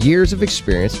put their years of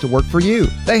experience to work for you.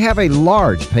 They have a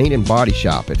large paint and body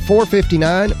shop at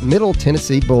 459 Middle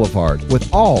Tennessee Boulevard with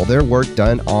all their work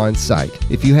done on site.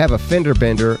 If you have a fender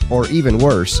bender or even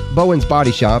worse, Bowen's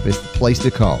Body Shop is the place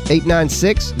to call.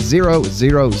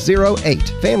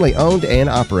 896-0008. Family owned and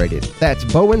operated. That's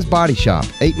Bowen's Body Shop.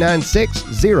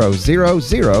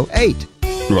 896-0008.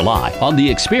 Rely on the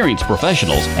experienced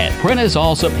professionals at Prentice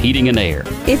Allsup Heating and Air.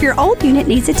 If your old unit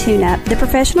needs a tune-up, the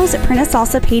professionals at Prentice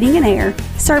Allsup Heating and Air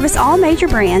service all major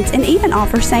brands and even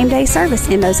offer same-day service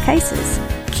in most cases.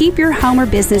 Keep your home or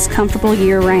business comfortable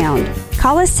year-round.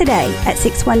 Call us today at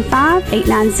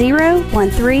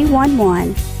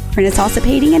 615-890-1311. Prentice Allsup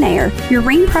Heating and Air, your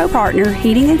Ring Pro partner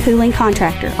heating and cooling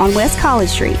contractor on West College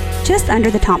Street, just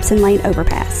under the Thompson Lane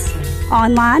overpass.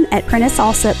 Online at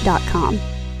PrenticeAllsup.com.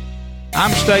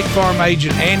 I'm State Farm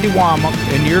Agent Andy Womack,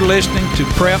 and you're listening to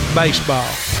Prep Baseball.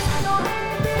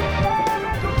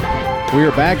 We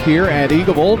are back here at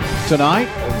Eagleville tonight.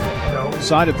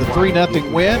 Side of the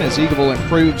 3-0 win as Eagleville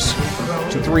improves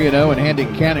to 3-0 and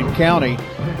handing Cannon County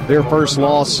their first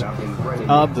loss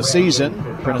of the season.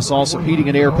 Prentice Allsup Heating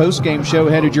and Air postgame show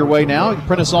headed your way now.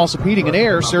 Prentice Allsup Heating and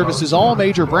Air services all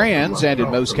major brands and in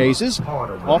most cases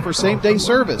offer same-day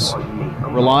service.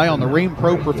 Rely on the Ream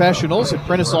Pro professionals at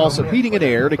Prentice Allsup Heating and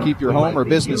Air to keep your home or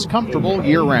business comfortable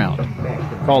year-round.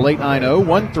 Call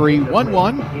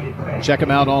 890-1311. Check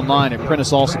them out online at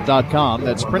PrenticeAllsup.com.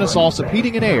 That's Prentice Allsup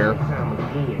Heating and Air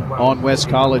on West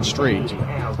College Street.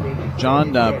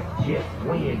 John,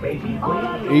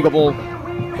 Eagleville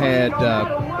had,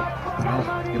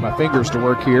 get my fingers to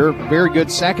work here, very good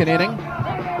second inning.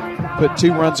 Put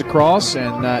 2 runs across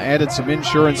and added some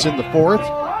insurance in the fourth.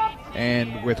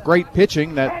 And with great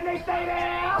pitching, that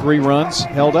 3 runs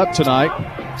held up tonight.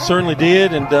 Certainly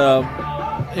did, and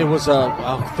it was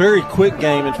a very quick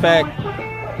game. In fact,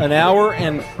 an hour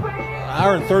and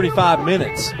 35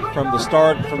 minutes from the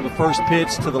start, from the first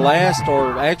pitch to the last,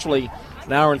 or actually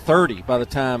an hour and 30 by the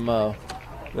time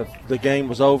the game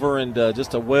was over, and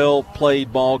just a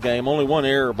well-played ball game. Only 1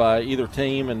 error by either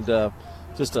team, and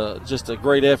just a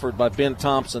great effort by Ben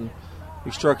Thompson. We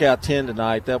struck out 10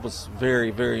 tonight. That was very,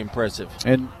 very impressive.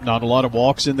 And not a lot of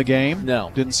walks in the game.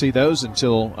 No. Didn't see those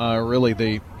until really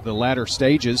the latter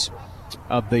stages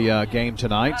of the game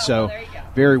tonight. So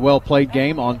very well-played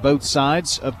game on both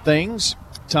sides of things.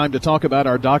 Time to talk about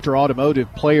our Dr.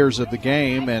 Automotive players of the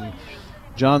game. And,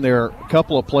 John, there are a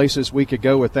couple of places we could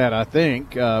go with that, I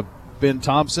think. Ben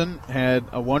Thompson had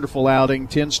a wonderful outing,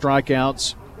 10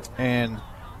 strikeouts, and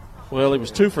well, he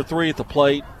was 2 for 3 at the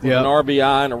plate with an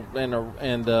RBI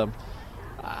and well,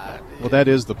 that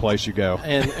is the place you go.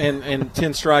 And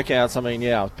 10 strikeouts. I mean,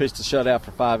 pitched a shutout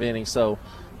for 5 innings. So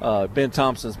Ben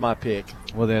Thompson's my pick.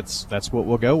 Well, that's what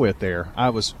we'll go with there.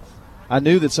 I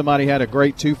knew that somebody had a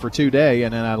great 2 for 2 day,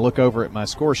 and then I look over at my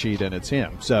score sheet and it's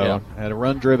him. So had a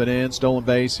run driven in, stolen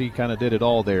base. He kind of did it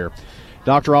all there.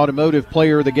 Dr. Automotive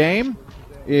player of the game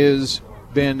is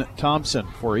Ben Thompson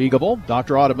for Eagleville.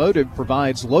 Dr. Automotive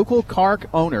provides local car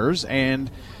owners and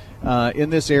in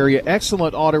this area.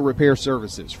 Excellent auto repair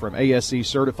services from ASE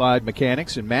certified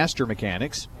mechanics and master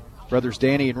mechanics. Brothers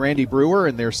Danny and Randy Brewer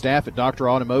and their staff at Dr.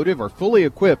 Automotive are fully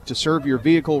equipped to serve your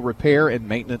vehicle repair and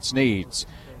maintenance needs.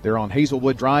 They're on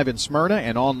Hazelwood Drive in Smyrna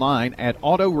and online at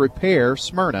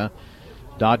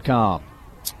autorepairsmyrna.com.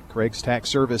 Craig's Tax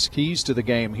Service keys to the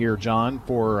game here, John,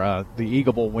 for the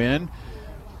Eagleville win.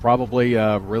 Probably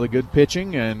really good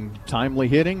pitching and timely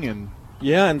hitting. And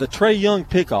the Trey Young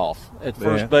pickoff at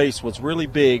first base was really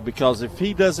big, because if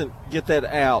he doesn't get that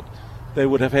out, they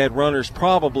would have had runners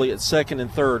probably at second and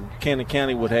third. Cannon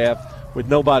County would have, with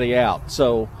nobody out.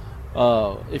 So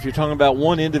if you're talking about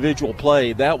one individual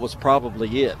play, that was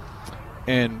probably it.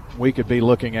 And we could be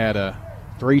looking at a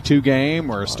 3-2 game,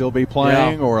 or still be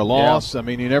playing, or a loss. I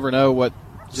mean, you never know what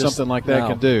something like that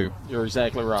can do. You're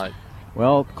exactly right.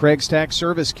 Well, Craig's Tax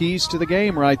Service keys to the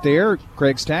game right there.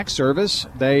 Craig's Tax Service,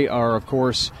 they are, of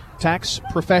course, tax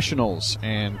professionals,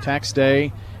 and tax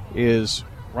day is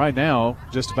right now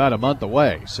just about a month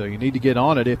away. So you need to get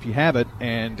on it if you have it.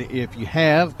 And if you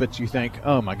have, but you think,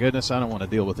 oh, my goodness, I don't want to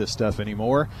deal with this stuff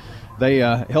anymore, they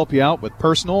help you out with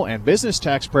personal and business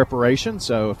tax preparation.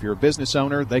 So if you're a business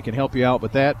owner, they can help you out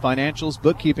with that. Financials,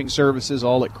 bookkeeping services,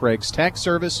 all at Craig's Tax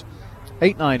Service,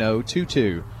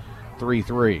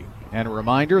 890-2233. And a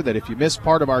reminder that if you missed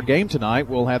part of our game tonight,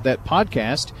 we'll have that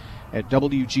podcast at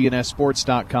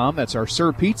WGNSSports.com. That's our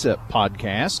Sir Pizza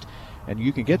podcast. And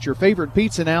you can get your favorite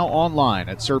pizza now online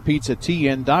at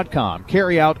SirPizzaTN.com.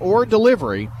 Carry out or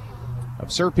delivery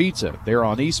of Sir Pizza. They're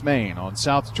on East Main, on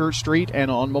South Church Street, and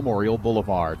on Memorial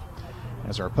Boulevard.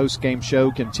 As our post-game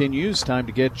show continues, time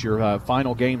to get your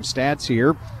final game stats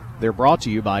here. They're brought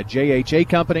to you by JHA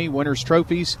Company, Winners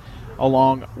Trophies,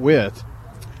 along with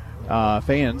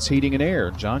Fans Heating and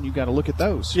Air. John, you got to look at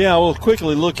those. Yeah, we'll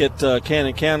quickly look at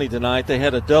Cannon County tonight. They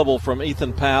had a double from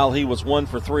Ethan Powell. He was 1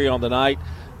 for 3 on the night.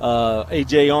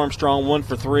 A.J. Armstrong 1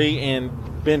 for 3,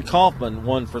 and Ben Kaufman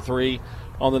 1 for 3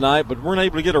 on the night, but weren't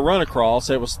able to get a run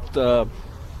across. It was, two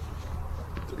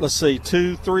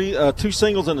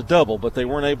singles and a double, but they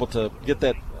weren't able to get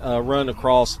that run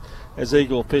across as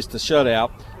Eagle pitched the shutout.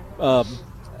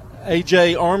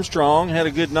 A.J. Armstrong had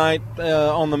a good night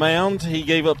on the mound. He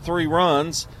gave up 3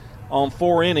 runs on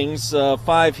 4 innings,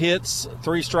 5 hits,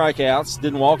 3 strikeouts,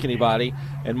 didn't walk anybody,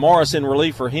 and Morris in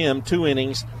relief for him, 2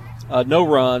 innings, no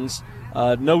runs,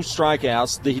 no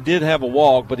strikeouts. He did have a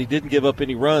walk, but he didn't give up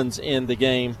any runs in the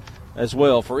game as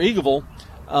well. For Eagleville,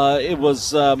 it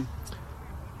was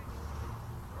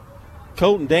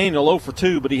Colton Daniel 0 for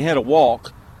 2, but he had a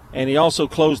walk, and he also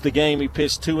closed the game. He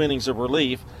pitched 2 innings of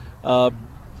relief.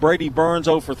 Brady Burns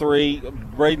 0 for 3,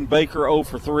 Braden Baker 0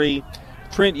 for 3,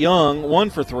 Trent Young 1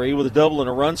 for 3 with a double and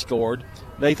a run scored.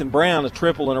 Nathan Brown a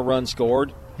triple and a run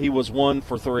scored. He was 1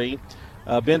 for 3.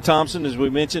 Ben Thompson, as we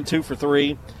mentioned, 2 for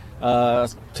 3,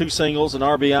 2 singles, an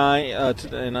RBI,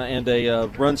 and a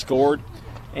run scored.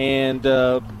 And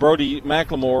Brody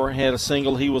McLemore had a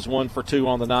single. He was 1 for 2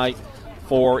 on the night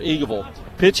for Eagleville.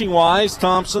 Pitching-wise,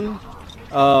 Thompson,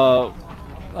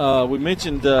 we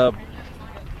mentioned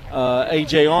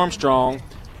A.J. Armstrong,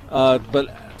 but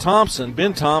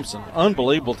Ben Thompson,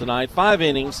 unbelievable tonight. 5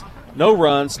 innings, no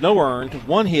runs, no earned,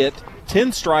 1 hit,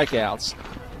 10 strikeouts,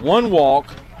 1 walk,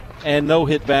 and no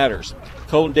hit batters.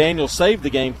 Colton Daniels saved the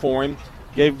game for him,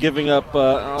 giving up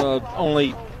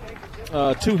only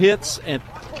 2 hits and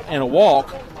a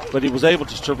walk, but he was able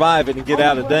to survive it and get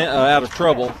out of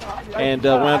trouble, and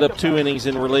wound up 2 innings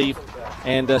in relief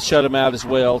and shut him out as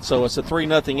well. So it's a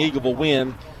 3-0 Eagleville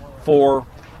win for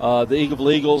the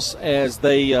Eagleville Eagles as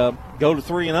they go to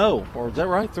 3-0. Or is that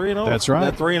right? 3-0? That's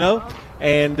right. 3-0.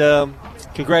 And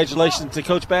congratulations to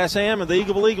Coach Bassham and the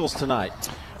Eagleville Eagles tonight.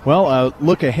 Well,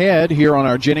 look ahead here on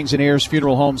our Jennings and Ayers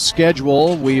Funeral Home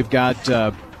schedule. We've got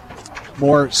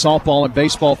more softball and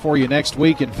baseball for you next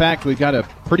week. In fact, we've got a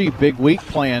pretty big week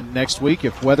planned next week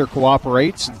if weather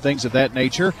cooperates and things of that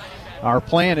nature. Our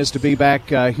plan is to be back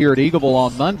here at Eagleville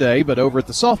on Monday, but over at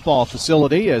the softball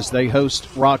facility as they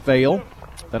host Rockvale.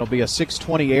 That'll be a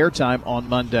 6:20 airtime on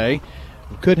Monday.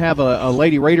 We could have a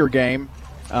Lady Raider game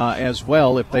as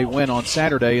well if they win on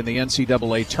Saturday in the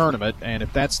NCAA tournament. And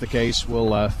if that's the case,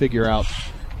 we'll figure out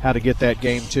how to get that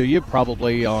game to you,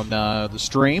 probably on the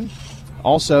stream.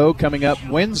 Also, coming up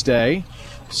Wednesday,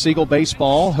 Siegel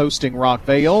Baseball hosting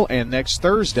Rockvale, and next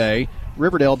Thursday,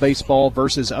 Riverdale Baseball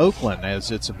versus Oakland, as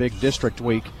it's a big district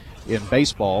week in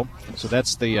baseball. So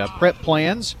that's the prep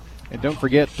plans. And don't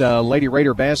forget Lady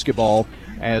Raider basketball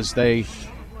as they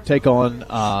take on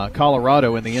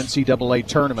Colorado in the NCAA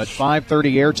tournament.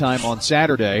 5:30 airtime on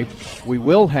Saturday. We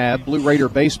will have Blue Raider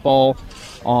baseball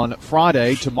on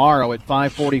Friday, tomorrow at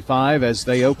 5:45 as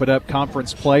they open up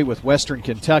conference play with Western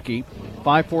Kentucky.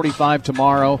 5:45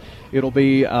 tomorrow. It'll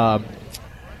be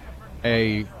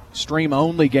a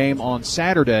stream-only game on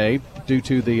Saturday due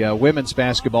to the women's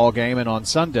basketball game, and on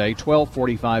Sunday,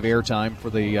 12:45 airtime for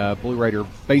the Blue Raider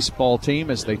baseball team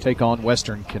as they take on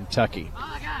Western Kentucky.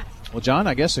 Well, John,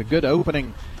 I guess a good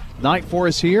opening night for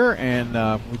us here, and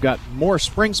we've got more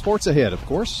spring sports ahead, of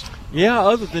course. Yeah,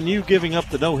 other than you giving up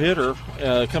the no-hitter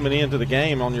coming into the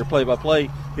game on your play-by-play,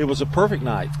 it was a perfect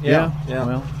night. Yeah.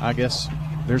 Well, I guess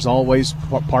there's always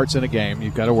parts in a game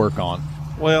you've got to work on.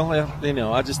 Well,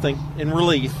 I just think in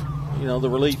relief, the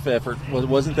relief effort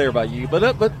wasn't there by you.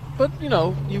 But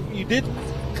you did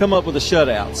come up with a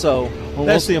shutout, so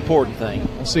that's the important thing.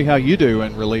 We'll see how you do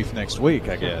in relief next week,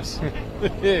 I guess.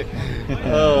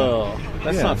 Oh,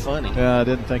 that's not funny. I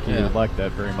didn't think you would like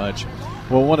that very much.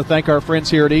 Well, I want to thank our friends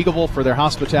here at Eagleville for their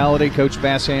hospitality, Coach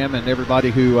Bassham and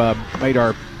everybody who made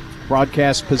our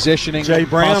broadcast positioning Jay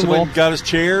Brown possible. went and got his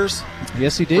chairs.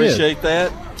 Yes, he did. Appreciate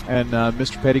that. And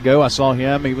Mr. Pettigo, I saw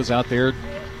him. He was out there,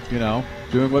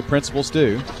 doing what principals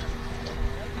do.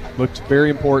 Looked very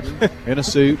important in a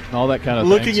suit and all that kind of thing.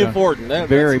 Looking important.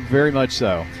 Very, very much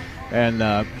so. And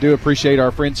do appreciate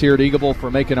our friends here at Eagleville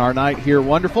for making our night here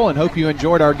wonderful, and hope you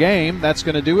enjoyed our game. That's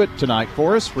going to do it tonight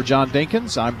for us. For John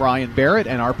Dinkins, I'm Brian Barrett,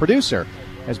 and our producer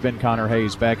has been Connor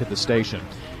Hayes back at the station.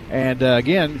 And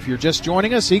again, if you're just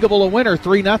joining us, Eagleville a winner,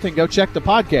 3-0. Go check the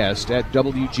podcast at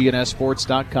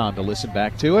WGNSSports.com to listen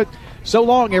back to it. So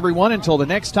long, everyone, until the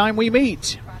next time we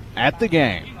meet at the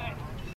game.